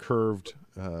a curved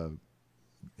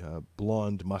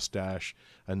blonde mustache,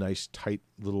 a nice tight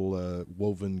little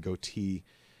woven goatee,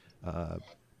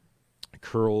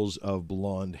 curls of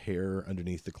blonde hair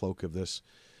underneath the cloak of this.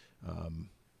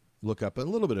 Look up, a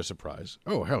little bit of surprise.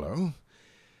 Oh, hello.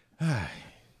 I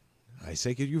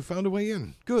take it you found a way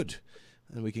in. Good.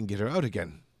 And we can get her out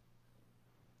again.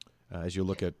 As you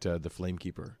look at the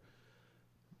Flamekeeper.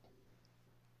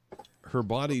 Her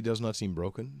body does not seem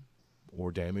broken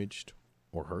or damaged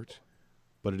or hurt,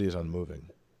 but it is unmoving.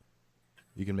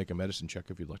 You can make a medicine check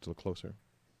if you'd like to look closer.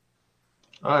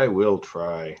 I will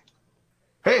try.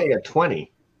 Hey, a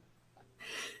 20.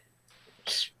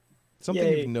 Something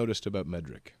Yay. you've noticed about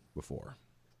Medric before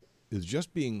is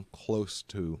just being close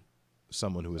to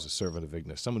someone who is a servant of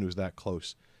Ignis, someone who's that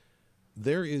close.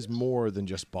 There is more than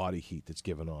just body heat that's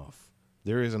given off.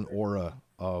 There is an aura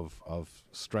of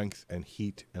strength and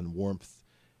heat and warmth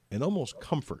and almost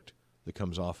comfort that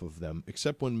comes off of them,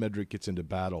 except when Medric gets into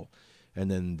battle,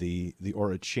 and then the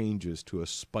aura changes to a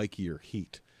spikier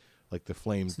heat, like the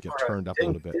flames get turned up a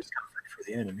little bit. Discomfort for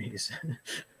the enemies.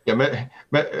 Yeah,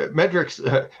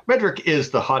 Medric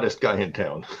is the hottest guy in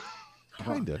town.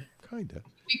 Kinda.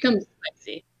 Becomes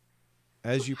spicy.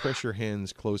 As you press your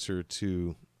hands closer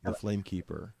to the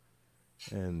Flamekeeper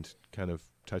and kind of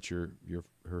touch her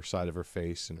side of her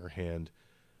face and her hand,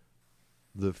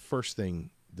 the first thing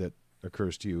that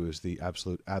occurs to you is the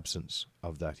absolute absence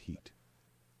of that heat.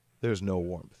 There's no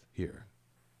warmth here.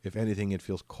 If anything, it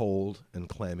feels cold and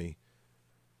clammy,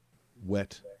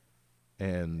 wet,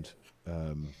 and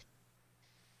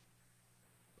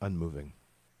unmoving.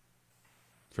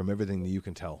 From everything that you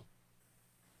can tell,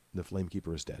 the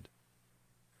Flamekeeper is dead.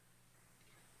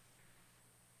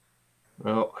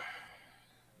 Well,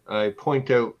 I point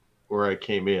out where I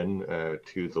came in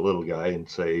to the little guy and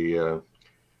say,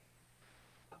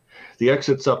 the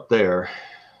exit's up there.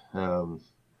 Then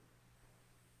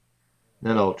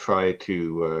I'll try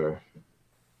to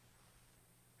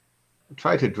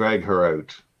drag her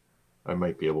out. I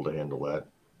might be able to handle that.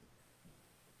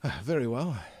 Very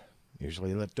well.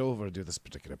 Usually let Dover do this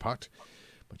particular part,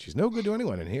 but she's no good to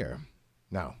anyone in here.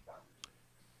 Now,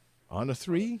 on a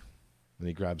 3, and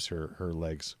he grabs her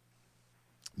legs.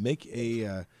 Make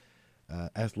a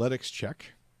athletics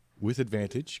check with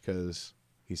advantage because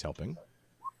he's helping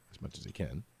as much as he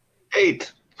can.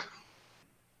 8.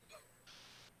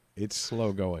 It's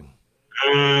slow going.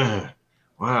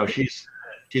 Wow, she's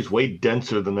way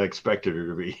denser than I expected her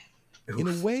to be. In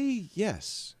a way,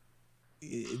 yes.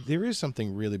 There is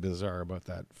something really bizarre about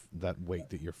that weight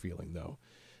that you're feeling, though,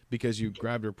 because you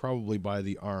grabbed her probably by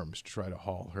the arms to try to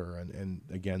haul her, and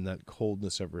again, that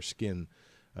coldness of her skin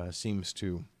seems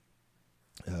to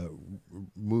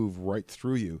move right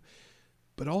through you.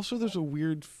 But also there's a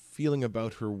weird feeling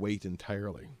about her weight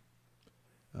entirely.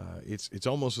 It's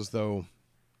almost as though...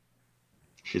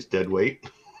 She's dead weight?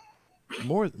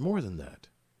 More than that.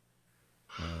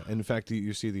 And in fact,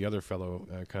 you see the other fellow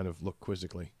kind of look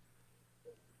quizzically.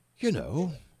 You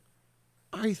know,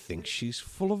 I think she's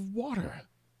full of water.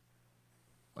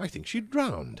 I think she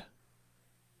drowned.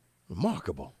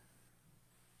 Remarkable.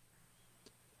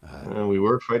 We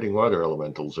were fighting water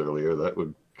elementals earlier. That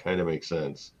would kind of make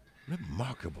sense.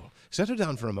 Remarkable. Set her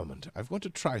down for a moment. I want to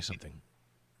try something.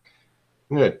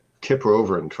 I'm going to tip her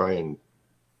over and try and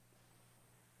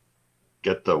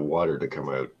get the water to come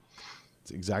out. It's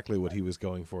exactly what he was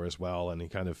going for as well, and he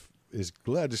kind of is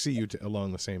glad to see you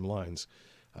along the same lines.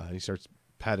 He starts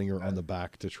patting her on the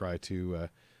back to try to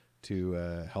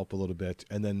help a little bit,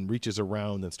 and then reaches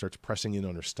around and starts pressing in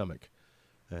on her stomach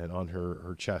and on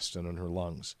her chest and on her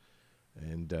lungs.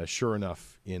 And sure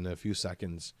enough, in a few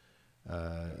seconds,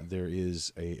 there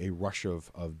is a rush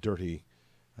of dirty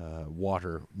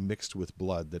water mixed with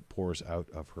blood that pours out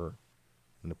of her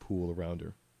in a pool around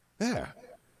her. There.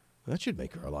 That should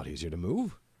make her a lot easier to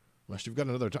move. Unless you've got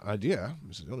another idea.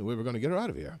 This is the only way we're going to get her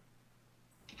out of here.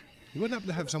 You wouldn't happen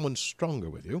to have someone stronger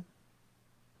with you?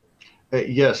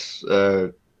 Yes.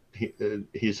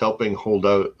 He's helping hold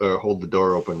the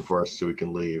door open for us so we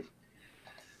can leave.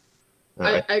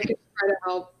 I could try to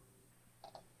help.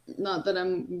 Not that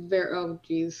I'm very... Oh,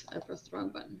 geez. I pressed the wrong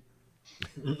button.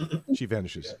 She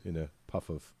vanishes in a puff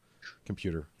of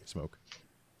computer smoke.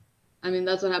 I mean,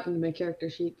 that's what happened to my character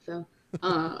sheet. So,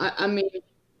 I mean,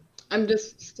 I'm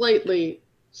just slightly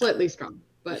strong,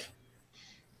 but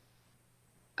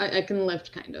I can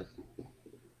lift kind of.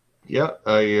 Yeah,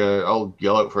 I'll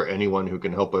yell out for anyone who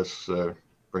can help us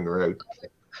bring her out.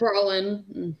 Crawl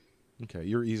in. Okay,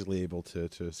 you're easily able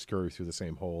to scurry through the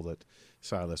same hole that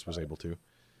Silas was able to.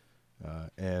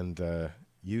 And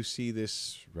you see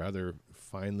this rather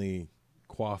finely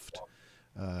coiffed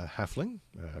halfling,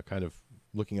 kind of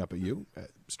looking up at you,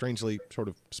 strangely sort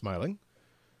of smiling.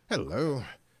 Hello,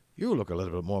 you look a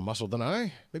little bit more muscled than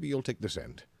I. Maybe you'll take this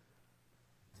end.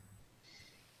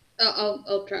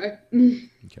 I'll try.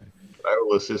 Okay. I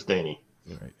will assist Annie.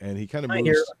 All right, and he kind of I moves.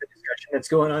 hear the discussion that's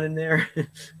going on in there.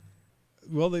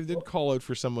 Well, they did call out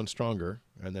for someone stronger,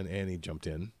 and then Annie jumped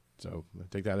in. So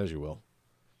take that as you will.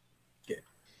 Okay.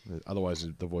 Otherwise,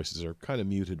 the voices are kind of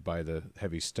muted by the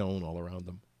heavy stone all around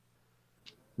them.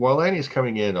 While Annie's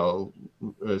coming in,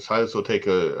 Silas will take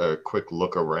a quick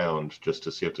look around just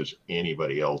to see if there's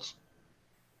anybody else.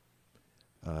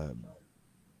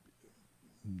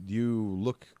 You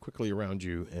look quickly around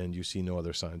you, and you see no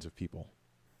other signs of people.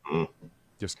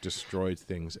 Just destroyed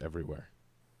things everywhere.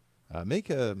 Make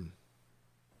a,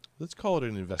 let's call it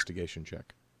an investigation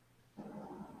check.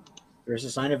 There's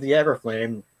a sign of the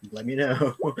Everflame. Let me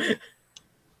know.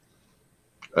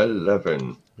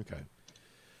 11. Okay.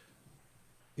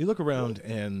 You look around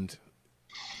and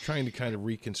trying to kind of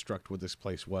reconstruct what this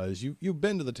place was. You've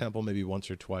been to the temple maybe once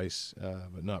or twice,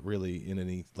 but not really in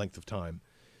any length of time.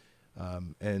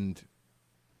 And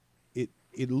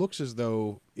it looks as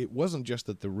though it wasn't just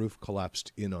that the roof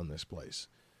collapsed in on this place.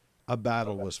 A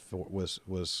battle was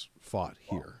fought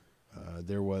here.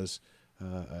 There was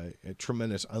a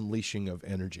tremendous unleashing of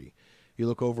energy. You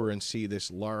look over and see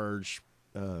this large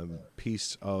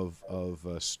piece of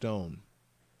stone,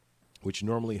 which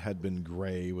normally had been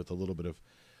gray with a little bit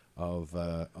of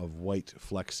white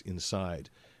flecks inside,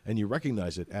 and you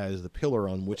recognize it as the pillar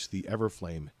on which the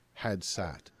Everflame had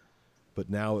sat. But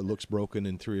now it looks broken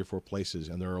in 3 or 4 places,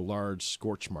 and there are large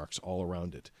scorch marks all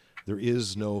around it. There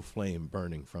is no flame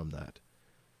burning from that.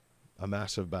 A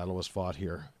massive battle was fought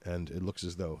here, and it looks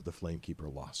as though the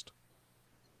Flamekeeper lost.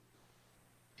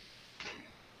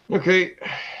 Okay.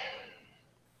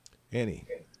 Annie,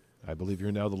 I believe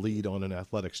you're now the lead on an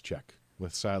athletics check,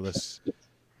 with Silas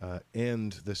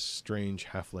and this strange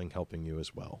halfling helping you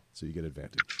as well, so you get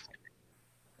advantage.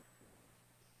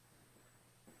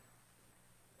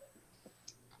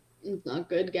 It's not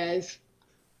good, guys.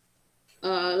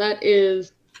 That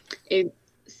is a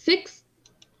 6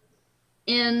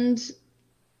 and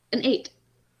an 8.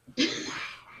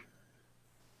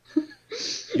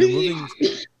 You're moving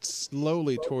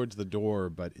slowly towards the door,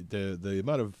 but the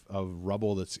amount of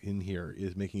rubble that's in here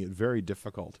is making it very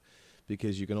difficult,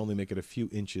 because you can only make it a few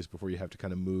inches before you have to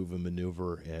kind of move and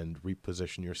maneuver and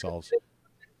reposition yourselves.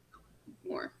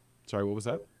 More. Sorry, what was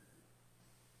that?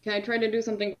 Can I try to do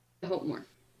something to help more?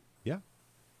 Yeah.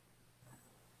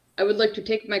 I would like to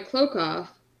take my cloak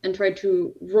off and try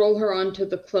to roll her onto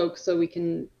the cloak so we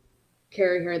can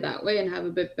carry her that way and have a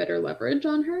bit better leverage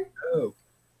on her. Oh,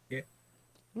 yeah.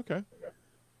 Okay.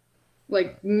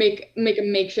 Like make a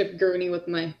makeshift gurney with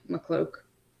my cloak.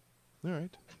 All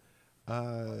right.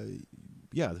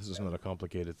 Yeah, this is not a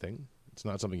complicated thing. It's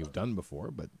not something you've done before,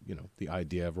 but you know, the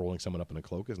idea of rolling someone up in a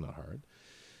cloak is not hard.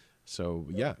 So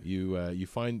yeah, you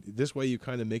find this way you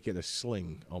kind of make it a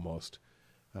sling almost,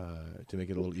 to make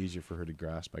it a little easier for her to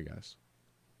grasp, I guess.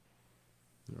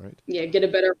 All right. Yeah, get a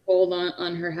better hold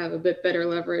on her, have a bit better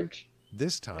leverage.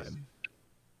 This time,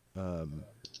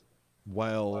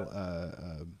 while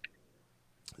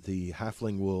the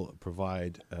halfling will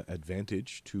provide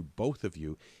advantage to both of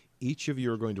you, each of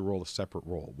you are going to roll a separate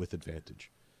roll with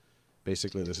advantage.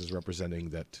 Basically, this is representing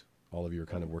that all of you are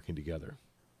kind of working together.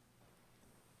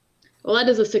 Well, that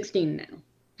is a 16 now.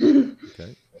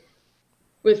 Okay.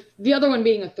 With the other one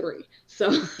being a 3.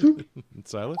 So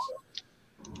Silas?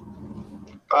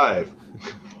 5.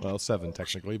 Well, 7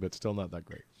 technically, but still not that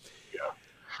great.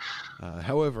 Yeah.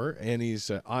 However,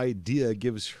 Annie's idea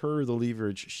gives her the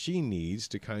leverage she needs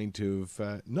to kind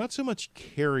of not so much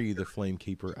carry the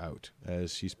Flamekeeper out,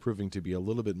 as she's proving to be a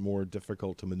little bit more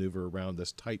difficult to maneuver around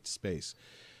this tight space,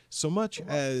 so much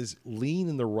as lean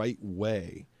in the right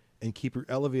way and keep her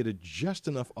elevated just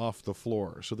enough off the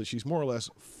floor so that she's more or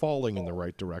less falling in the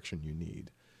right direction you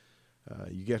need.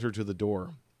 You get her to the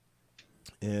door,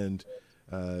 and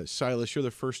Silas, you're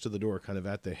the first to the door, kind of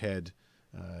at the head,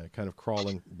 kind of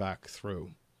crawling back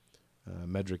through.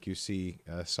 Medric, you see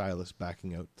Silas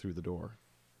backing out through the door.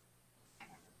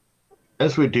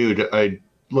 As we do, I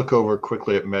look over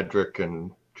quickly at Medric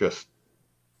and just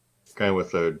kind of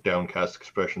with a downcast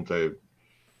expression say,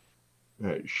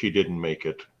 she didn't make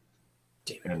it.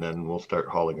 And then we'll start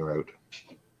hauling her out.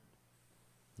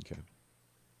 Okay.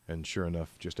 And sure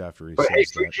enough, just after he But hey,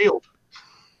 says free that, shield.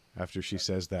 after she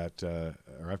says that,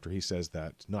 or after he says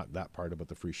that, not that part about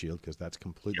the free shield, because that's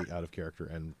completely out of character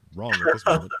and wrong at this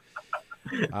moment.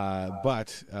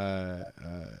 But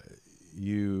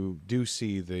you do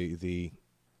see the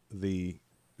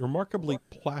remarkably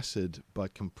placid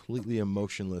but completely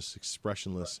emotionless,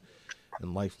 expressionless,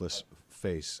 and lifeless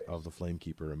face of the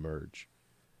Flamekeeper emerge.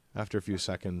 After a few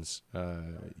seconds,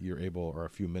 you're able, or a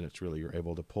few minutes really, you're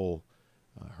able to pull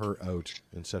her out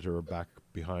and set her back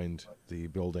behind the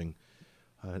building,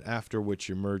 and after which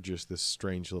emerges this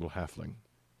strange little halfling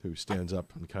who stands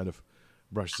up and kind of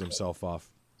brushes himself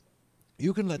off.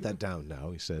 You can let that down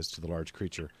now, he says to the large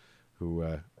creature, who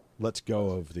lets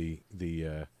go of the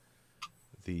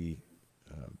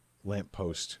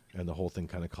lamppost, and the whole thing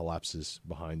kind of collapses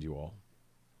behind you all.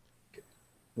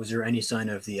 Was there any sign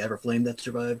of the Everflame that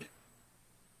survived?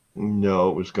 No,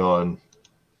 it was gone.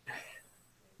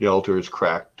 The altar is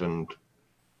cracked and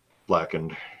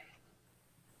blackened.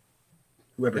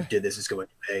 Whoever did this is going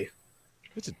to pay.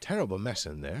 It's a terrible mess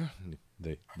in there. And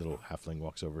the little halfling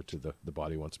walks over to the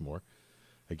body once more.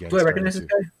 Again, Do I recognize this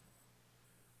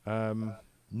guy?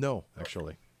 No,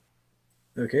 actually.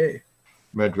 Okay.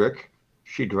 Medric,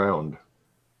 she drowned.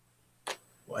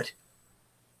 What?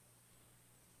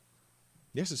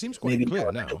 Yes, it seems quite Maybe clear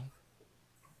not. now.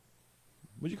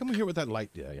 Would you come here with that light,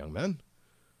 young man?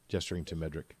 Gesturing to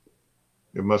Medric.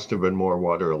 It must have been more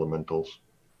water elementals.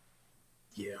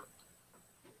 Yeah.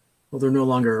 Well, they're no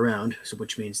longer around, so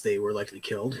which means they were likely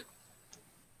killed.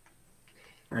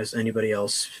 As anybody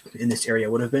else in this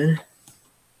area would have been.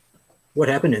 What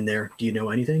happened in there? Do you know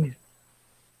anything?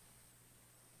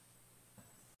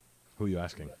 Who are you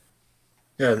asking?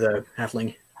 The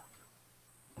halfling.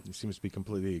 He seems to be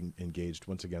completely engaged,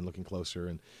 once again, looking closer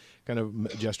and kind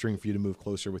of gesturing for you to move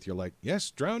closer with your light. Yes,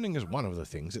 drowning is one of the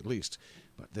things, at least.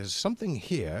 But there's something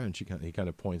here, and he kind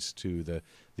of points to the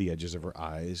edges of her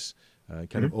eyes,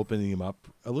 kind of opening them up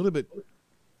a little bit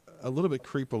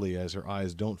creepily, as her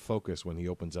eyes don't focus when he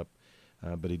opens up,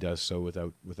 but he does so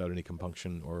without any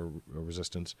compunction or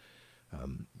resistance.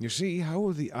 You see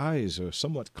how the eyes are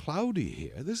somewhat cloudy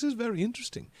here. This is very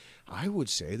interesting. I would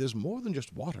say there's more than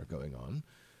just water going on.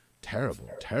 Terrible,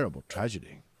 terrible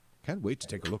tragedy. Can't wait to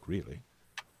take a look, really.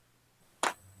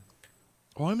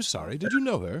 Oh, I'm sorry. Did you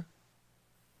know her?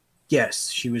 Yes,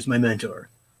 she was my mentor.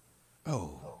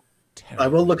 Oh, I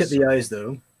will look at the sorry. eyes,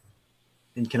 though.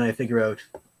 And can I figure out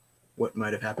what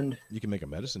might have happened? You can make a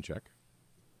medicine check.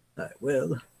 I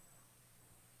will.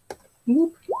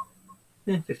 Whoop.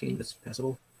 15, that's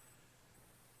passable.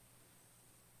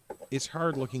 It's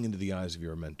hard looking into the eyes of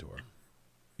your mentor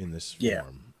in this form. Yeah.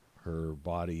 Her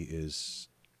body is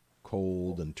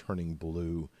cold and turning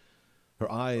blue.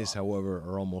 Her eyes, however,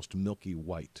 are almost milky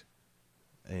white.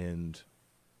 And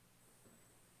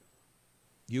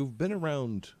you've been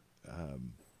around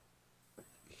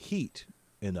heat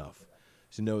enough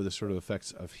to know the sort of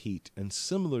effects of heat, and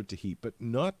similar to heat, but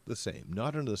not the same,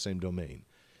 not under the same domain,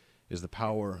 is the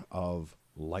power of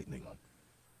lightning.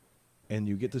 And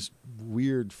you get this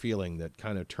weird feeling that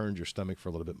kind of turns your stomach for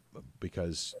a little bit,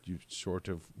 because you sort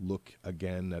of look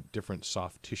again at different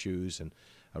soft tissues and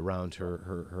around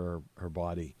her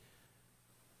body.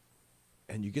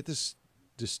 And you get this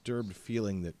disturbed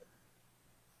feeling that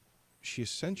she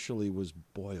essentially was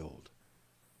boiled.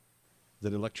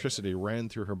 That electricity ran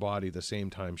through her body the same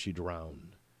time she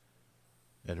drowned.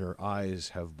 And her eyes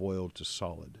have boiled to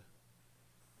solid.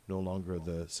 No longer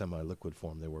the semi-liquid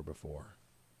form they were before.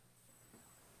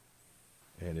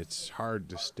 And it's hard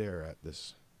to stare at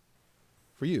this.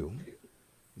 For you,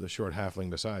 the short halfling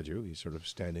beside you, he's sort of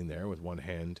standing there with one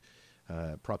hand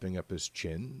propping up his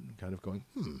chin, kind of going,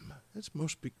 that's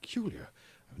most peculiar.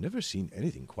 I've never seen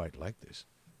anything quite like this.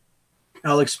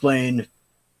 I'll explain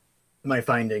my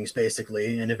findings,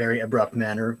 basically, in a very abrupt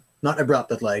manner. Not abrupt,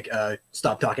 but like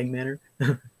stop talking manner.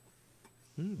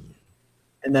 And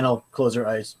then I'll close her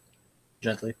eyes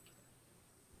gently.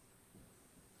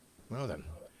 Well then,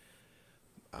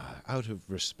 out of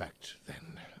respect,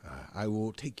 then, I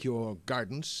will take your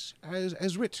guidance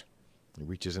as writ. He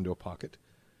reaches into a pocket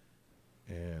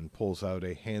and pulls out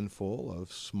a handful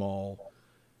of small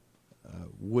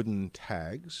wooden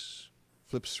tags,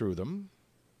 flips through them,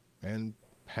 and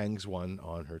hangs one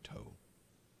on her toe.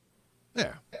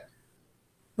 There.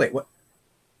 Wait, what?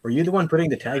 Were you the one putting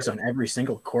the tags on every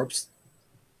single corpse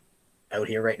out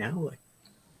here right now? Like,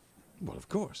 Well, of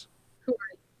course. Who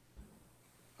are you?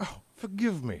 Oh,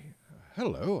 forgive me.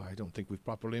 hello. I don't think we've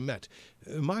properly met.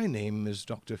 My name is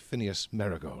Dr. Phineas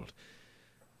Marigold.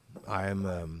 I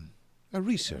am a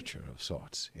researcher of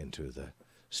sorts into the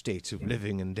states of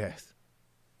living and death.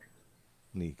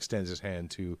 And he extends his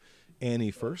hand to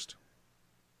Annie first.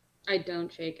 I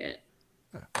don't shake it.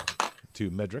 To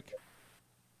Medric.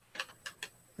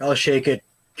 I'll shake it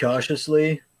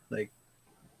cautiously, like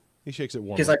He shakes it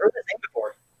warmly. because I've heard the thing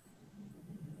before.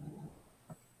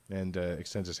 And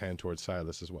extends his hand towards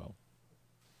Silas as well.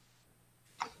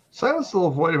 Silas will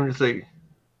avoid him and say,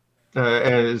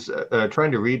 and is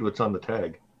trying to read what's on the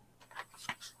tag.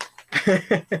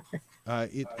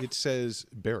 It says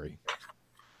Barry.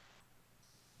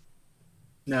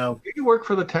 No. Do you work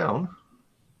for the town?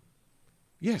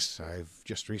 Yes, I've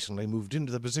just recently moved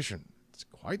into the position. It's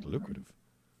quite lucrative.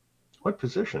 What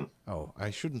position? Oh,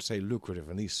 I shouldn't say lucrative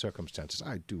in these circumstances.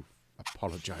 I do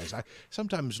apologize. I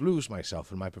sometimes lose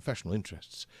myself in my professional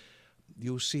interests.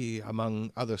 You see,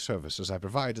 among other services I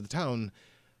provide to the town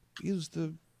is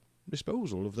the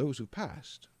disposal of those who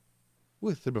passed.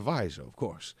 With the proviso, of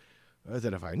course,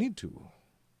 that if I need to,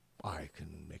 I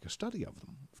can make a study of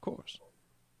them, of course.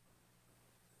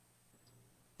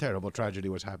 Terrible tragedy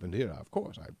what's happened here, of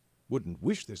course. I wouldn't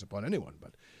wish this upon anyone,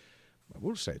 but I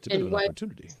will say it's a bit of an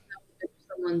opportunity.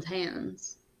 Someone's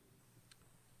hands.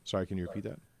 Sorry, can you repeat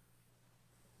that?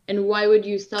 And why would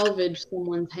you salvage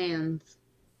someone's hands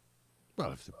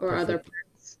Well, if or other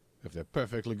parts? if they're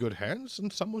perfectly good hands, then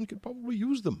someone could probably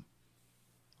use them.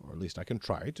 Or at least I can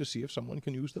try to see if someone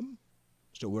can use them.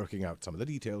 Still working out some of the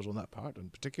details on that part in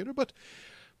particular, but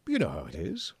you know how it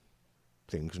is.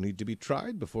 Things need to be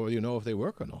tried before you know if they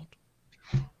work or not.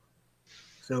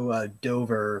 So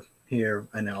Dover here,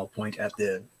 and I'll point at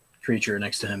the creature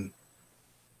next to him.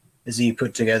 Is he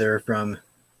put together from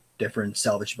different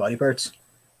salvaged body parts?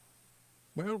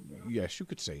 Well, yes, you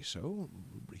could say so.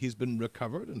 He's been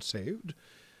recovered and saved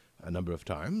a number of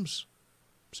times.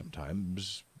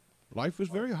 Sometimes life was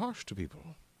very harsh to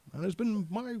people, and it's been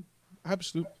my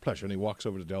absolute pleasure. And he walks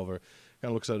over to Delver, kind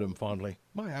of looks at him fondly.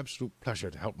 My absolute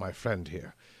pleasure to help my friend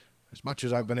here, as much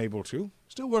as I've been able to.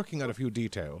 Still working out a few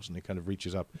details, and he kind of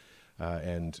reaches up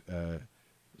and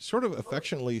sort of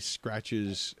affectionately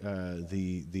scratches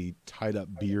the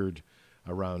tied-up beard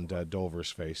around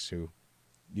Dolver's face. Who,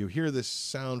 you hear this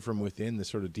sound from within, this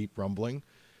sort of deep rumbling,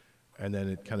 and then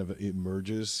it kind of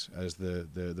emerges as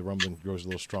the rumbling grows a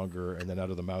little stronger, and then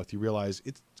out of the mouth you realize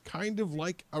it's kind of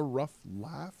like a rough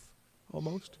laugh,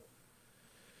 almost.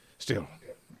 Still.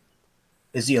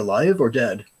 Is he alive or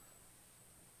dead?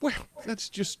 Well, that's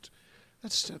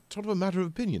sort of a matter of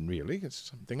opinion, really.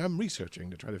 It's something I'm researching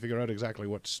to try to figure out exactly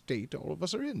what state all of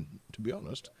us are in, to be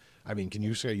honest. I mean, can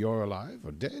you say you're alive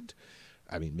or dead?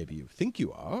 I mean, maybe you think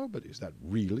you are, but is that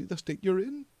really the state you're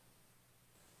in?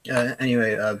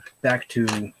 Anyway, back to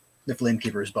the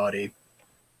Flamekeeper's body.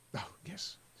 Oh,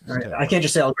 yes. All right, I can't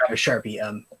just say I'll grab a Sharpie.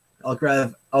 I'll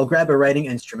grab a writing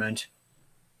instrument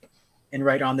and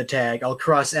write on the tag. I'll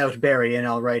cross out Barry and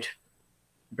I'll write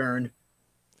burn.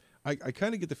 I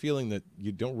kind of get the feeling that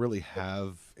you don't really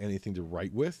have anything to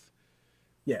write with.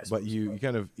 Yes. But you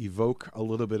kind of evoke a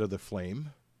little bit of the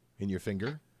flame in your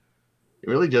finger.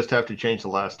 You really just have to change the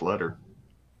last letter.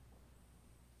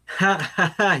 Ha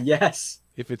ha ha! Yes.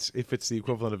 If it's the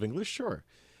equivalent of English, sure.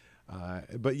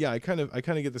 But yeah, I kind of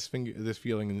get this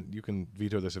feeling, and you can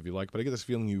veto this if you like. But I get this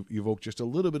feeling you evoke just a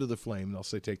little bit of the flame, and I'll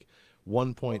say take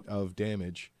 1 point of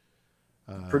damage.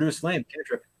 Produce flame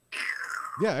cantrip.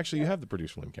 Yeah, actually, you have the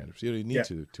produce flame cantrip, so you don't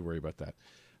need to worry about that.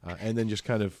 And then just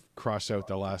kind of cross out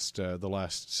the last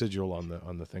sigil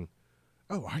on the thing.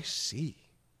 Oh, I see.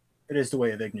 It is the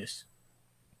way of Ignis.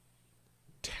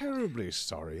 Terribly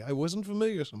sorry. I wasn't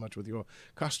familiar so much with your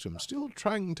costumes. Still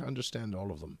trying to understand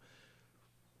all of them.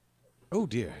 Oh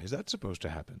dear, is that supposed to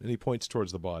happen? And he points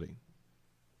towards the body.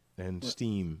 And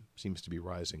steam seems to be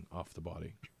rising off the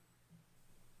body.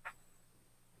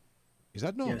 Is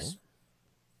that normal? Yes.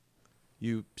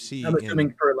 You see... I'm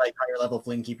assuming for like higher level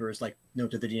Flamekeepers, like note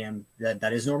to the DM,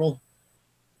 that is normal?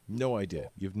 No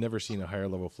idea. You've never seen a higher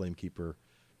level Flamekeeper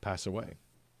pass away.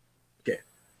 Okay.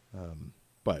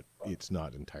 But it's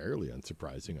not entirely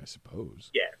unsurprising, I suppose.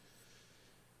 Yeah.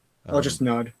 I'll just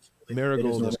nod.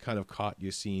 Marigold has kind of caught you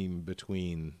seem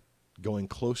between going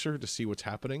closer to see what's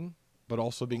happening, but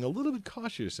also being a little bit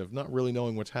cautious of not really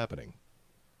knowing what's happening.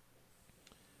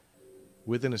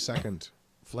 Within a second,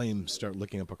 flames start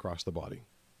licking up across the body.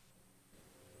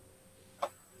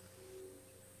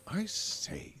 I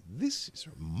say, this is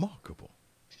remarkable.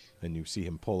 And you see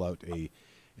him pull out a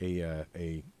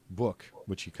book,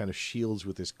 which he kind of shields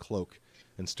with his cloak,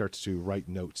 and starts to write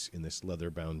notes in this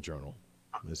leather-bound journal.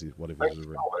 This is what it is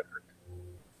written.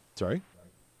 Sorry?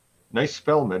 Nice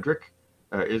spell, Medric.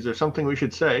 Is there something we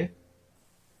should say?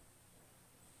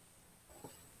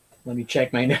 Let me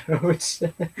check my notes.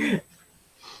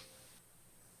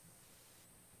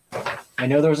 I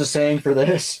know there was a saying for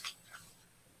this.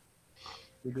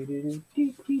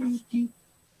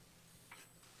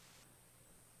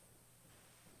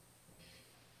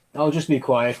 I'll just be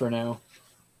quiet for now.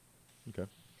 Okay.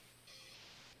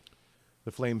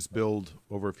 The flames build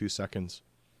over a few seconds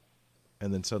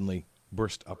and then suddenly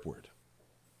burst upward,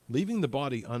 leaving the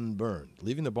body unburned,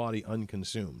 leaving the body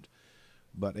unconsumed.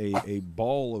 But a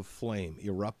ball of flame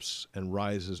erupts and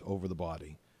rises over the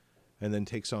body and then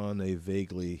takes on a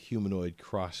vaguely humanoid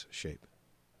cross shape.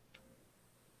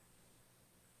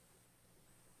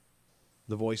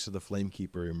 The voice of the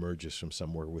Flamekeeper emerges from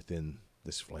somewhere within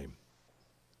this flame.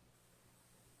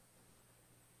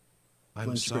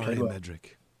 I'm sorry,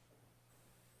 Medric.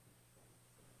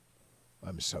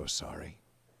 I'm so sorry.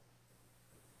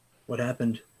 What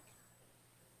happened?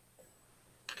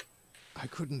 I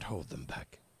couldn't hold them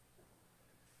back.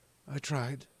 I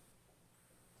tried.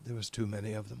 There was too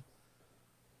many of them.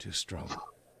 Too strong.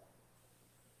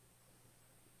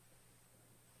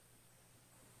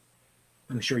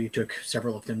 I'm sure you took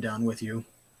several of them down with you.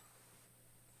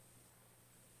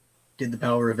 Did the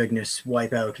power of Ignis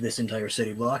wipe out this entire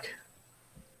city block?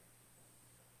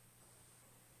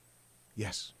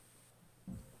 Yes.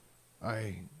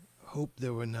 I hope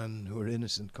there were none who were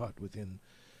innocent caught within,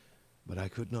 but I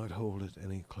could not hold it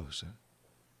any closer.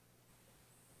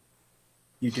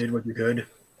 You did what you could.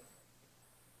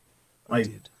 I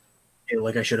did. Feel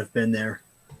like I should have been there.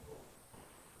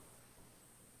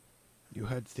 You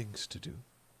had things to do.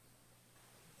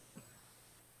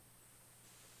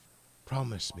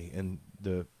 Promise me. And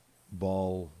the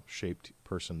ball-shaped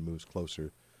person moves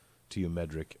closer to you,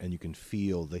 Medric, and you can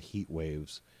feel the heat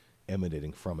waves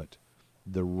emanating from it.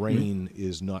 The rain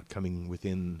is not coming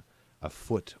within a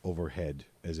foot overhead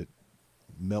as it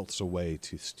melts away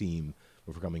to steam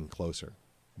before coming closer.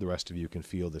 The rest of you can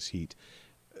feel this heat.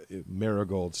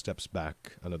 Marigold steps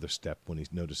back another step when he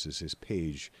notices his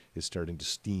page is starting to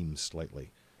steam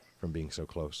slightly from being so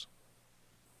close.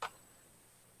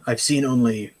 I've seen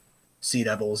only sea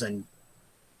devils and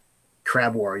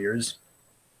crab warriors,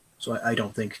 so I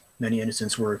don't think many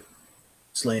innocents were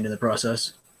slain in the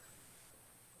process.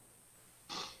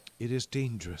 It is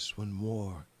dangerous when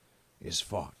war is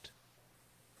fought.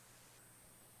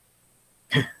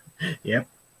 Yep.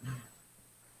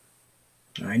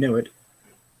 I know it.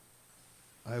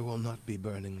 I will not be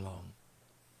burning long.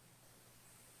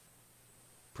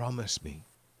 Promise me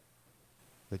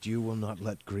that you will not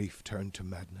let grief turn to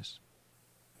madness.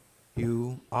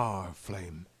 You are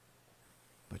flame,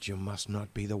 but you must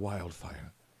not be the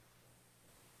wildfire.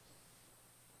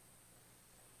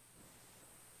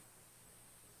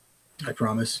 I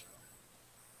promise.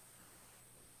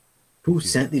 Who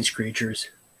sent these creatures?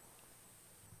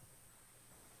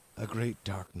 A great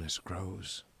darkness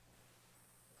grows.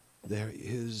 There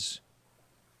is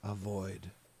a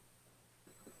void.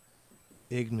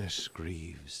 Ignis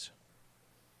grieves,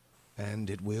 and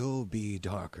it will be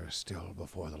darker still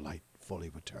before the light fully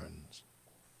returns.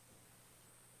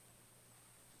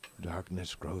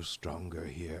 Darkness grows stronger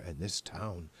here, and this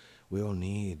town will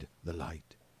need the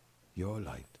light, your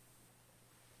light.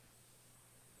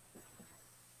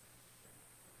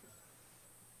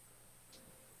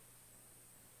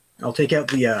 I'll take out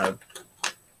the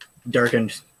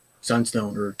darkened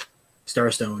sunstone or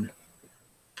starstone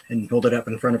and hold it up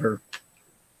in front of her.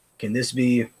 Can this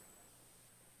be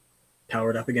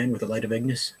powered up again with the light of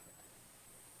Ignis?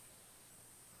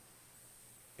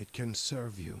 It can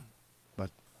serve you, but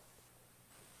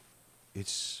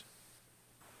its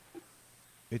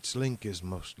link is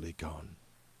mostly gone.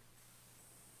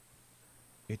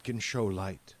 It can show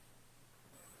light,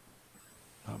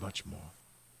 not much more.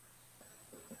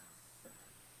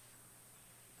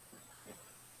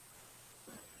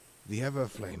 The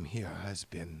Everflame here has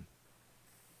been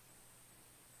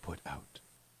put out.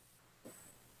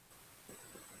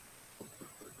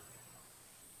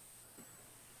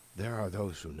 There are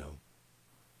those who know.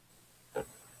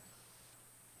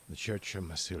 The Church of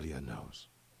Massilia knows.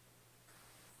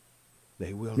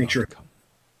 They will not come.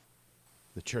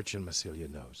 The Church in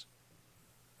Massilia knows.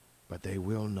 But they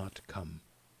will not come.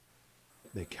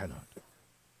 They cannot.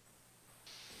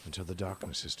 Until the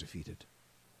darkness is defeated.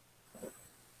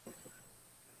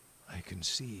 I can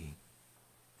see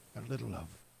a little of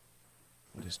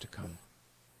what is to come.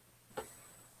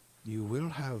 You will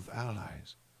have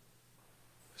allies.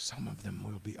 Some of them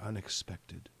will be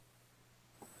unexpected,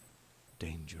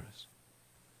 dangerous.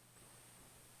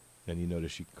 And you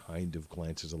notice she kind of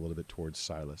glances a little bit towards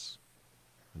Silas.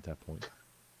 at that point.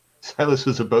 Silas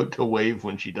was about to wave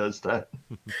when she does that.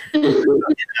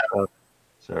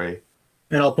 Sorry.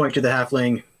 And I'll point to the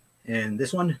halfling and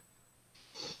this one.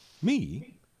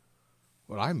 Me?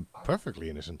 Well, I'm perfectly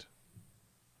innocent.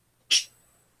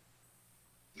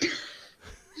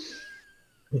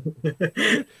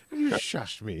 You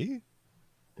shushed me.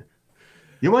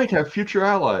 You might have future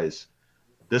allies.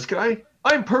 This guy?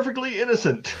 I'm perfectly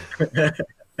innocent.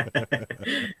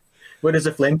 What does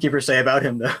the Flamekeeper say about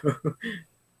him, though?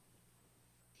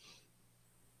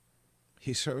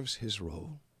 He serves his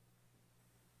role,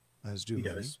 as do He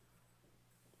many. does.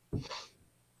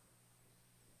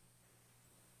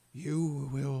 You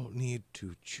will need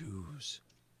to choose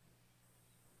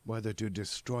whether to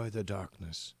destroy the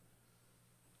darkness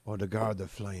or to guard the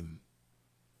flame.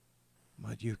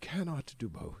 But you cannot do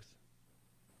both.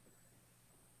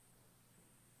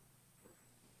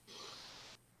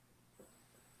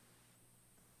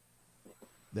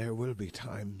 There will be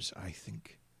times, I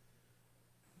think,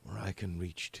 where I can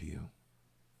reach to you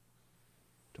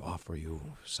to offer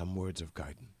you some words of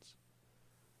guidance.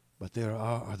 But there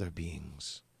are other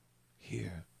beings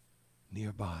here,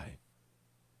 nearby,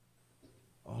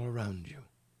 all around you,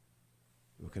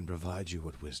 who can provide you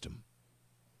with wisdom,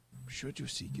 should you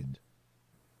seek it.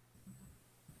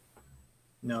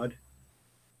 Nod.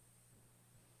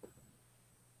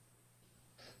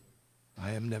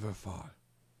 I am never far.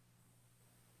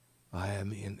 I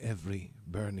am in every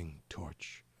burning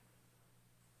torch,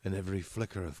 in every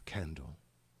flicker of candle.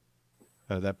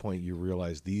 And at that point, you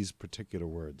realize these particular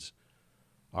words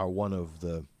are one of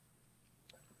the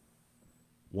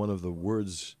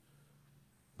words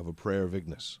of a prayer of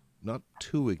Ignis, not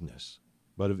to Ignis,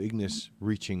 but of Ignis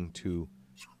reaching to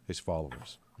his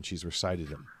followers. And she's recited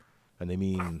them, and they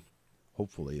mean,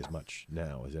 hopefully, as much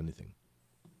now as anything.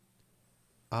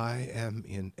 I am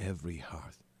in every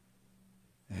hearth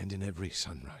and in every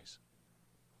sunrise.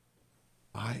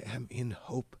 I am in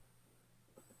hope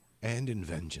and in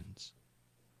vengeance.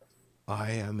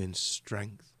 I am in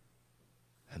strength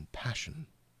and passion.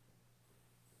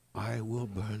 I will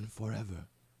burn forever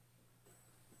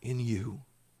in you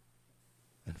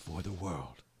and for the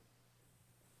world.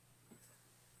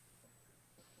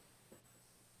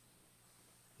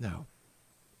 Now,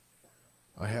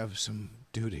 I have some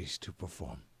duties to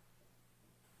perform.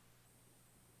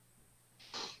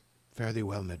 Fare thee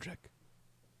well, Medric.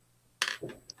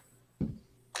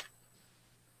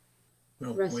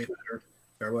 Well, Rest way better.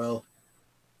 Farewell.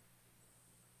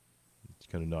 He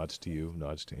kind of nods to you,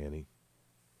 nods to Annie.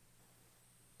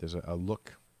 There's a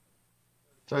look.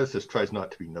 Silas just tries not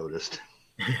to be noticed.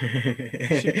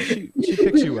 She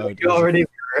picks you out You already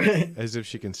were. as if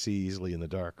she can see easily in the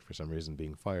dark, for some reason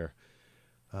being fire.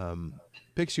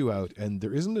 Picks you out, and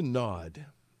there isn't a nod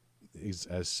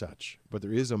as such, but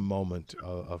there is a moment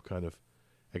of kind of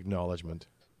acknowledgement.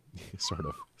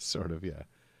 sort of, yeah.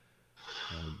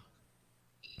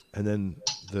 And then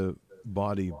the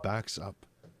body backs up,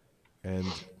 and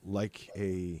like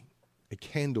a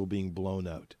candle being blown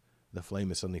out, the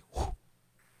flame is suddenly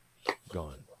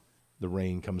gone. The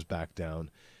rain comes back down,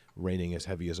 raining as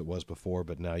heavy as it was before,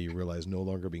 but now you realize no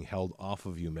longer being held off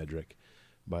of you, Medric,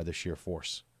 by the sheer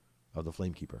force of the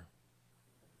Flamekeeper.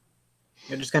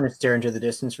 I just kind of stare into the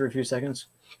distance for a few seconds.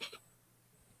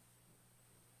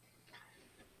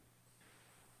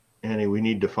 Annie, we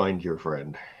need to find your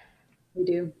friend. We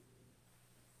do.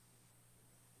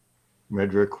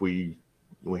 Medric,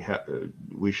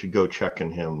 we should go check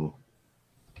on him.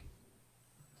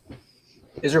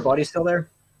 Is her body still there?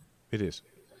 It is.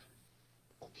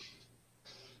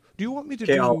 Do you want me to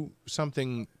Okay, do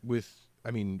something with...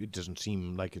 I mean, it doesn't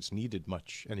seem like it's needed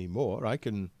much anymore. I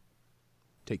can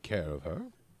take care of her.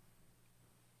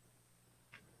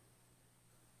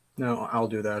 No, I'll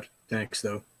do that. Thanks,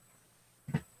 though.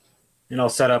 And I'll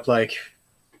set up, like,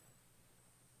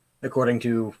 according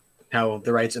to how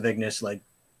the rites of Ignis, like,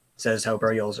 says how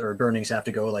burials or burnings have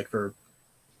to go, like, for...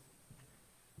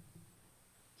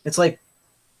 It's like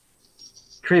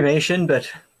cremation,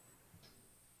 but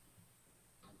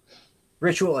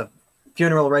ritual,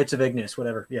 funeral rites of Ignis,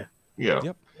 whatever, yeah. Yeah.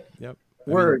 Yep.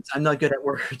 Words. I'm not good at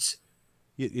words.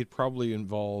 It probably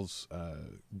involves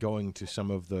going to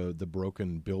some of the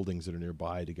broken buildings that are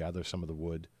nearby to gather some of the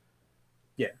wood.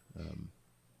 Yeah.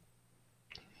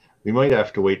 We might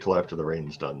have to wait till after the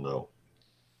rain's done, though,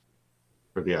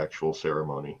 for the actual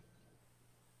ceremony.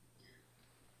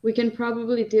 We can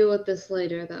probably deal with this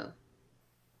later, though.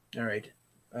 All right.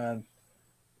 I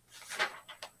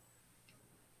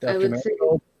Dr. would say,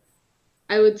 Marigold?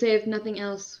 I would say, if nothing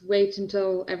else, wait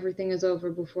until everything is over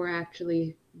before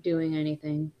actually doing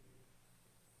anything.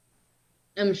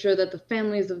 I'm sure that the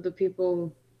families of the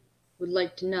people would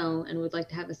like to know and would like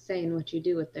to have a say in what you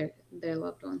do with their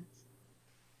loved ones.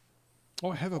 Oh,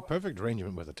 I have a perfect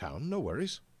arrangement with the town. No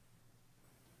worries.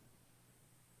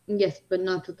 Yes, but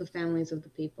not with the families of the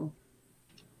people.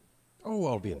 Oh,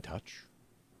 I'll be in touch.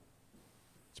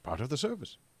 It's part of the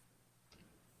service.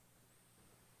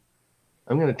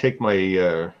 I'm going to take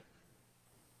my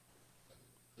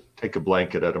take a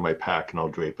blanket out of my pack and I'll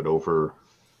drape it over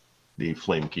the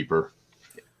flame keeper.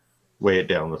 Weigh it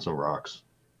down with some rocks.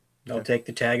 I'll take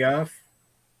the tag off.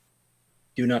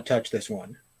 Do not touch this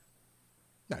one.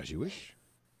 As you wish.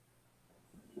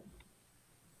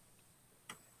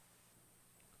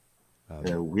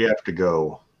 We have to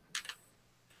go.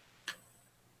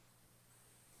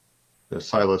 The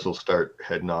Silas will start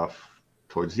heading off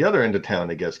towards the other end of town,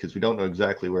 I guess, because we don't know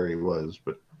exactly where he was.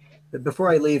 But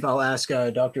Before I leave, I'll ask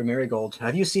Dr. Marigold,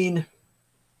 have you seen,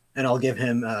 and I'll give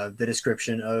him the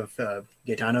description of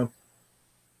Gaetano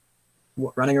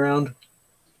running around?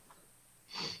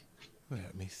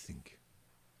 Let me think.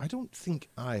 I don't think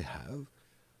I have.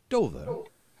 Dover,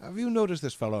 have you noticed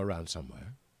this fellow around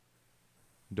somewhere?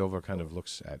 Dover kind of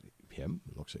looks at him,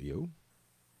 looks at you,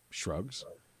 shrugs,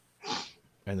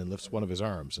 and then lifts one of his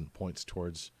arms and points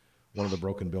towards one of the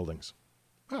broken buildings.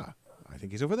 Ah, I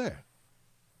think he's over there.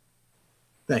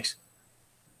 Thanks.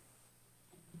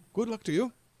 Good luck to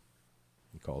you.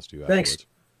 He calls to you Thanks. afterwards.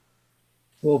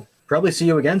 We'll probably see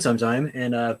you again sometime,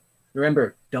 and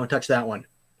remember, don't touch that one.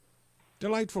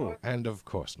 Delightful, and of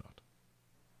course not.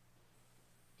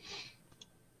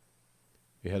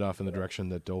 You head off in the direction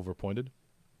that Dover pointed?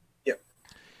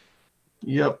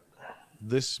 Yep.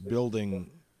 This building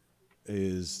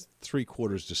is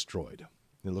 3/4 destroyed.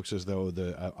 It looks as though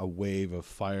a wave of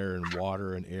fire and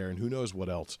water and air and who knows what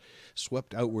else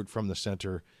swept outward from the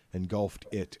center, engulfed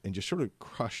it, and just sort of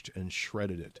crushed and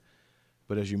shredded it.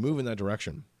 But as you move in that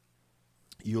direction,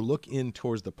 you look in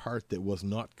towards the part that was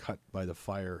not cut by the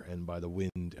fire and by the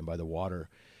wind and by the water,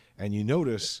 and you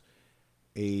notice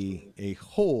a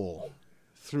hole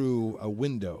through a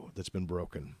window that's been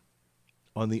broken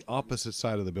on the opposite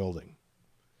side of the building.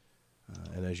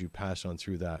 And as you pass on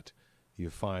through that, you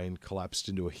find collapsed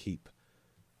into a heap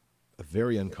a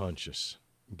very unconscious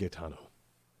Gaetano,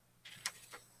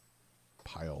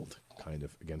 piled kind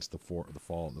of against the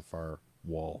far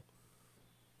wall.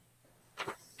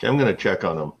 Okay, I'm going to check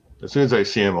on him. As soon as I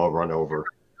see him, I'll run over.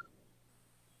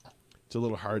 It's a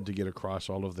little hard to get across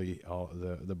all of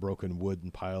the broken wood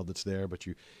and pile that's there, but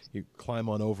you climb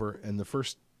on over, and the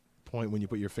first point when you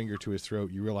put your finger to his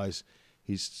throat, you realize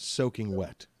he's soaking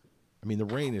wet. I mean, the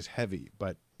rain is heavy,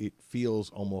 but it feels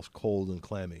almost cold and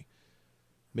clammy.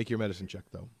 Make your medicine check,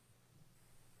 though.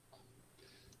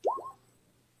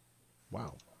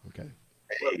 Wow. Okay.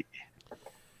 Hey,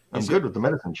 I'm good with the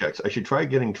medicine checks. I should try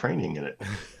getting training in it.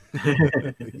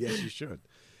 Yes, you should.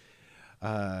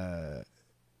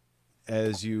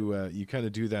 As you kind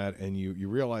of do that, and you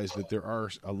realize that there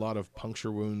are a lot of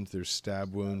puncture wounds, there's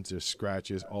stab wounds, there's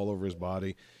scratches all over his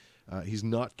body. He's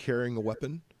not carrying a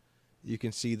weapon. You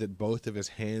can see that both of his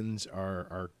hands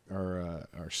are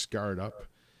scarred up.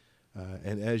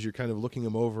 And as you're kind of looking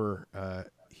him over,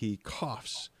 he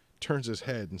coughs, turns his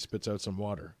head, and spits out some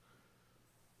water.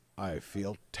 I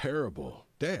feel terrible.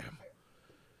 Damn.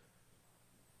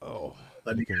 Oh.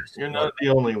 You're not the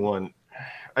only one.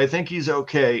 I think he's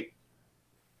okay.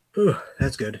 Whew,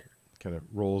 that's good. Kind of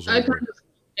rolls I over. kind of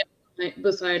stand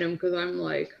beside him because I'm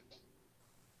like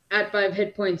at 5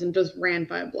 hit points and just ran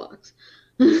 5 blocks.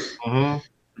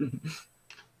 Mm-hmm.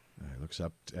 Looks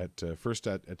up at first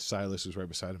at Silas, who's right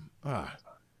beside him. Ah,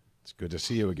 it's good to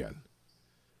see you again.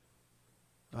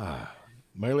 Ah,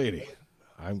 my lady,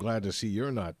 I'm glad to see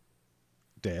you're not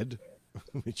dead,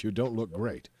 but you don't look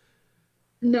great.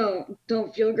 No,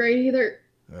 don't feel great either.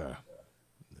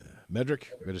 Medric,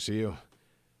 good to see you.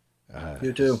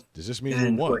 You too. Does this mean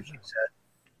you won?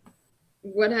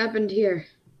 What happened here?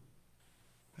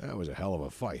 That was a hell of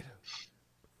a fight.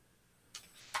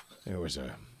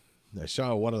 I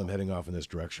saw one of them heading off in this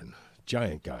direction.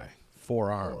 Giant guy,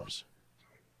 4 arms,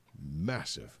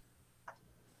 massive.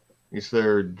 He's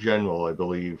their general, I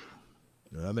believe.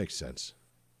 That makes sense.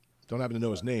 Don't happen to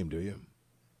know his name, do you?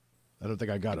 I don't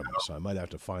think I got him, so I might have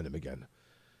to find him again.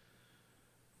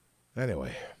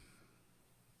 Anyway,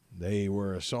 they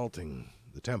were assaulting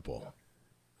the temple.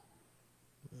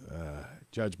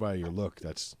 Judged by your look,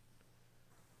 that's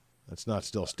not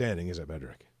still standing, is it,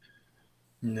 Medric?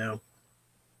 No.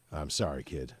 I'm sorry,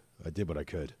 kid. I did what I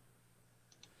could.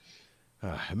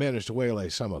 I managed to waylay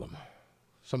some of them.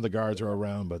 Some of the guards are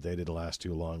around, but they didn't last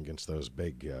too long against those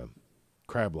big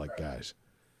crab-like guys.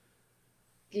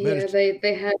 Yeah,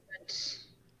 they had it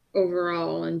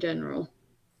overall in general.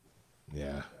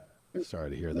 Yeah.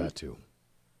 sorry to hear that too.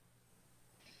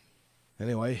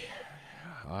 Anyway,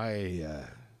 I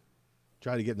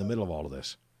tried to get in the middle of all of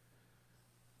this.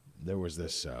 There was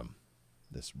this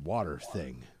this water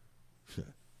thing.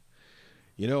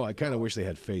 You know, I kind of wish they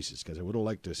had faces, because I would have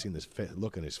liked to have seen this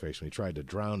look in his face when he tried to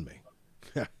drown me.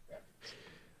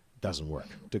 Doesn't work.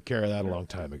 Took care of that a long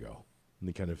time ago. And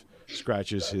he kind of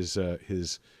scratches his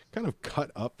kind of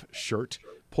cut up shirt,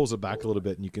 pulls it back a little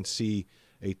bit, and you can see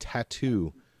a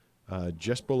tattoo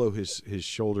just below his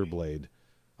shoulder blade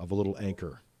of a little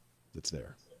anchor that's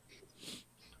there.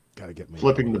 Gotta get me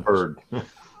Flipping the bird.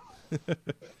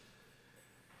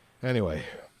 Anyway,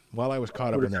 while I was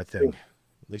caught up in that thing,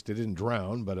 at least I didn't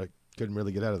drown, but I couldn't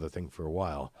really get out of the thing for a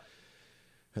while.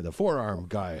 And the forearm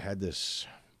guy had this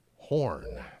horn.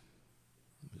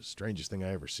 The strangest thing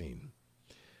I ever seen.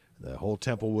 The whole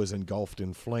temple was engulfed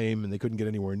in flame, and they couldn't get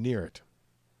anywhere near it.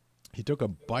 He took a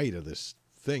bite of this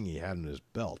thing he had in his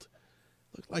belt.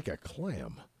 Looked like a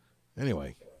clam.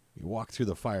 Anyway, he walked through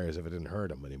the fire as if it didn't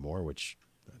hurt him anymore, which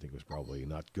I think was probably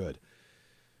not good.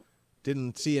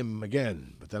 Didn't see him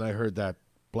again, but then I heard that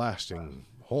blasting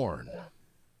horn.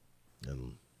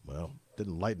 And, well,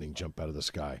 didn't lightning jump out of the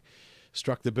sky?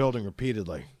 Struck the building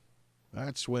repeatedly.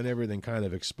 That's when everything kind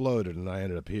of exploded and I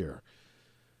ended up here.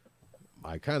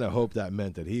 I kind of hoped that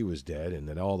meant that he was dead and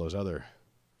that all those other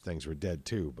things were dead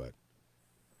too, but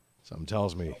something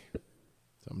tells me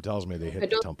they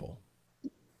hit the temple.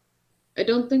 I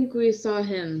don't think we saw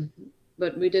him,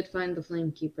 but we did find the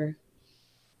Flamekeeper.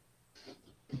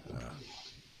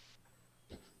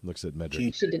 Looks at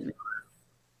Medric. She didn't.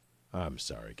 I'm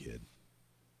sorry, kid.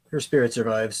 Her spirit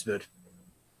survives, but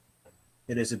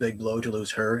it is a big blow to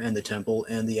lose her and the temple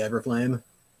and the Everflame.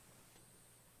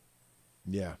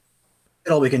 Yeah.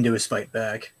 And all we can do is fight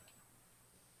back.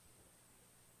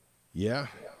 Yeah.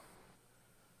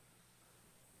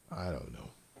 I don't know.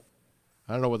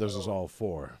 I don't know what this is all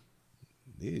for.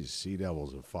 These Sea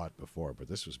Devils have fought before, but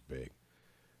this was big.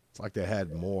 It's like they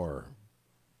had more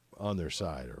on their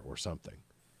side or something.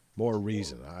 More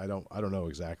reason. I don't know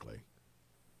exactly.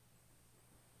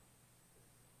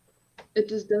 It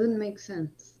just doesn't make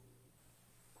sense.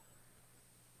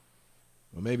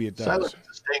 Well, maybe it does. Silence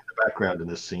is staying in the background in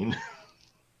this scene.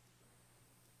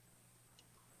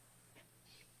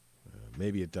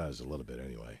 Maybe it does a little bit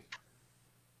anyway.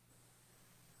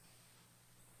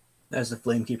 As the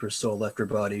Flamekeeper's soul left her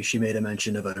body, she made a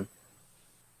mention of a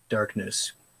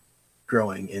darkness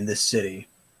growing in this city.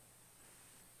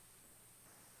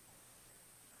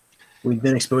 We'd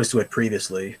been exposed to it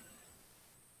previously,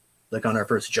 like on our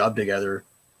first job together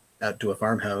out to a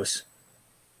farmhouse.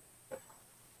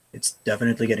 It's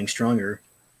definitely getting stronger.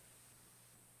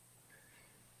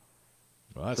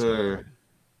 Well, that's good.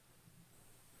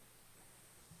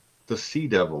 The Sea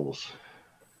Devils.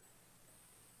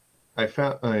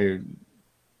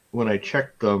 When I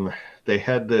checked them, they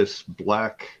had this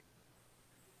black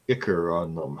ichor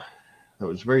on them that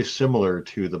was very similar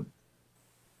to the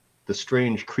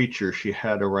strange creature she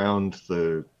had around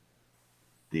the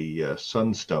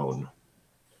Sunstone.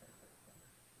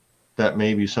 That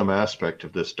may be some aspect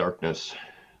of this darkness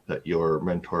that your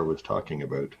mentor was talking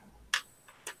about.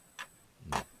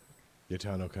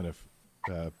 Gaetano kind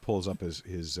of pulls up his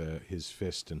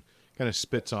fist and kind of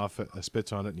spits on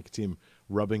it, and you can see him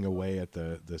rubbing away at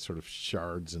the sort of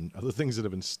shards and other things that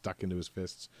have been stuck into his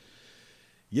fists.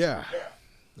 Yeah,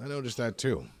 I noticed that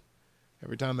too.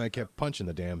 Every time I kept punching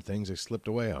the damn things, they slipped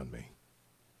away on me.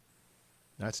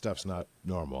 That stuff's not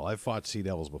normal. I've fought Sea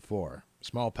Devils before.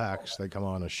 Small packs, they come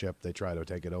on a ship, they try to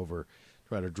take it over,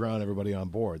 try to drown everybody on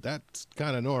board. That's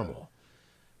kind of normal.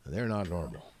 They're not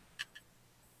normal.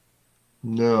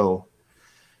 No.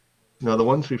 No, the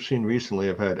ones we've seen recently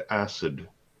have had acid.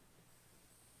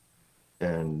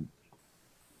 And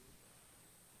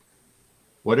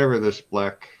whatever this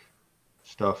black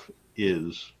stuff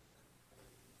is,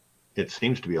 it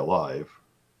seems to be alive.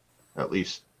 At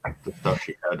least the stuff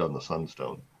she had on the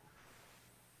Sunstone.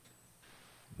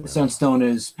 The Sunstone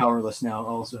is powerless now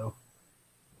also.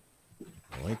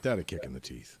 Well, ain't that a kick in the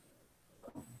teeth?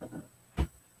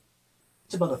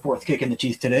 It's about the fourth kick in the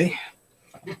teeth today.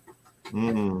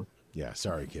 Mm. Yeah,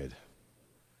 sorry, kid.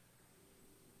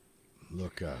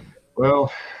 Look,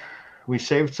 well, we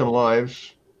saved some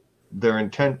lives. Their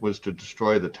intent was to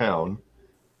destroy the town.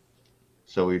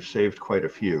 So we've saved quite a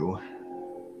few.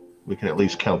 We can at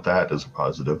least count that as a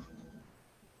positive.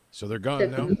 So they're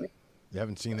gone now? You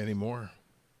haven't seen any more?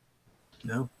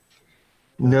 No.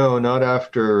 No, not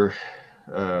after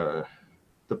the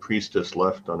priestess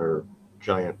left on her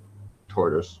giant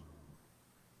tortoise.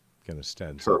 Kind of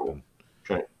stands Turtle. up and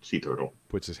Giant sea turtle.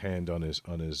 puts his hand on his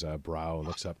brow and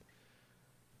looks up.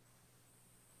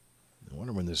 I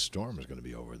wonder when this storm is going to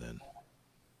be over then.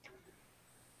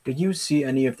 Did you see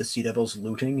any of the Sea Devils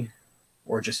looting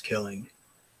or just killing?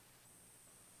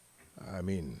 I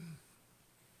mean,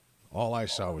 all I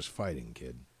saw was fighting,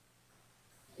 kid.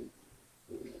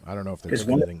 I don't know if they took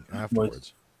anything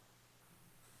afterwards.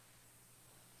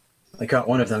 I caught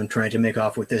one of them trying to make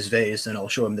off with this vase, and I'll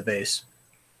show him the vase.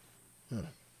 Huh.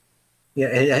 Yeah,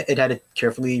 it had it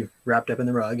carefully wrapped up in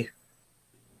the rug.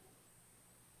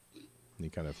 And he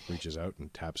kind of reaches out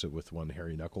and taps it with one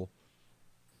hairy knuckle.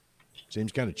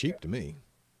 Seems kind of cheap to me.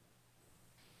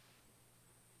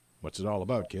 What's it all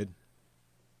about, kid?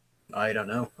 I don't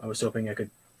know. I was hoping I could...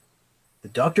 The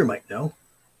doctor might know.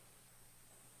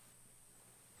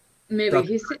 Maybe.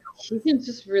 He seems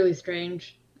just really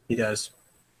strange. He does.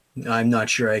 I'm not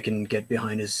sure I can get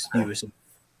behind his use of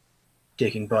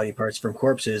taking body parts from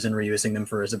corpses and reusing them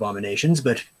for his abominations,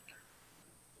 but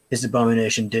his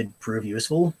abomination did prove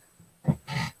useful.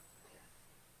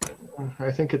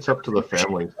 I think it's up to the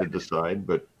families to decide,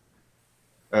 but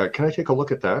can I take a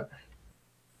look at that?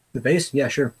 The vase? Yeah,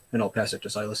 sure. And I'll pass it to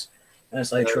Silas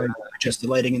as I try to adjust the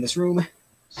lighting in this room.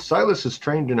 Silas is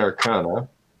trained in Arcana,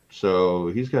 so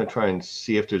he's going to try and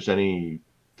see if there's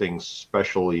anything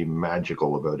specially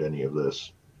magical about any of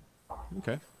this.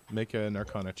 Okay. Make an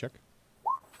Arcana check.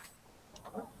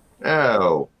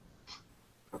 Oh.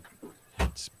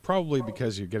 It's probably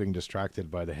because you're getting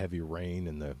distracted by the heavy rain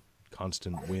and the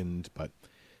constant wind, but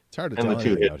it's hard to tell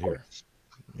anything out here.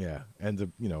 Yeah, and the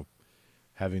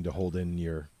having to hold in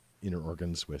your inner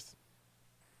organs with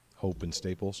hope and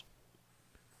staples.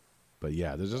 But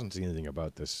yeah, there doesn't seem anything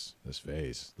about this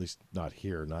vase, at least not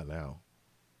here, not now.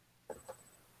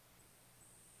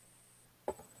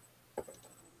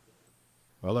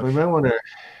 Well, look, We might want to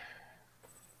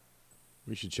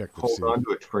we should check the hold on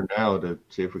to it for now to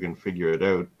see if we can figure it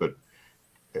out, but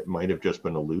it might have just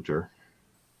been a looter.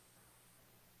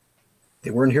 They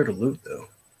weren't here to loot, though.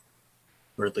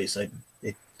 Or at least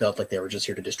it felt like they were just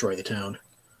here to destroy the town.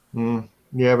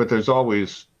 Yeah, but there's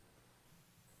always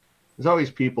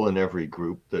people in every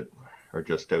group that are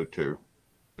just out to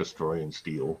destroy and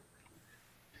steal.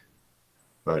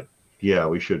 But yeah,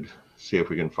 we should see if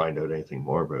we can find out anything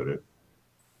more about it.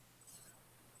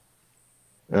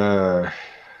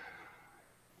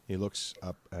 He looks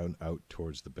up and out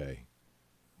towards the bay.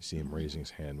 You see him raising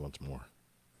his hand once more.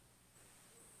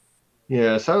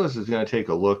 Yeah, Silas is going to take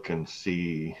a look and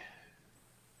see.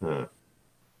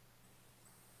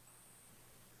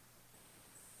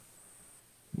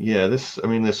 Yeah, this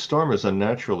storm is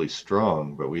unnaturally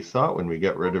strong, but we thought when we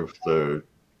got rid of the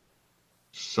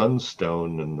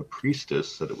Sunstone and the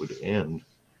Priestess that it would end.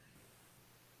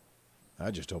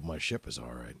 I just hope my ship is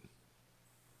all right.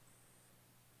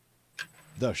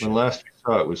 The ship. When last we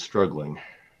saw it was struggling.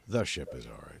 The ship is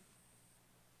all right.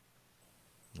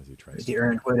 As he tries The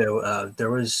Errant Widow,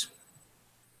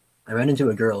 I ran into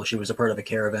a girl. She was a part of a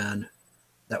caravan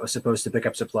that was supposed to pick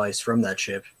up supplies from that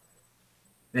ship.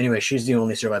 Anyway, she's the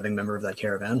only surviving member of that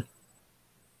caravan.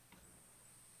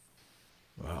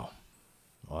 Well,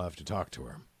 I'll have to talk to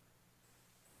her.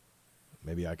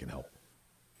 Maybe I can help.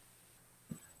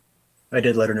 I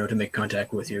did let her know to make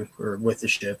contact with you, or with the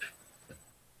ship.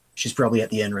 She's probably at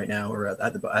the inn right now, or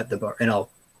at the bar, and I'll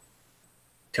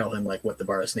tell him what the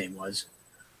bar's name was.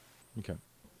 Okay.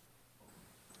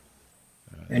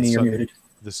 And you're muted.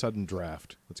 The sudden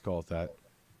draft, let's call it that.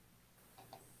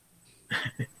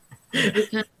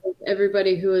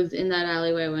 Everybody who was in that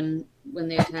alleyway when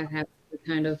the attack happened, we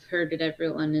kind of herded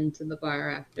everyone into the bar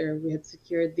after we had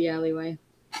secured the alleyway.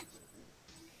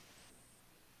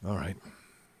 All right.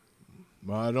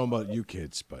 Well, I don't know about you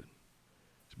kids, but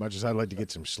as much as I'd like to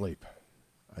get some sleep,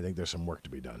 I think there's some work to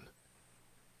be done.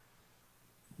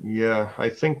 Yeah, I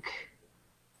think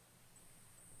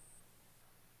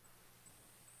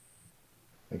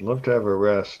I'd love to have a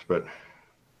rest, but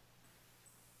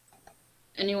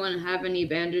Anyone have any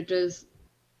bandages?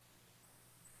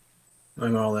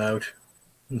 I'm all out.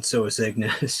 And so is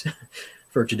Ignis.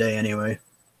 For today, anyway.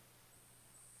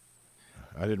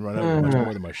 I didn't run out much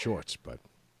more than my shorts, but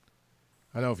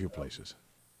I know a few places.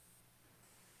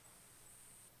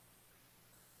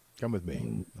 Come with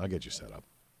me. I'll get you set up.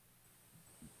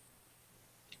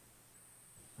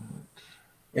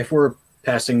 If we're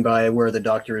passing by where the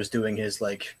doctor is doing his,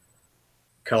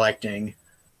 collecting...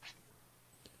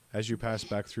 As you pass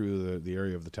back through the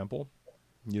area of the temple,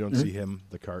 you don't see him,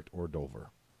 the cart, or Dover.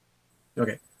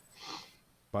 Okay.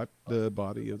 But the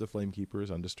body of the Flamekeeper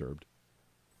is undisturbed.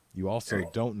 You also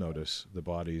don't notice the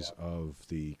bodies of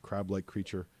the crab-like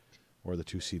creature or the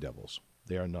two sea devils.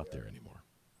 They are not there anymore.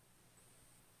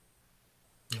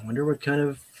 I wonder what kind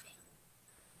of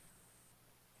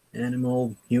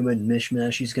animal, human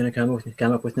mishmash he's going to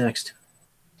come up with next.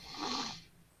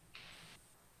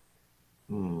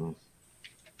 Hmm.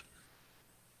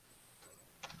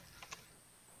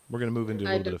 We're going to move into a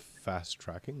little bit of fast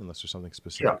tracking, unless there's something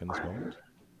specific in this moment.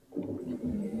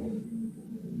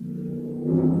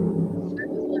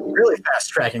 Really fast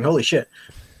tracking. Holy shit.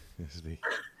 This is the...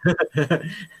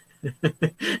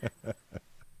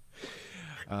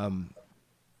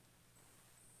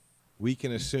 we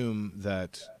can assume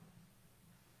that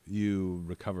you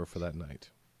recover for that night.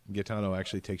 Gaetano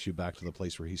actually takes you back to the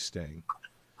place where he's staying.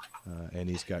 And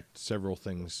he's got several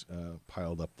things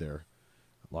piled up there.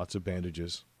 Lots of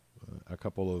bandages, a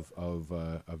couple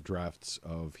of drafts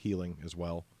of healing as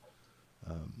well.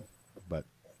 But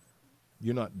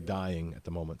you're not dying at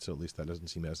the moment, so at least that doesn't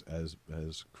seem as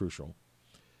crucial.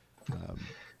 I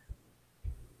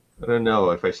don't know.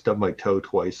 If I stub my toe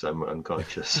twice, I'm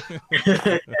unconscious.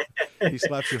 He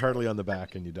slaps you heartily on the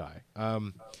back and you die.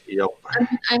 Yep. I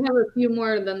have a few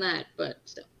more than that, but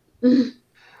still.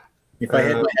 If I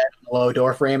hit my head on the low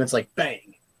door frame, it's like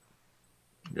bang.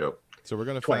 Yep. So we're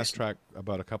going to fast track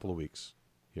about a couple of weeks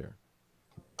here.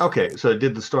 Okay, so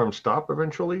did the storm stop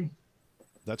eventually?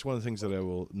 That's one of the things that I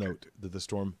will note, that the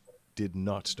storm did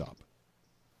not stop.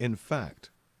 In fact,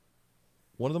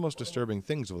 one of the most disturbing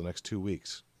things over the next 2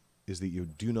 weeks is that you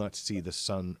do not see the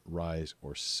sun rise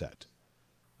or set.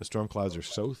 The storm clouds are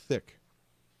so thick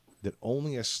that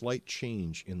only a slight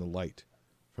change in the light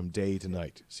from day to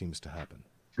night seems to happen.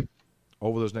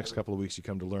 Over those next couple of weeks, you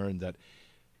come to learn that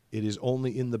it is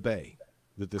only in the bay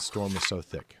that this storm is so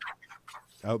thick.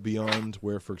 Out beyond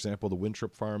where, for example, the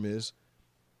Winthrop farm is,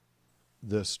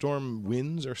 the storm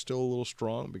winds are still a little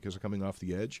strong because they're coming off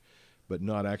the edge, but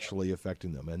not actually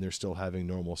affecting them, and they're still having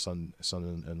normal sun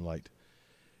and light.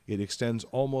 It extends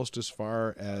almost as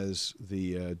far as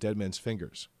the Dead Man's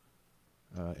Fingers,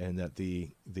 and that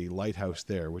the lighthouse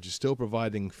there, which is still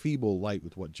providing feeble light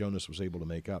with what Jonas was able to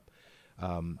make up,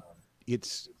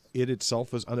 it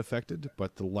itself is unaffected,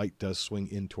 but the light does swing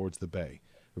in towards the bay,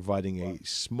 providing a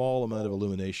small amount of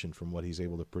illumination from what he's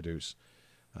able to produce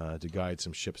to guide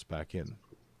some ships back in.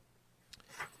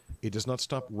 It does not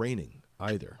stop raining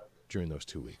either during those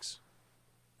 2 weeks,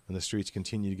 and the streets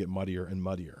continue to get muddier and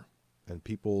muddier, and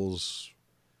people's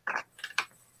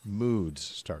moods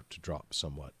start to drop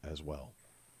somewhat as well.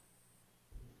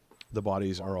 The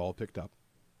bodies are all picked up.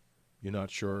 You're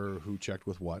not sure who checked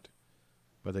with what,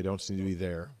 but they don't seem to be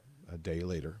there a day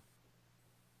later.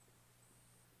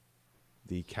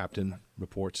 The captain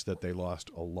reports that they lost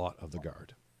a lot of the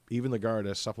guard. Even the guard,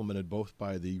 as supplemented both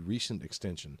by the recent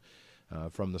extension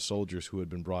from the soldiers who had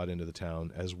been brought into the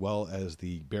town, as well as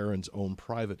the Baron's own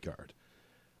private guard.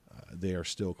 They are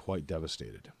still quite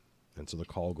devastated. And so the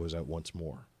call goes out once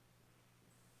more.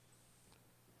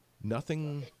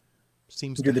 Nothing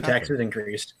seems to happen. Do the taxes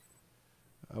increased?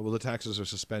 Well, the taxes are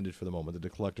suspended for the moment. The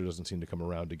collector doesn't seem to come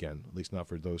around again, at least not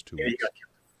for those 2 Yeah,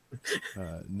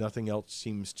 weeks. Nothing else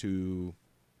seems to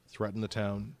threaten the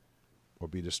town or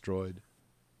be destroyed.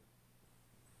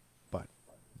 But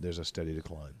there's a steady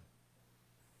decline.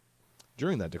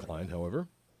 During that decline, however,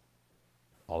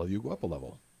 all of you go up a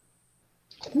level.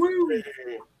 Woo!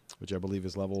 Which I believe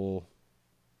is level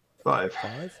 5.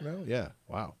 5 now? Yeah.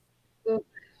 Wow.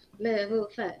 Level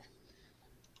 5.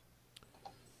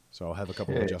 So I'll have a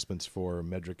couple of adjustments for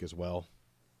Medric as well.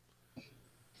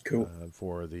 Cool.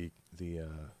 For the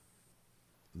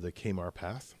Kamar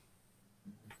path.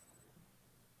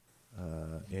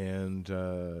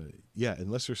 Yeah,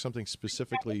 unless there's something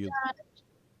specifically...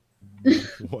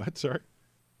 What? Sorry?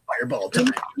 Fireball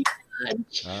time.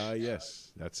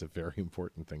 Yes. That's a very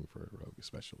important thing for a rogue,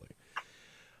 especially.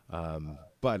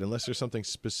 But unless there's something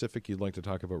specific you'd like to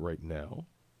talk about right now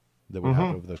that would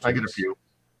happen over those 2 I get a weeks. few.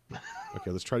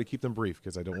 Okay, let's try to keep them brief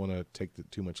because I don't want to take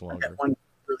too much I longer. got one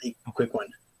really quick one.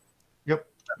 Yep.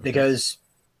 Because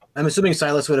I'm assuming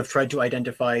Silas would have tried to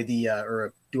identify the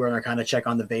or do an Arcana check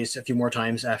on the base a few more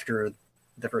times after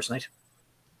the first night.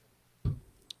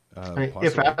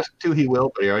 If asked to, he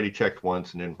will, but he already checked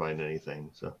once and didn't find anything.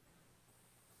 So,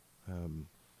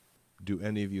 do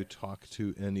any of you talk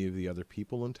to any of the other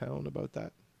people in town about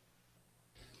that?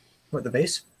 What, the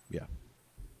base? Yeah.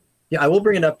 Yeah, I will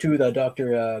bring it up to the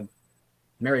Dr.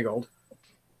 Marigold.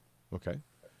 Okay.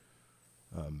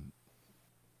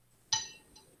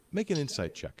 Make an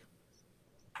insight check.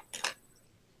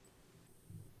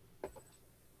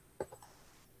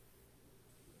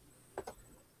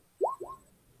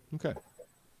 Okay.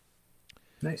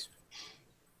 Nice.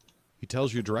 He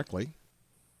tells you directly.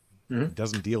 Mm-hmm. He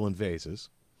doesn't deal in vases,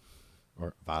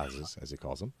 or vases, as he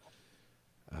calls them.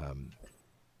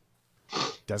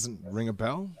 Doesn't ring a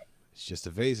bell. It's just a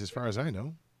vase as far as I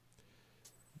know.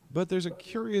 But there's a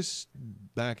curious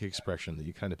back expression that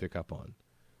you kind of pick up on,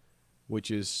 which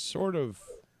is sort of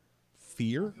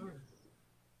fear,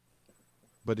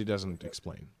 but he doesn't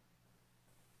explain.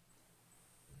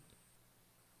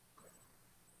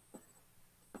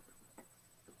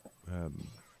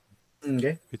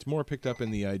 Okay. It's more picked up in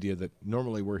the idea that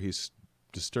normally where he's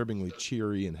disturbingly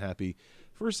cheery and happy,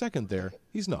 for a second there,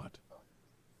 he's not.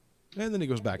 And then he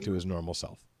goes back to his normal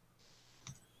self.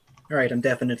 All right, I'm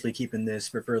definitely keeping this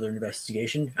for further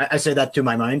investigation. I say that to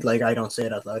my mind, like I don't say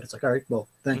it out loud. It's like, all right, well,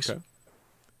 thanks. Okay.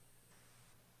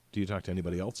 Do you talk to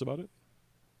anybody else about it?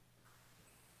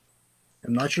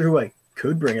 I'm not sure who I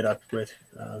could bring it up with.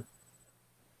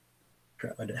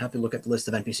 Crap, I'd have to look at the list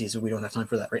of NPCs, but we don't have time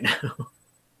for that right now.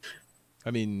 I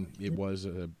mean, it was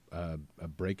a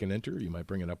break and enter. You might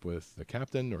bring it up with the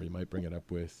captain, or you might bring it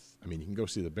up with... I mean, you can go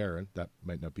see the Baron. That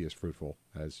might not be as fruitful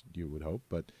as you would hope,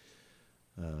 but...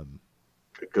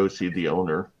 Go see the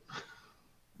owner.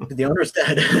 The owner's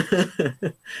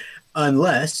dead.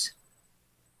 Unless...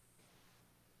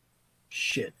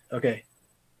 Shit. Okay.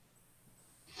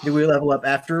 Do we level up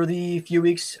after the few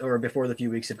weeks or before the few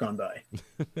weeks have gone by?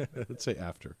 Let's say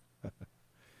after.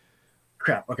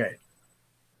 Crap. Okay.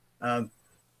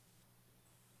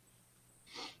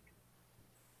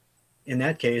 In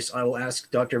that case, I will ask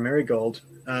Dr. Marigold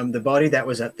the body that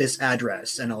was at this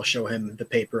address, and I'll show him the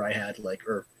paper I had,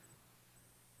 or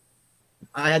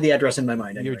I had the address in my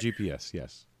mind. Anyway. Your GPS,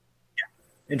 yes.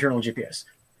 Yeah, internal GPS.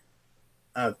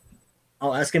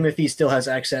 I'll ask him if he still has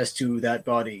access to that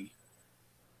body.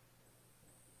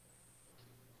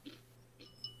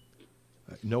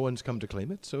 No one's come to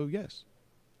claim it, so yes.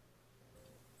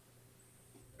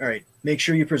 All right, make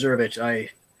sure you preserve it. I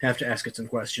have to ask it some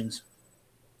questions.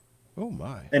 Oh,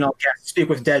 my. And I'll speak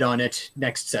with Dead on it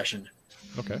next session.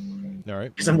 Okay. All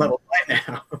right. Because I'm level 5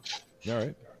 now.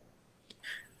 All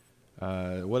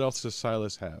right. What else does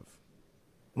Silas have?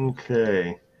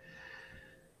 Okay.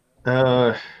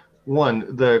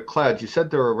 One, the clouds, you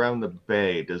said they're around the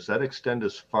bay. Does that extend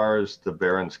as far as the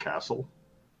Baron's castle?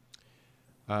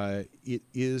 It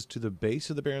is to the base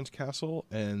of the Baron's castle,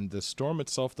 and the storm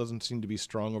itself doesn't seem to be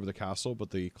strong over the castle, but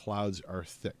the clouds are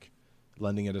thick,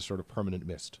 lending it a sort of permanent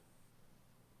mist.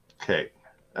 Okay.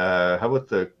 How about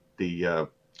the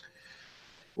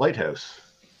lighthouse?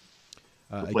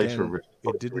 The place Again, where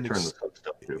it didn't return the stuff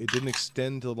to. it didn't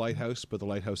extend to the lighthouse, but the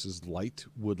lighthouse's light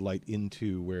would light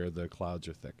into where the clouds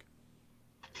are thick.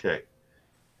 Okay.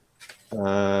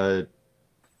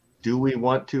 Do we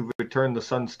want to return the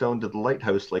sunstone to the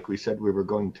lighthouse like we said we were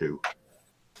going to?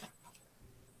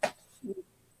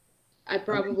 I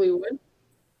probably would.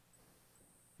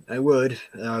 I would.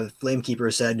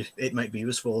 Flamekeeper said it might be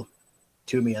useful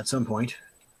to me at some point.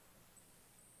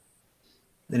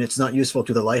 And it's not useful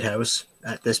to the lighthouse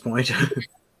at this point.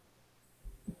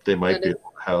 They might be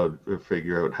able to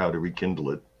figure out how to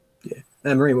rekindle it.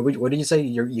 Yeah. Marie, what did you say?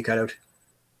 You cut out.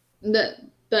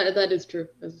 That is true.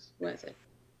 That's what I say.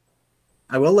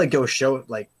 I will go show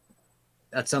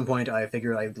at some point I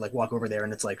figure I walk over there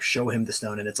and it's show him the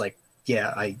stone and it's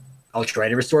yeah, I'll try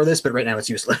to restore this, but right now it's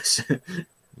useless.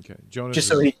 Okay, Jonas. Just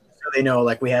so they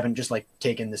know we haven't just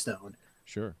taken the stone.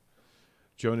 Sure.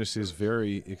 Jonas is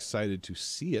very excited to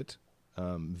see it,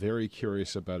 very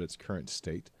curious about its current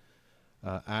state.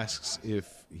 Asks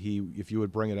if you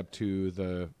would bring it up to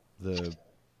the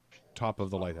top of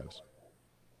the lighthouse.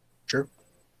 Sure.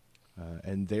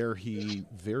 And there he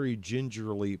very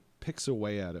gingerly picks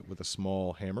away at it with a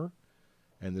small hammer,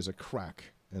 and there's a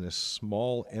crack, and a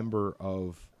small ember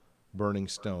of burning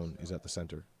stone is at the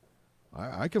center.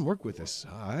 I can work with this.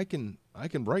 I can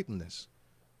brighten this.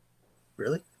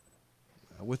 Really?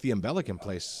 With the embellic in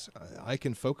place, I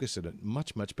can focus it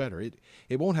much, much better.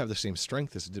 It won't have the same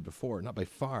strength as it did before, not by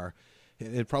far.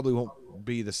 It probably won't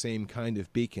be the same kind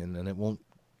of beacon, and it won't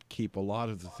keep a lot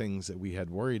of the things that we had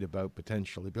worried about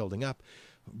potentially building up,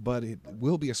 but it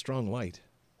will be a strong light.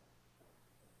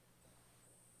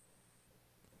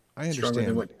 I understand. Stronger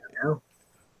than what you do now?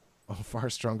 Oh, far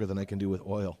stronger than I can do with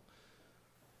oil.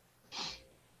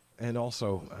 And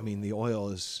also, I mean, the oil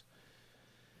is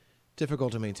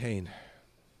difficult to maintain.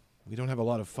 We don't have a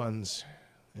lot of funds,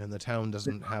 and the town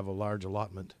doesn't have a large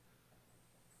allotment.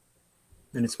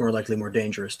 And it's more likely more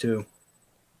dangerous, too.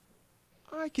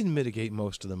 I can mitigate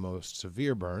most of the most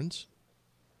severe burns.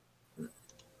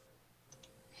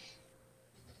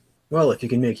 Well, if you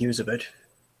can make use of it.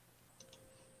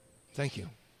 Thank you.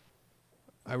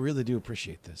 I really do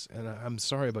appreciate this, and I'm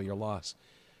sorry about your loss.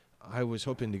 I was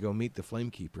hoping to go meet the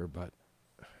Flamekeeper, but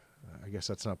I guess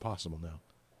that's not possible now.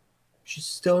 She's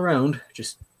still around,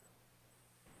 just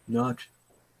not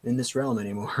in this realm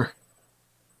anymore.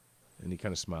 And he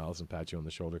kind of smiles and pats you on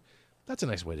the shoulder. That's a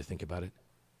nice way to think about it.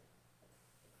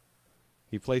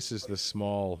 He places the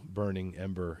small burning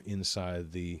ember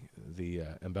inside the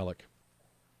embellic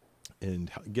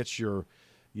and gets your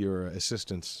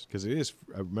assistance, because it is,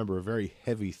 I remember, a very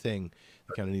heavy thing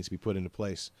that kind of needs to be put into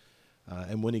place.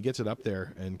 And when he gets it up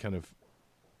there and kind of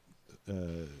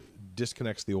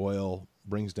disconnects the oil,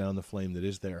 brings down the flame that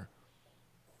is there.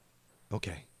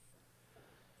 Okay.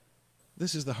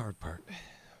 This is the hard part.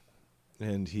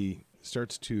 And he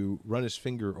starts to run his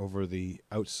finger over the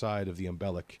outside of the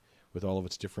embellic with all of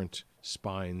its different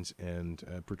spines and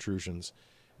protrusions,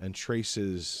 and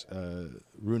traces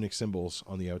runic symbols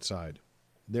on the outside.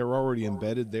 They're already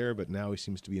embedded there, but now he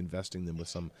seems to be investing them with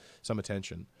some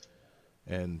attention.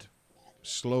 And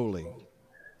slowly,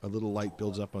 a little light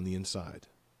builds up on the inside,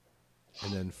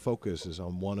 and then focuses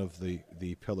on one of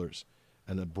the pillars,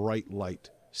 and a bright light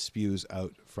spews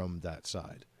out from that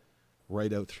side,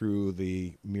 right out through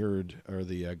the mirrored, or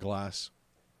the glass,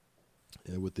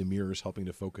 with the mirrors helping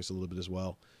to focus a little bit as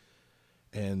well.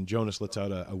 And Jonas lets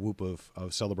out a whoop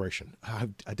of celebration.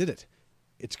 I did it.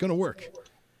 It's going to work.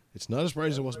 It's not as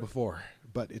bright as it was before,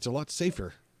 but it's a lot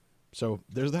safer. So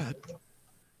there's that.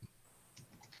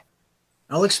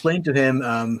 I'll explain to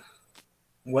him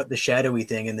what the shadowy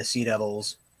thing in the Sea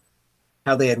Devils,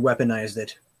 how they had weaponized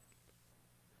it.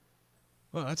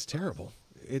 Well, that's terrible.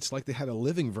 It's like they had a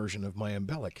living version of my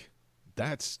embellic.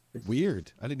 That's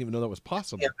weird. I didn't even know that was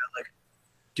possible. Yeah, like,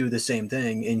 do the same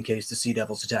thing in case the Sea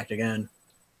Devils attacked again.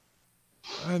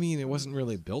 I mean, it wasn't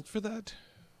really built for that.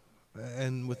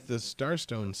 And with the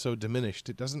Starstone so diminished,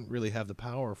 it doesn't really have the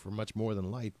power for much more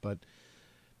than light. But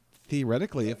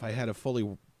theoretically, if I had a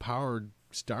fully powered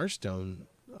Starstone,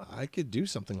 I could do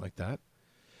something like that.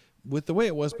 With the way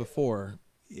it was before,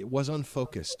 it was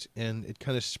unfocused, and it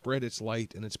kind of spread its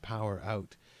light and its power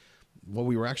out. What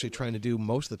we were actually trying to do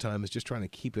most of the time is just trying to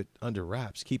keep it under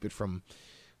wraps, keep it from,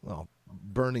 well,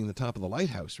 burning the top of the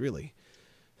lighthouse, really.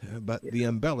 But the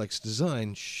embellic's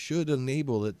design should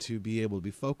enable it to be able to be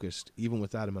focused, even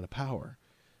with that amount of power,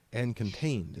 and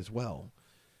contained as well.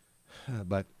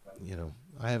 But, you know,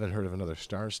 I haven't heard of another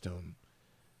Starstone.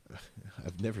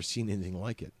 I've never seen anything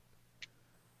like it.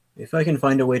 If I can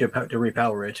find a way to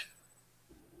repower it,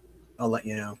 I'll let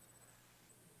you know.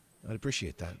 I'd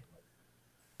appreciate that.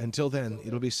 Until then,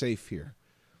 it'll be safe here.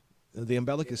 The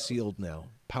embellic is sealed now,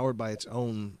 powered by its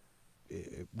own,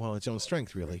 well, its own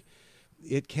strength, really.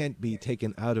 It can't be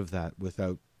taken out of that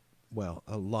without, well,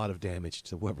 a lot of damage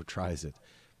to whoever tries it.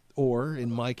 Or,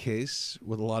 in my case,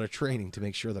 with a lot of training to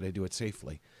make sure that I do it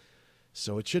safely.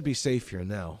 So it should be safe here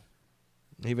now.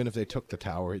 Even if they took the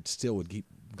tower, it still would keep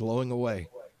glowing away.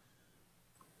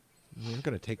 They're not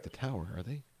going to take the tower, are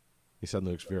they? He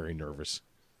suddenly looks very nervous.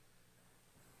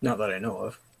 Not that I know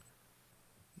of.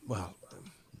 Well,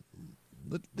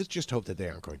 let's just hope that they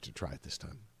aren't going to try it this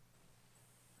time.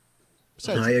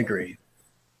 Besides, I agree.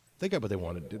 They got what they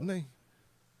wanted, didn't they?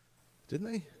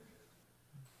 Didn't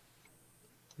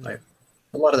they?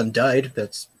 A lot of them died.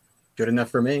 That's good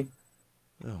enough for me.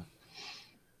 Oh.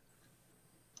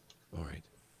 All right.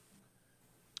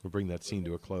 We'll bring that scene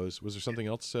to a close. Was there something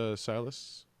else,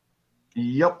 Silas?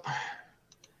 Yep.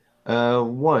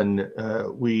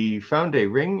 We found a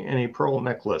ring and a pearl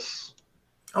necklace.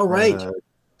 Oh, right.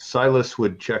 Silas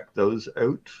would check those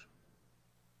out.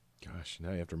 Gosh,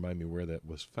 now you have to remind me where that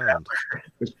was found.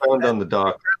 It was found on the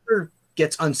dock. Grappler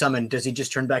gets unsummoned. Does he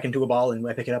just turn back into a ball and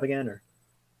I pick it up again? Or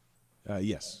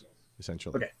Yes,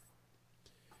 essentially. Okay.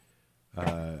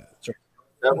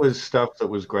 That was stuff that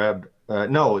was grabbed.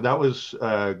 No, that was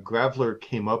Graveler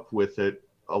came up with it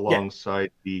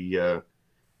alongside the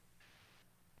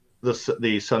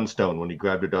sunstone when he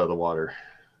grabbed it out of the water.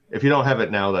 If you don't have it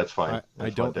now, that's fine.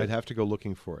 I don't. I'd have to go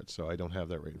looking for it, so I don't have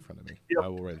that right in front of me. Yep. I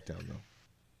will write it down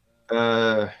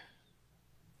though.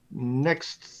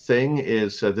 Next thing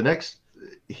is the next.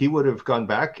 He would have gone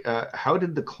back. How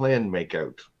did the clan make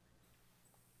out?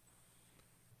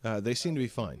 They seem to be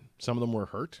fine. Some of them were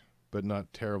hurt, but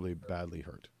not terribly badly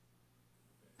hurt.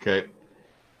 Okay.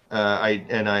 I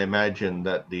imagine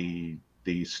that the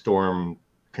storm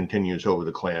continues over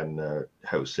the clan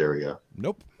house area.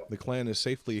 Nope. The clan is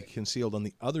safely concealed on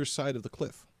the other side of the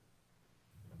cliff.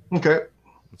 Okay.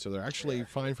 So they're actually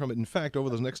fine from it. In fact, over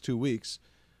those next 2 weeks,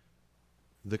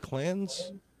 the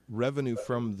clan's revenue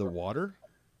from the water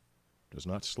does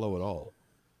not slow at all.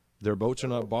 Their boats are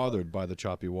not bothered by the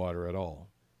choppy water at all.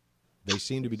 They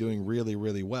seem to be doing really,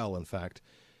 really well, in fact.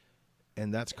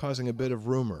 And that's causing a bit of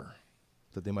rumor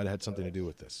that they might have had something to do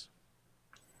with this.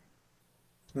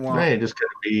 wow. Right,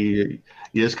 you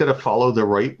just gotta follow the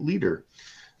right leader.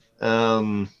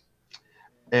 And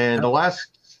the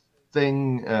last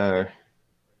thing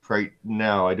right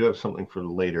now. I do have something for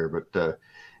later, but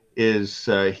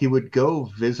he would go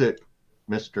visit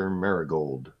Mr.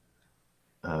 Marigold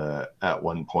at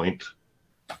one point.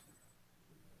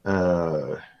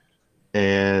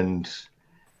 And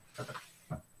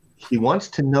he wants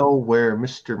to know where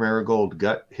Mr. Marigold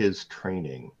got his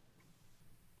training.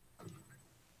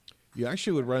 You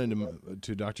actually would run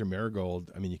into Dr.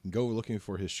 Marigold. I mean, you can go looking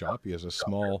for his shop. He has a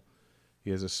small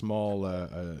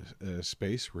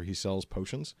space where he sells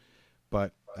potions.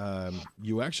 But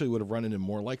you actually would have run into him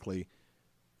more likely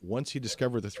once he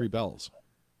discovered the 3 bells,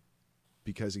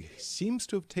 because he seems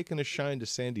to have taken a shine to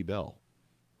Sandy Bell,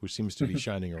 who seems to be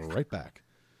shining right back.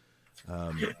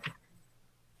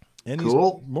 And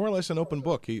cool. He's more or less an open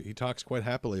book. He talks quite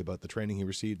happily about the training he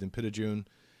received in Pittajune,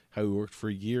 how he worked for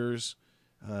years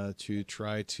to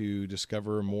try to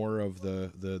discover more of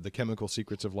the chemical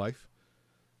secrets of life,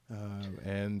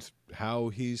 and how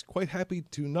he's quite happy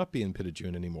to not be in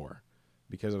Pittajune anymore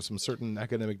because of some certain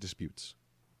academic disputes.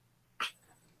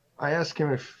 I asked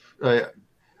him if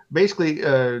basically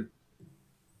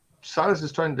Silas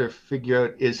is trying to figure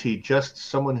out, is he just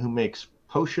someone who makes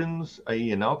potions,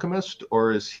 i.e. an alchemist,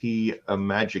 or is he a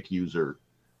magic user?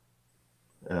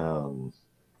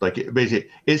 Like, basically,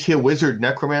 is he a wizard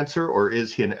necromancer, or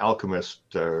is he an alchemist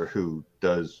who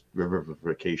does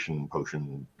revivification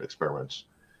potion experiments?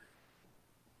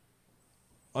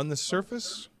 On the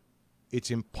surface, it's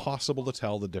impossible to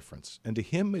tell the difference. And to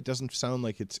him, it doesn't sound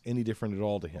like it's any different at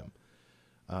all to him.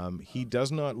 He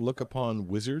does not look upon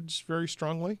wizards very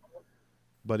strongly,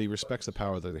 but he respects the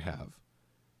power that they have.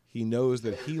 He knows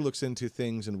that he looks into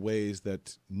things in ways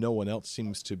that no one else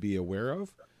seems to be aware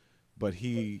of, but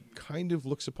he kind of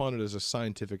looks upon it as a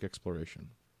scientific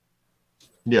exploration.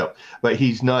 Yeah, but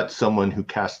he's not someone who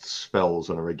casts spells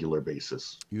on a regular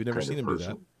basis. You've never seen him do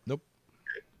that? Nope.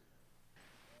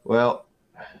 Well,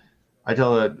 I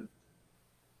tell that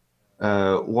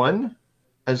one,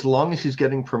 as long as he's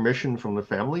getting permission from the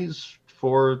families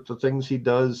for the things he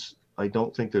does, I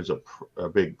don't think there's a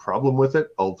big problem with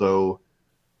it, although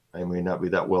I may not be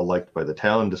that well liked by the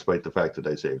town, despite the fact that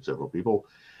I saved several people.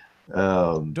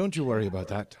 Don't you worry about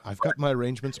that. I've got my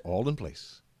arrangements all in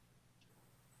place.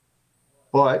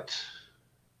 But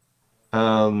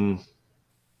I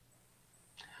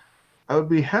would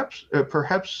be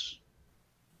perhaps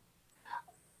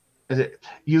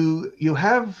you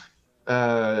have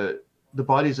the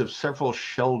bodies of several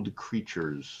shelled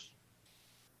creatures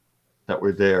that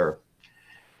were there.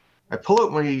 I pull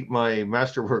out my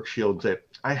masterwork shield and say,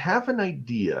 I have an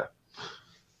idea.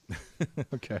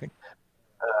 Okay.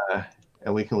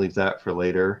 And we can leave that for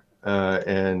later.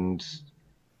 And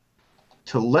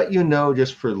to let you know,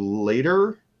 just for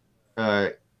later,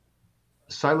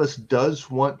 Silas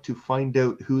does want to find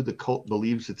out who the cult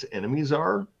believes its enemies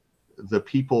are, the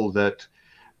people that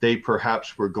they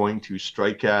perhaps were going to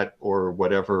strike at or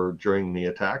whatever during the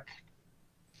attack.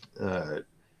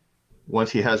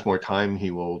 Once he has more time, he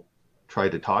will try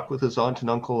to talk with his aunt and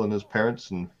uncle and his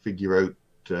parents and figure out,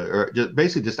 or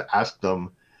basically just ask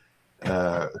them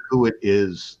who it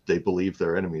is they believe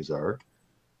their enemies are.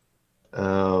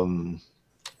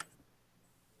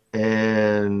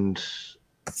 And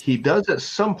he does at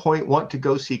some point want to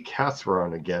go see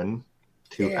Catherine again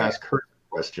to ask her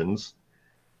questions.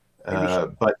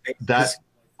 But that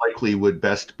likely would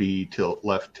best be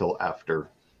left till after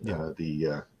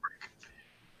the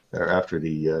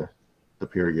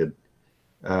period.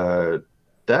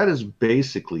 That is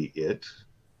basically it.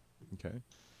 Okay.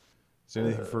 Is there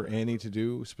anything for Annie to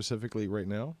do specifically right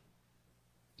now?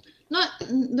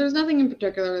 There's nothing in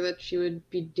particular that she would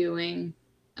be doing.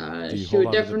 Do you she hold would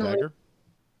on definitely. to the dagger?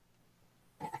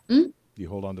 Hmm? Do you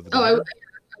hold on to the Oh, dagger?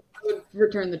 I would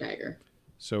return the dagger.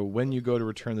 So when you go to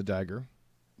return the dagger,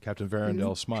 Captain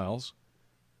Varandel smiles.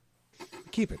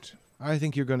 Keep it. I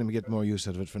think you're going to get more use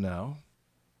out of it for now.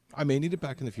 I may need it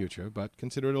back in the future, but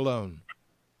consider it a loan.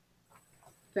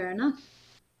 Fair enough.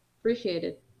 Appreciate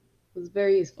it. It was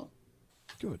very useful.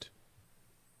 Good.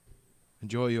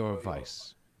 Enjoy your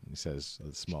vice, he says,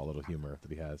 a small little humor that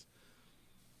he has.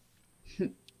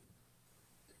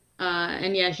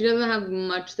 And yeah, she doesn't have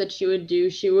much that she would do.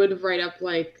 She would write up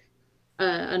like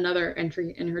another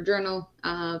entry in her journal,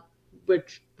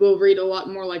 which will read a lot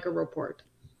more like a report.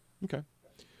 Okay.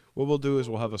 What we'll do is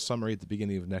we'll have a summary at the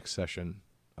beginning of next session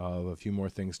of a few more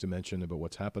things to mention about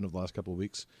what's happened over the last couple of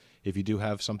weeks. If you do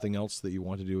have something else that you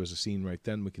want to do as a scene right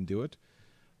then, we can do it.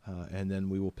 And then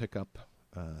we will pick up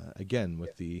again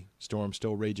with the storm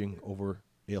still raging over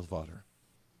Aelvater.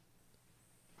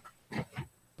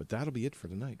 But that'll be it for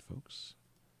tonight, folks.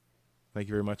 Thank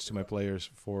you very much to my players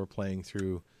for playing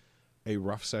through a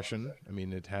rough session. I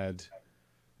mean, it had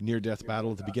near-death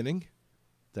battle at the beginning,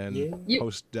 then Yeah.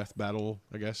 post-death battle,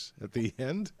 I guess, at the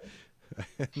end.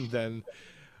 And then,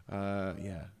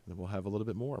 then we'll have a little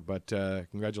bit more. But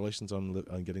congratulations on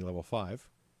getting level 5.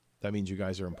 That means you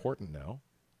guys are important now.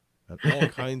 And all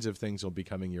kinds of things will be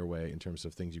coming your way in terms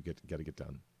of things you got to get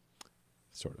done.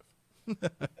 Sort of.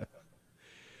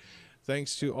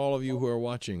 Thanks to all of you who are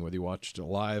watching, whether you watched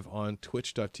live on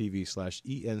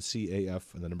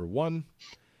twitch.tv/ENCAF and the number 1.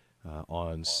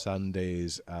 On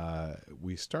Sundays,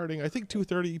 we starting, I think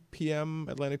 2:30 p.m.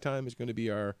 Atlantic time is going to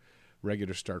be our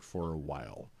regular start for a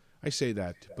while. I say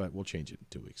that, but we'll change it in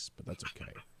 2 weeks, but that's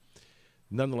okay.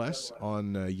 Nonetheless,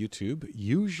 on YouTube,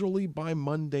 usually by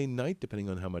Monday night, depending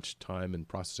on how much time and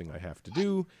processing I have to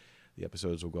do, the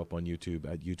episodes will go up on YouTube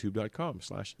at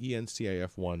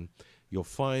youtube.com/ENCAF1. You'll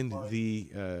find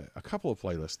a couple of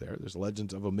playlists there. There's a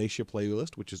Legends of Ommatia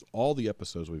playlist, which is all the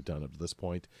episodes we've done up to this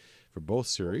point for both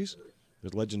series.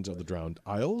 There's Legends of the Drowned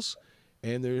Isles,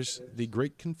 and there's The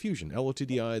Great Confusion,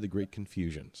 LOTDI, The Great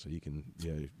Confusion. So you can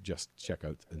just check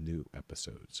out the new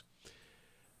episodes.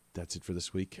 That's it for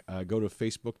this week. Go to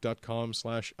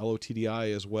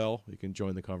facebook.com/LOTDI as well. You can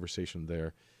join the conversation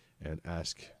there and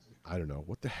ask, I don't know,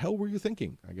 what the hell were you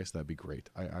thinking? I guess that'd be great.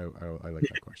 I like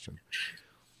that question.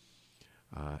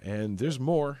 And there's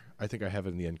more. I think I have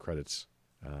it in the end credits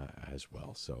as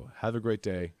well. So have a great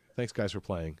day. Thanks, guys, for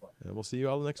playing. And we'll see you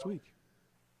all next week.